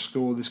John Williams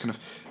score, this kind of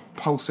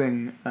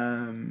pulsing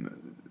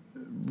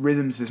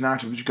rhythm to this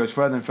narrative, which goes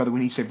further and further. We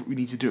need to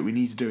do it.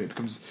 It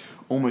becomes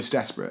almost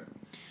desperate.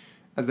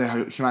 As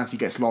the humanity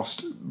gets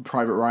lost,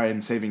 Private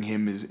Ryan saving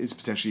him is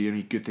potentially the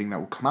only good thing that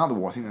will come out of the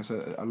war. I think that's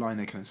a line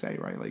they kind of say,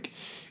 right? Like,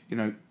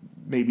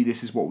 maybe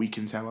this is what we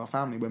can tell our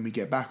family when we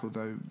get back,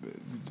 although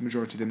the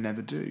majority of them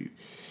never do.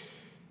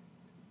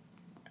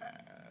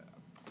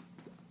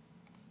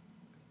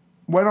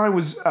 When I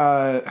was...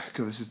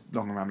 this is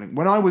long and rambling.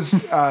 When I was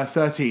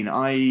 13,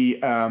 I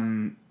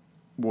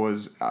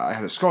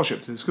had a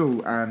scholarship to the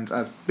school, and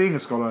as being a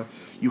scholar,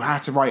 you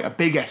had to write a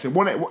big essay.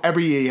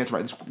 Every year you had to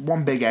write this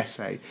one big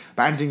essay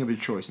about anything of your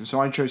choice. And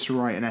so I chose to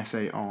write an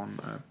essay on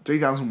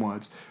 3,000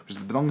 words, which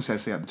is the longest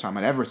essay at the time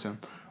I'd ever written,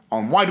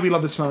 on why do we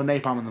love the smell of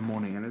napalm in the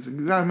morning. And it's an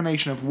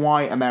examination of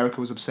why America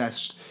was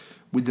obsessed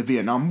with the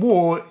Vietnam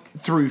War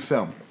through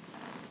film.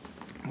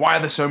 Why are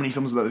there so many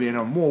films about the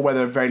Vietnam War where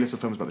there are very little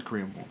films about the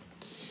Korean War?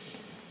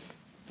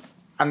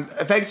 And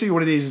effectively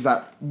what it is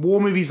that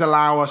war movies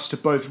allow us to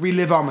both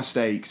relive our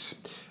mistakes,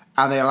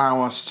 and they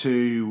allow us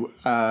to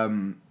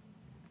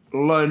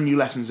learn new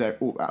lessons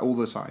all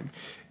the time.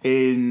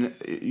 In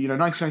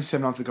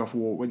 1997 after the Gulf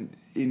War, when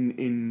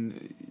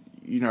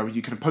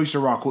you kind of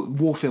post-Iraq,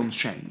 war films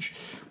change.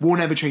 War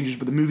never changes,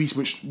 but the movies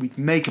which we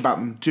make about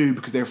them do,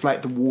 because they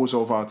reflect the wars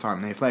of our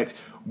time. They reflect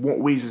what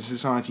we as a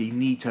society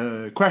need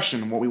to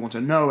question and what we want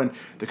to know, and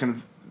the kind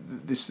of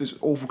this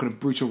awful kind of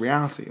brutal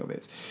reality of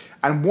it.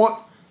 And what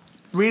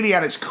really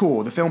at its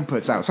core the film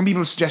puts out, some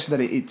people have suggested that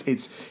it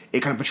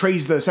kind of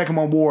portrays the Second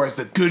World War as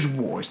the good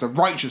war, it's the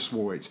righteous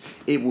war,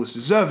 it was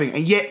deserving,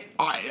 and yet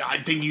I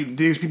think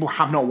these people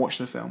have not watched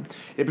the film.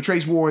 It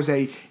portrays war as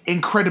a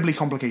incredibly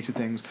complicated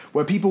things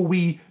where people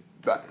we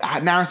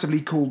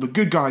narratively called the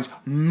good guys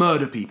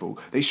murder people.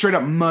 They straight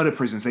up murder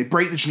prisoners. They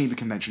break the Geneva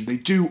Convention. They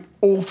do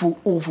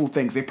awful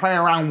things. They play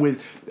around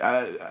with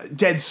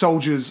dead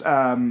soldiers,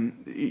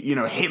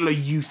 Hitler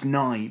Youth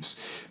knives,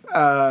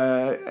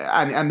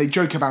 and they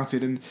joke about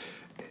it. And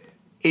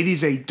it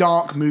is a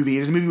dark movie.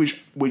 It is a movie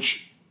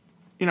which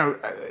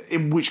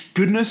in which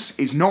goodness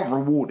is not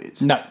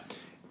rewarded. No.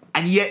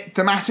 And yet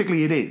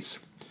thematically it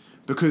is,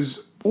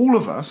 because all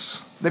of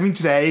us living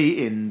today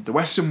in the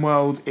Western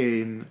world,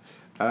 in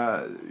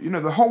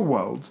the whole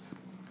world,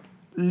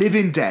 live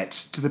in debt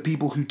to the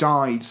people who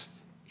died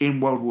in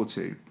World War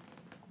II.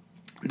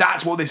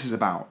 That's what this is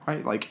about,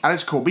 right? Like, at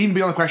its core, even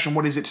beyond the question,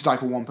 what is it to die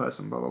for one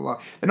person, blah, blah, blah.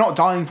 They're not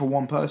dying for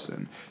one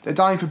person. They're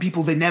dying for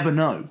people they never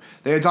know.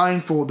 They are dying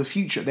for the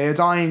future. They are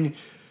dying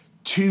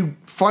to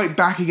fight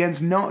back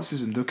against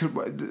Nazism,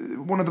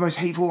 one of the most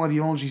hateful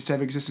ideologies to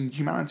ever exist in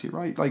humanity,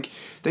 right? Like,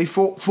 they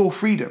fought for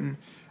freedom,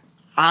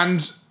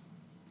 and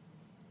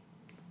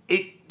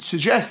it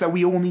suggests that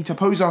we all need to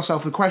pose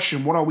ourselves the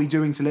question, what are we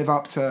doing to live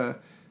up to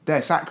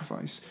their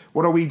sacrifice?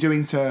 What are we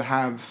doing to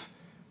have,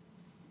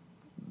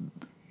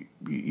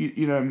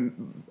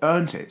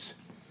 earned it?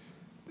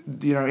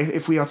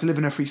 If we are to live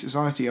in a free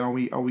society, are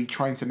we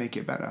trying to make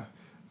it better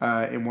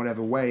in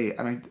whatever way?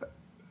 And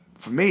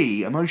for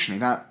me, emotionally,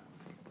 that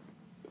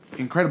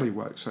incredibly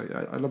works.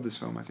 I love this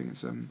film. I think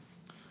it's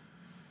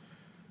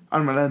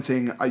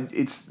unrelenting.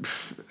 It's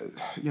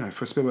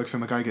for a Spielberg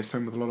film, a guy gets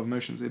thrown with a lot of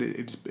emotions. It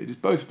is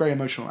both very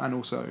emotional and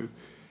also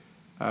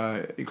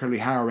incredibly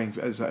harrowing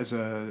as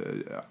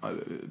a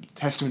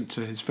testament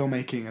to his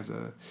filmmaking, as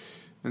a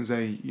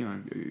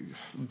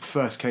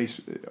first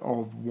case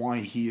of why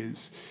he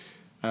is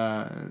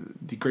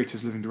the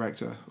greatest living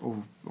director,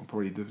 or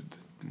probably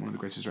one of the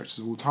greatest directors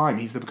of all time.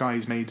 He's the guy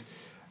who's made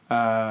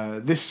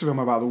this film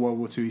about the World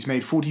War II. He's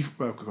made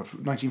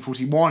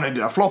 1941, and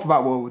a flop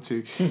about World War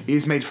II.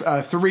 He's made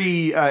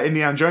 3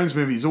 Indiana Jones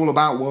movies all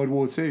about World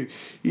War II.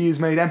 He has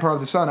made Empire of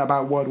the Sun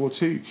about World War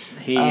II.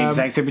 He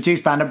executive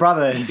produced Band of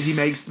Brothers. He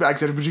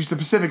executive produced The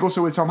Pacific,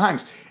 also with Tom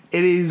Hanks.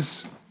 It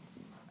is,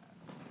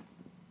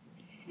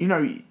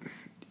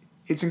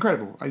 it's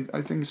incredible. I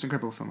think it's an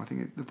incredible film.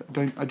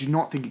 I do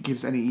not think it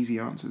gives any easy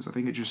answers. I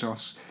think it just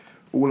asks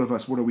all of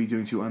us, what are we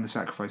doing to earn the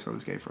sacrifice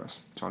others gave for us?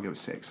 So I'll give it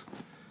 6.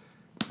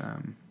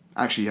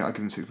 Actually, I've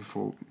given 6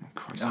 before.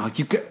 Christ.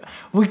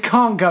 We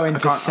can't go into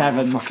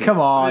 7s. Come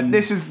on.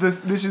 This is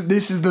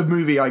the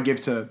movie I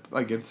give to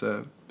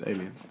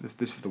Aliens.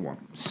 This is the one.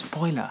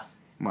 Spoiler.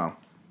 Well,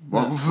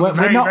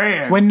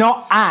 we're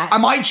not at. I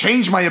might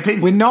change my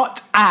opinion. We're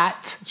not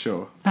at.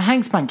 Sure. The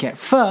Hanks Bank yet.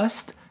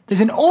 First,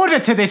 there's an order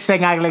to this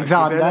thing,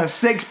 Alexander. I'd give it a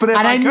 6, but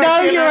I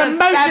know you're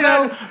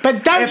emotional,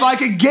 but don't. If I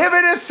could give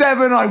it a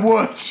 7, I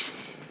would.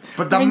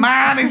 But the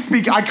man is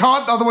speaking. I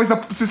can't, otherwise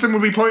the system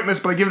would be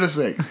pointless, but I give it a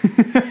 6.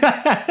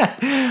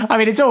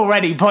 It's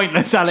already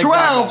pointless, Alexander.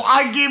 12!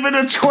 I give it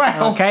a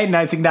 12! Okay,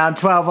 noting down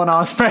 12 on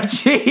our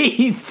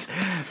spreadsheets.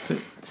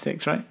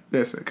 6, right?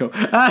 Yes. Cool.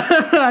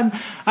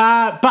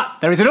 But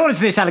there is an order to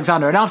this,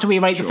 Alexander, and after we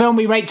rate the film,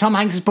 we rate Tom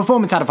Hanks'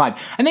 performance out of 5.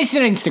 And this is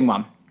an interesting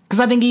one, because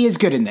I think he is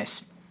good in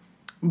this.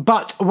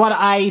 But what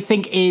I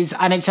think is,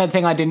 and it's a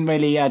thing I didn't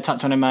really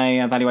touch on in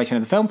my evaluation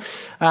of the film,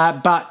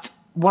 but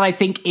what I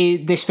think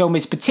this film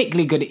is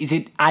particularly good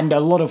and a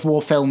lot of war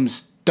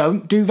films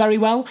don't do very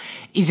well,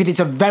 is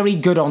it's a very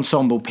good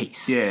ensemble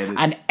piece. Yeah, it is.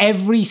 And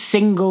every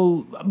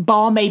single,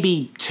 bar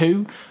maybe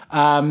 2,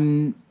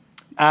 members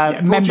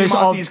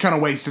Paul Giamatti's of... kind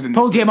of wasted in this.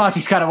 Paul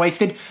Giamatti's kind of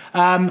wasted.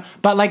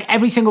 But like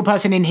every single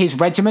person in his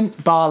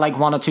regiment, bar like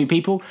 1 or 2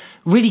 people,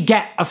 really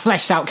get a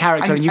fleshed out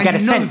character and you get a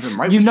sense.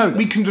 Them, right? You know them.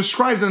 We can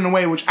describe them in a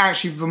way which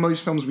actually for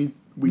most films we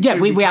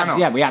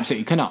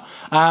absolutely cannot.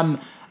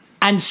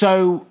 And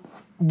so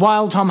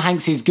while Tom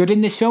Hanks is good in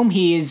this film,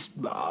 he is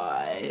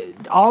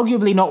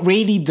arguably not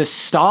really the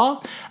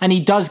star, and he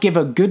does give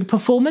a good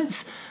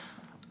performance.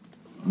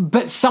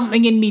 But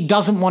something in me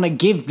doesn't want to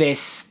give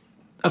this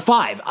a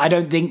 5. I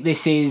don't think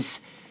this is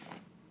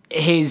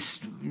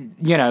his,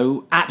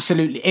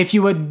 absolutely. If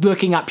you were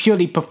looking at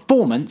purely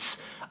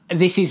performance,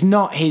 this is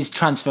not his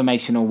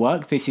transformational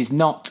work. This is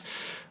not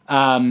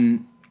the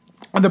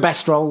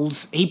best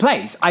roles he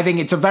plays. I think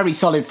it's a very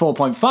solid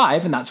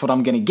 4.5, and that's what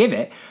I'm going to give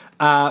it.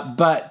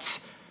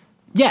 But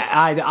yeah,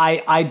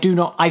 I do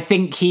not. I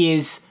think he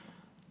is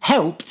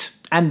helped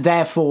and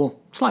therefore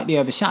slightly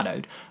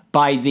overshadowed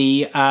by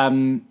the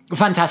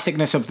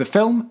fantasticness of the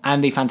film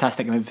and the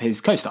fantasticness of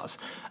his co-stars.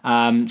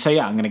 So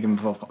yeah, I'm going to give him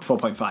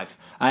 4.5.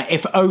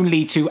 If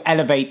only to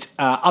elevate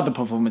other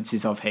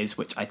performances of his,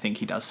 which I think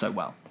he does so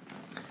well.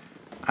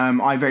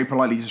 I very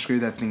politely disagree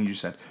with everything you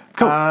just said.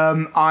 Cool.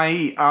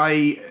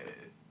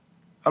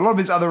 a lot of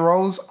his other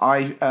roles,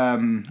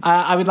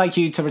 I would like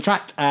you to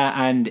retract,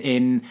 and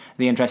in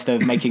the interest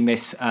of making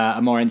this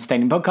a more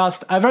entertaining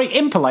podcast, I very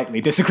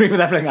impolitely disagree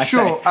with everything I say.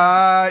 Sure,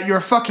 you're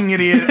a fucking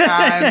idiot,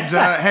 and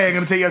hey, I'm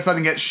going to take you outside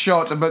and get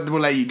shot, but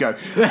we'll let you go.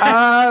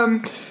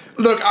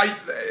 Look, I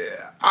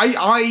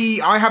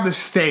have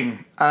this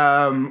thing,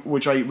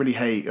 which I really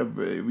hate.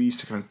 We used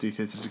to kind of do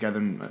theatre together,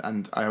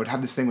 and I would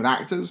have this thing with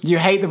actors. You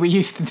hate that we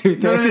used to do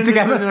theatre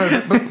together?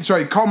 No, but,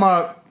 sorry,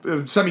 comma,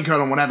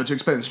 semicolon, whatever, to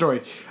explain the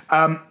story.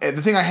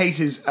 The thing I hate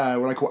is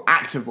what I call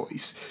actor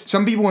voice.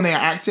 Some people, when they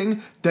are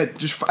acting, they're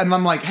just, and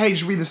I'm like, hey,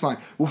 just read this line,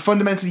 will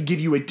fundamentally give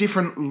you a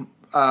different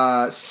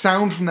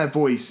sound from their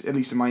voice, at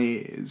least in my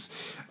ears,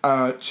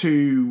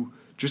 to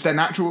just their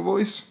natural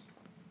voice.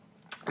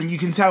 And you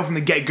can tell from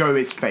the get-go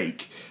it's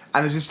fake.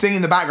 And there's this thing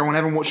in the background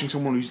whenever I'm watching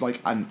someone who's like,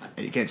 and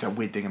again, it's a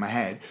weird thing in my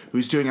head,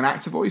 who's doing an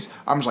actor voice,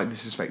 I'm just like,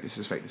 this is fake, this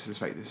is fake, this is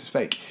fake, this is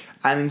fake.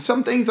 And in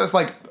some things, that's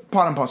like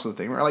part and parcel of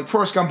the thing, right? Like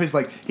Forrest Gump is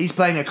like, he's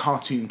playing a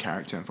cartoon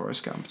character in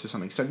Forrest Gump to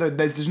some extent.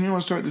 There's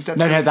nuance to it, there's depth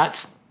to it. No,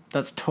 that's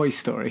Toy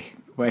Story,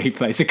 where he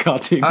plays a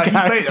cartoon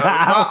character.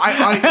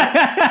 I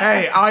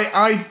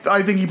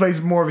think he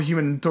plays more of a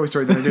human in Toy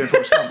Story than I do in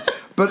Forrest Gump.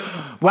 But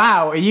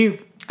wow,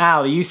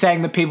 Al, are you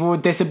saying that people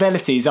with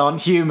disabilities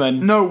aren't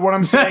human? no, what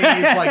I'm saying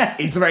is like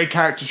it's a very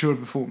caricature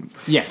performance.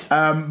 Yes.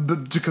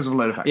 But because of a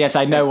load of factors. Yes,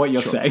 I know what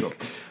you're saying. Sure.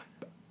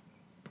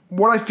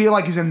 What I feel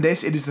like is in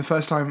this, it is the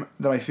first time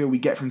that I feel we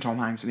get from Tom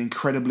Hanks an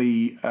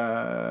incredibly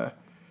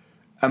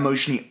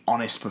emotionally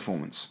honest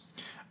performance.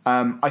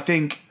 I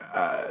think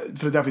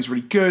Philadelphia is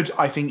really good.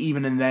 I think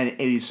even in then it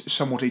is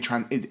somewhat it's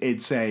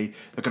the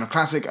kind of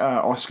classic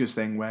Oscars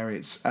thing where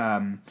it's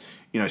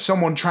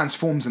someone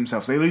transforms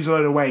themselves. They lose a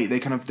load of weight. They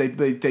kind of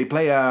they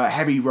play a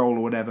heavy role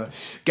or whatever.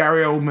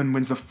 Gary Oldman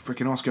wins the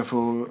freaking Oscar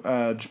for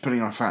just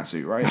putting on a fat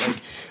suit, right? Like,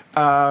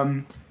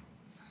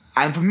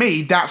 and for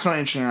me, that's not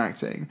interesting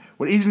acting.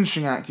 What is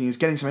interesting acting is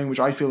getting something which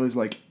I feel is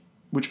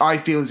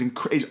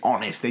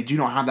honest. They do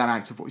not have that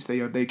actor voice.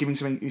 They're giving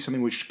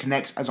something which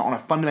connects as on a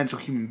fundamental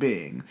human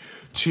being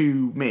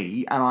to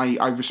me, and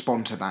I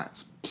respond to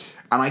that.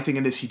 And I think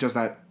in this he does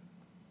that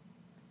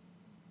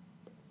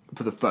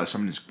for the first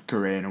time in his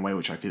career in a way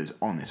which I feel is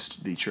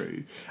honestly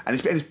true.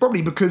 And it's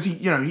probably because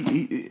he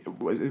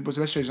was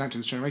the best actor of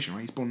this generation,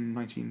 right? He's born in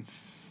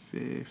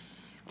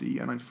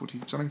 1950 or 1940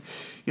 something.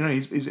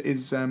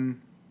 He's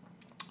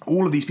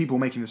all of these people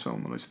making this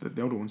film,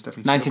 the older ones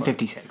definitely.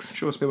 1956.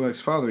 Sure, Spielberg's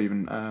father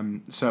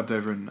even served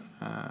over in,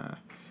 I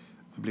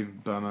believe,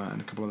 in Burma and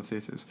a couple other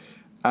theatres.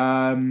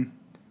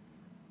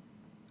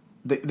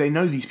 They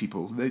know these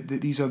people.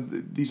 These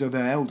are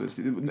their elders,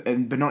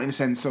 but not in a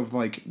sense of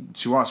like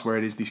to us where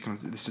it is this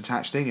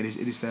detached thing. It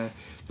is the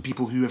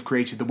people who have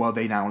created the world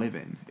they now live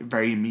in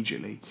very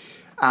immediately,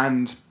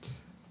 and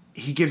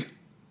he gives,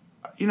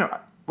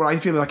 what I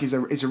feel like is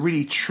a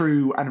really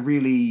true and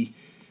really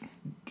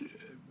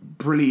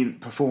brilliant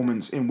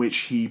performance in which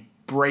he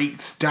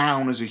breaks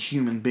down as a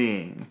human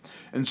being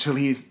until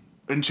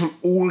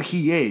all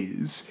he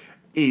is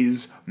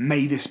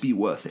may this be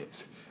worth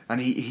it.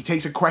 And he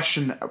takes a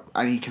question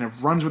and he kind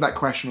of runs with that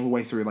question all the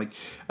way through. Like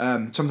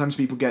sometimes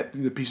people get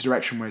the piece of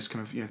direction where it's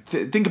kind of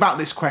think about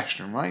this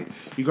question, right?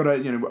 You got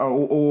to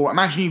or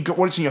imagine you've got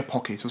what's in your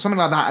pocket or something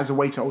like that as a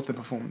way to alter the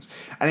performance.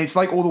 And it's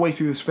like all the way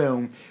through this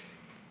film,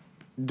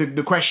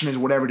 the question is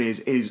whatever it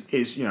is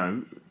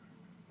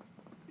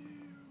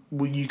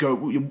will you go?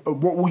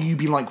 What will you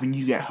be like when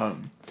you get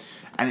home?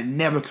 And it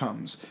never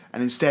comes.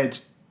 And instead,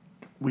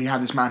 we have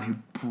this man who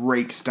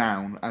breaks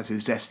down as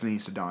his destiny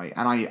is to die.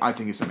 And I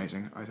think it's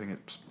amazing. I think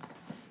it's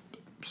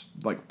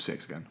like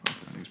 6 again. I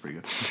think it's pretty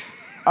good.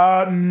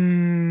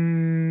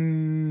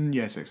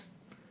 6.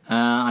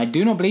 I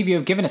do not believe you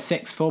have given a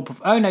 6 for...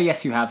 Oh, no,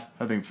 yes, you have.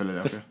 I think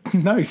Philadelphia.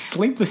 No,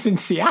 Sleepless in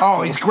Seattle.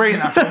 Oh, he's great in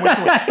that film.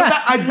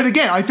 But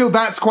again, I feel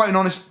that's quite an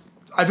honest...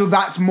 I feel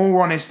that's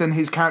more honest than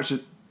his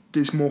character...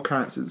 There's more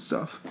characters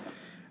stuff.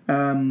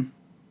 I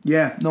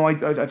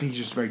think he's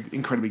just very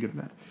incredibly good at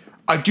that.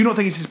 I do not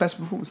think it's his best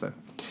performance though.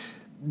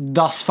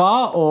 Thus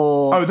far,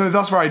 or oh no,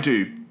 thus far I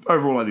do.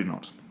 Overall, I do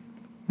not.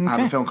 Okay. I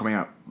have a film coming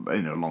out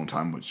in a long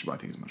time, which I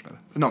think is much better.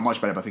 Not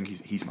much better, but I think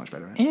he's much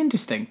better.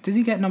 Interesting. Does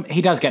he get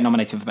he does get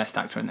nominated for Best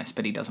Actor in this,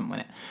 but he doesn't win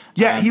it.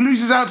 Yeah, he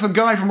loses out to the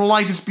guy from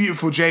Life is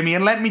Beautiful, Jamie.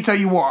 And let me tell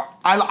you what,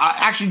 I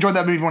actually enjoyed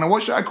that movie when I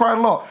watched it. I cried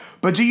a lot.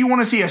 But do you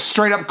want to see a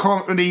straight up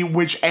comedy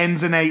which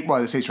ends in they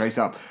say straight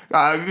up,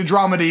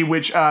 dramedy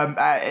which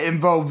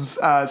involves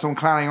someone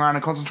clowning around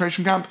a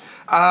concentration camp?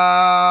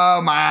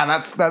 Oh man,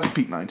 that's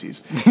peak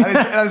 90s.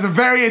 That is a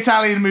very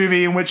Italian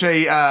movie in which do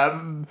you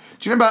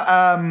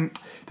remember?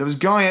 There was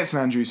Guy at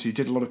St Andrews who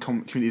did a lot of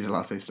commedia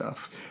dell'arte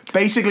stuff.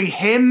 Basically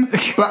him,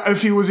 but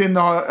if he was in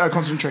the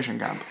concentration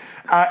camp.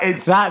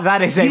 It's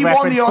that is a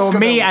reference for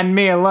me and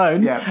me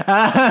alone.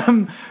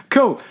 Yeah.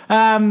 Cool.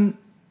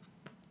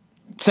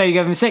 So you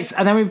give him 6,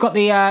 and then we've got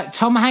the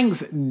Tom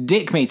Hanks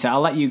dick meter.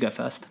 I'll let you go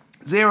first.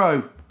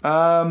 0.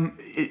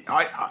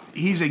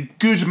 He's a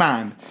good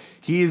man.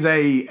 He is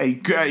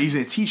he's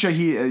a teacher.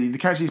 The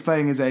character he's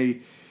playing is a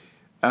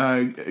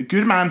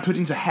good man put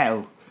into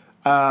hell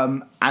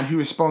and who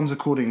responds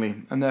accordingly.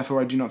 And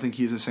therefore, I do not think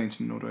he is a saint,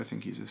 nor do I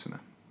think he is a sinner.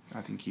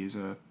 I think he is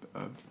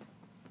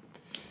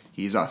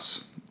he is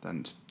us,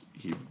 and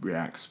he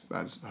reacts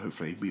as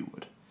hopefully we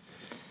would.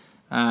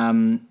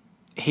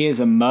 He is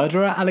a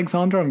murderer,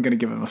 Alexander. I'm going to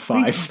give him a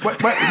 5. Wait,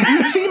 who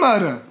does he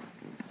murder?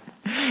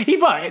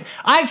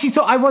 I actually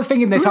thought I was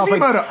thinking this Who does he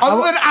halfway. murder?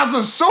 Other than as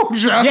a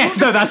soldier? Yes,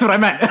 no, that's what I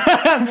meant.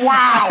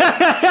 Wow!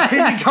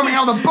 Him coming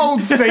out with a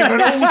bold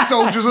statement, all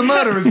soldiers are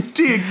murderers.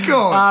 Dear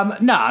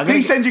God. No, I'm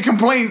Please send your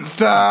complaints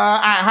to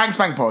at Hanks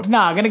Bank Pod. No,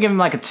 I'm going to give him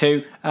like a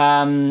 2.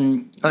 I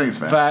think it's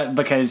fair.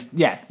 Because,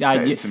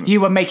 it's you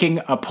were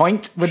making a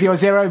point with your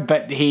 0,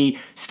 but he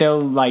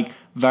still, like,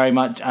 very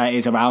much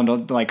is around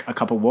on, like, a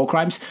couple war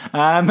crimes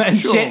and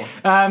shit.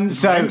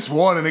 So It's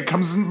one and it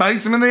comes and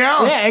bites him in the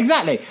ass. yeah,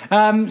 exactly.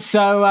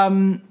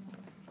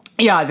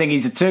 Yeah, I think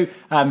he's a 2.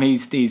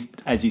 He's,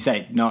 as you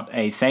say, not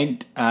a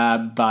saint,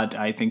 but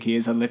I think he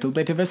is a little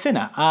bit of a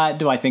sinner.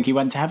 Do I think he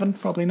went to heaven?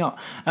 Probably not.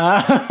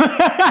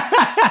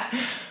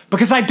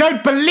 Because I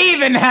don't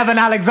believe in heaven,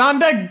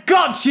 Alexander.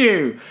 Got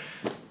you.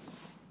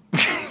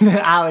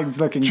 Alex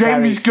looking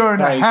Jamie's going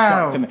to very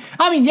hell. shocked me.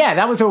 I mean, yeah,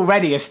 that was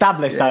already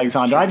established, Yeah, it's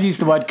Alexander. true. I've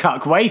used the word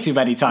cuck way too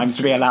many times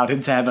to be allowed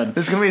into heaven.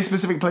 There's going to be a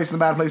specific place in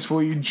the bad place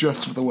for you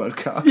just for the World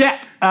Cup.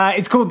 Yeah,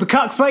 it's called the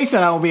Cuck Place,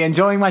 and I will be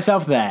enjoying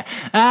myself there.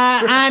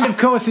 And of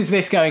course, is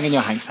this going in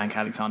your Hanks Bank,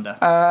 Alexander?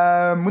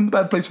 Wouldn't the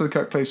bad place for the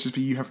Kirk place just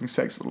be you having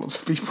sex with lots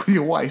of people with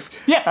your wife?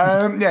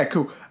 Yeah. Yeah,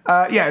 cool.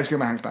 Yeah, it's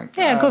going to Hanks Bank.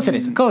 Yeah, of course it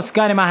is. Of course,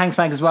 going in my Hanks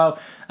Bank as well.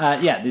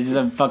 Yeah, this is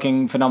a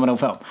fucking phenomenal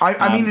film.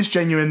 I mean this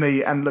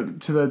genuinely, and look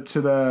to the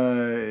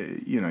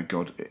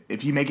God,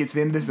 if you make it to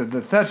the end of this,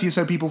 the 30 or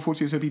so people,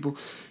 40 or so people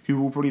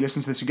who will probably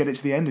listen to this who get it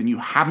to the end, and you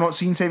have not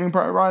seen Saving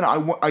Private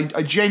Ryan,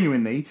 I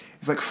genuinely,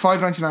 it's like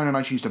 $5.99 on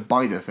iTunes to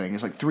buy the thing.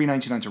 It's like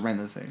 $3.99 to rent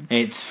the thing.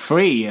 It's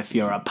free if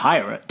you're a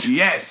pirate.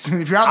 Yes,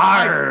 if you're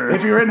out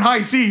if you're in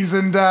high seas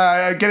and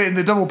get it in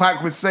the double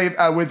pack with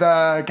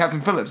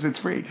Captain Phillips, it's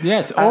free.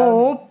 Yes,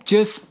 or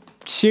just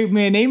shoot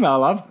me an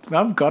email.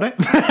 I've got it.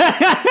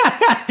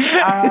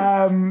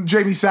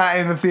 Jamie sat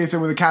in the theatre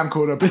with a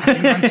camcorder back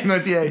in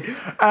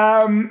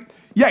 1998.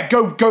 Yeah,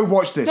 go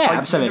watch this. Yeah,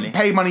 absolutely.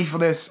 Pay money for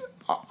this.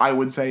 I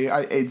would say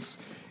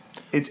it's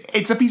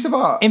a piece of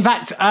art. In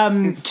fact,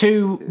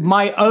 to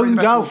my own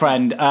best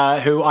girlfriend,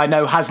 who I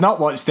know has not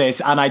watched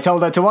this, and I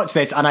told her to watch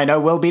this, and I know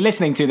will be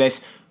listening to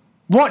this.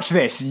 Watch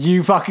this,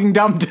 you fucking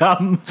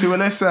dum-dum. To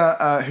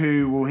Alyssa,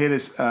 who will hear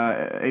this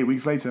 8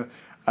 weeks later,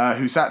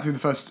 who sat through the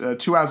first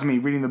 2 hours of me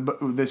reading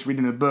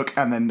the book,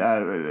 and then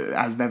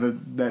has never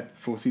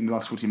therefore seen the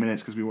last 40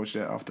 minutes because we watched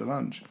it after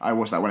lunch. I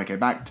watched that when I came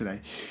back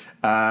today.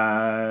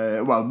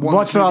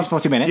 Watch the last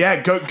 40 minutes.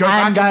 Yeah, go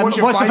back and watch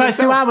it. Watch by the first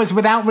yourself. 2 hours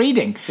without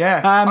reading.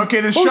 Yeah. Okay,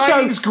 The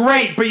Shining's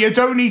great, but you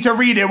don't need to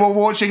read it while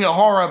watching a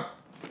horror.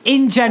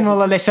 In general,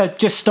 Alyssa,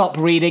 just stop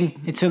reading.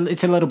 It's a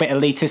little bit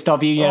elitist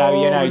of you, you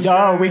know.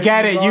 Oh, we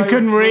get it. You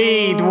can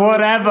read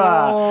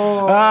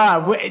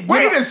whatever.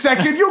 Wait a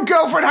second, your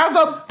girlfriend has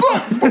a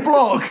book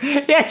blog.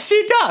 Yes,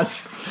 she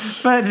does.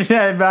 But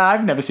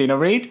I've never seen her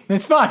read.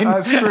 It's fine.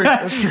 That's true.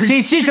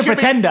 She's a could be-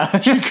 pretender.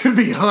 She could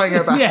be lying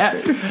about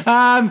it.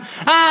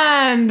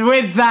 And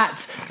with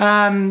that,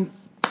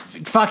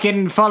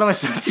 fucking follow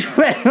us on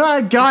Twitter.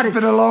 Oh, God. It's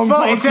been a long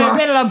It's been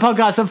podcast. a long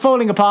podcast. I'm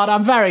falling apart.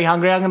 I'm very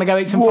hungry. I'm going to go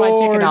eat some fried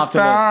War chicken is after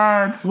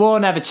bad. this. War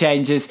never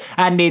changes,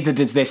 and neither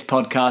does this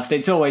podcast.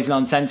 It's always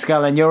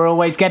nonsensical, and you're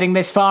always getting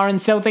this far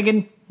and still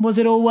thinking, was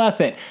it all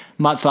worth it?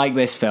 Much like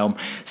this film.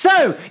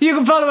 So, you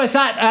can follow us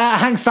at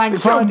Hanks Bank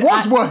This film Pod.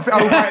 was worth it.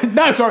 Oh, right.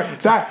 No. Sorry,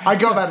 I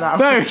got that now.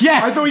 No,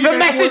 yeah, I thought you the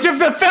meant message of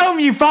the film,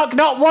 you fuck,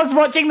 not was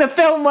watching the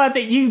film worth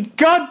it, you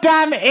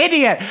goddamn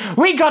idiot.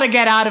 We gotta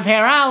get out of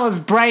here. Al's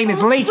brain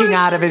is leaking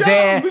out of his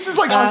ear. This is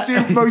like our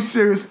most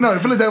serious. No,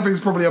 Philadelphia is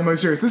probably our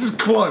most serious. This is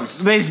close.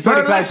 This is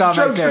pretty There are close to our less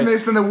most jokes in serious.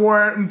 this than there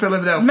were in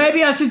Philadelphia.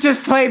 Maybe I should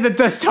just play the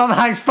Does Tom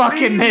Hanks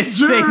fucking Please this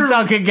do. thing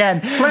song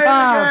again. Play it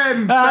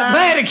again, Sam.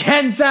 Play it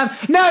again, Sam.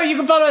 No, you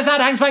can follow us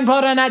at Hanks Bank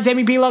Pod and at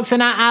Jamie P. Locks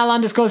and at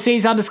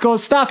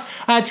Al_C's_stuff.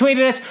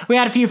 Tweeted us. We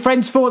had a few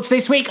Friends Thoughts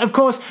this week. Of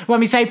course, when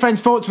we say Friends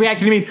Thoughts, we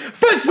actually mean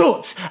Friends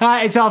Thoughts.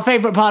 It's our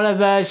favourite part of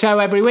the show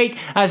every week.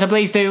 So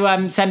please do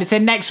send us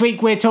in. Next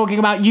week, we're talking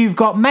about You've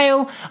Got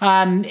Mail.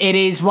 It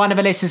is one of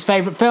Alyssa's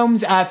favourite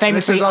films.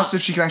 Famously Alyssa's asked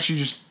if she can actually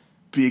just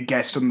be a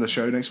guest on the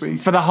show next week.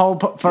 for the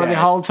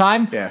whole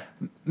time. Yeah.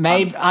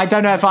 Maybe I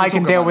don't know if I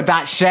can talk deal about with it.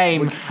 that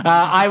shame.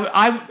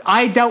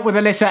 I dealt with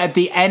Alyssa at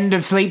the end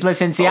of Sleepless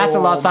in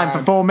Seattle last time for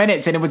man. 4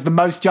 minutes, and it was the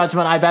most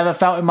judgment I've ever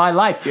felt in my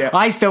life. Yeah.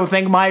 I still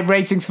think my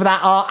ratings for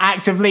that are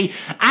actively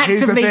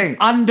Here's the thing.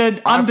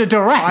 under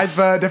duress.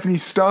 I've definitely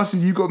started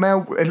You Got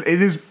Mail.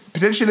 It is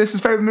potentially Alyssa's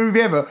favourite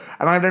movie ever,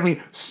 and I've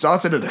definitely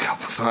started it a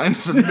couple of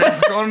times and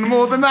never gone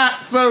more than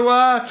that. So,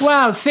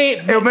 well, see,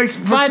 It'll make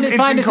some find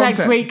interesting us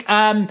next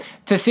content. week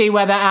to see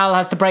whether Al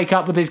has to break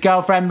up with his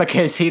girlfriend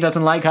because he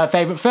doesn't like her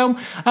favourite film.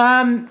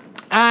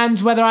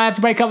 And whether I have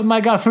to break up with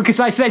my girlfriend because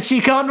I said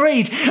she can't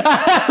read.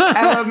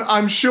 Ellen,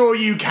 I'm sure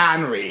you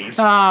can read.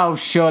 Oh,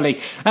 surely.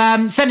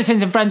 Send us in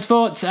some friends'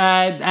 thoughts.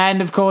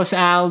 And of course,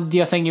 Al,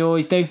 your thing you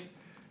always do.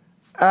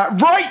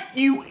 Right,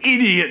 you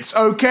idiots,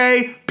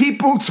 okay?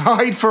 People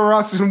died for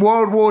us in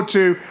World War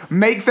II.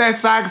 Make their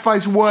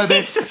sacrifice worth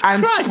it Jesus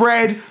and Christ.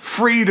 spread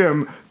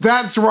freedom.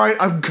 That's right,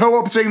 I'm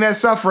co-opting their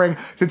suffering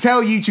to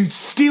tell you to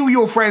steal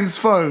your friends'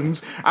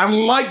 phones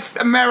and,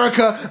 like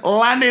America,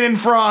 landed in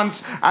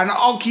France and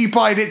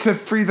occupied it to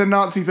free the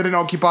Nazis that didn't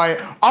occupy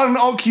it,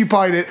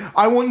 unoccupied it.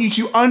 I want you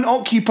to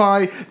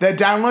unoccupy their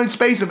download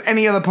space of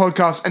any other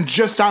podcast and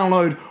just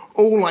download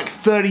all like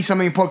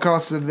 30-something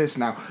podcasts of this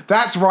now.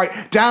 That's right,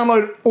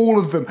 download all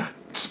of them.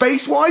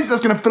 Space-wise,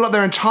 that's going to fill up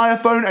their entire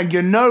phone, and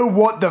you know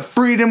what? The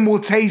freedom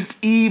will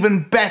taste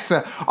even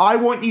better. I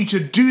want you to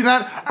do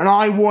that, and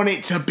I want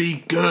it to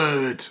be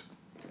good.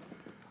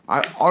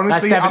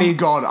 Honestly, I'm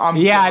gone.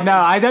 No,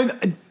 I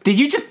don't... Did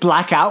you just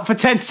black out for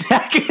 10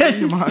 seconds?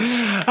 Pretty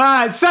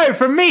much. So,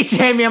 from me,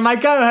 Jamie, and my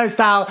co-host,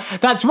 Al,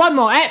 that's one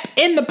more ep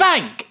in the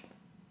bank.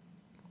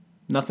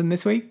 Nothing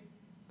this week?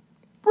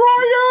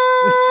 Ryan!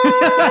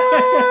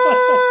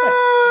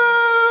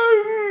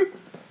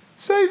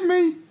 Save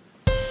me.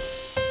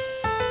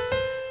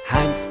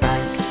 Hank's back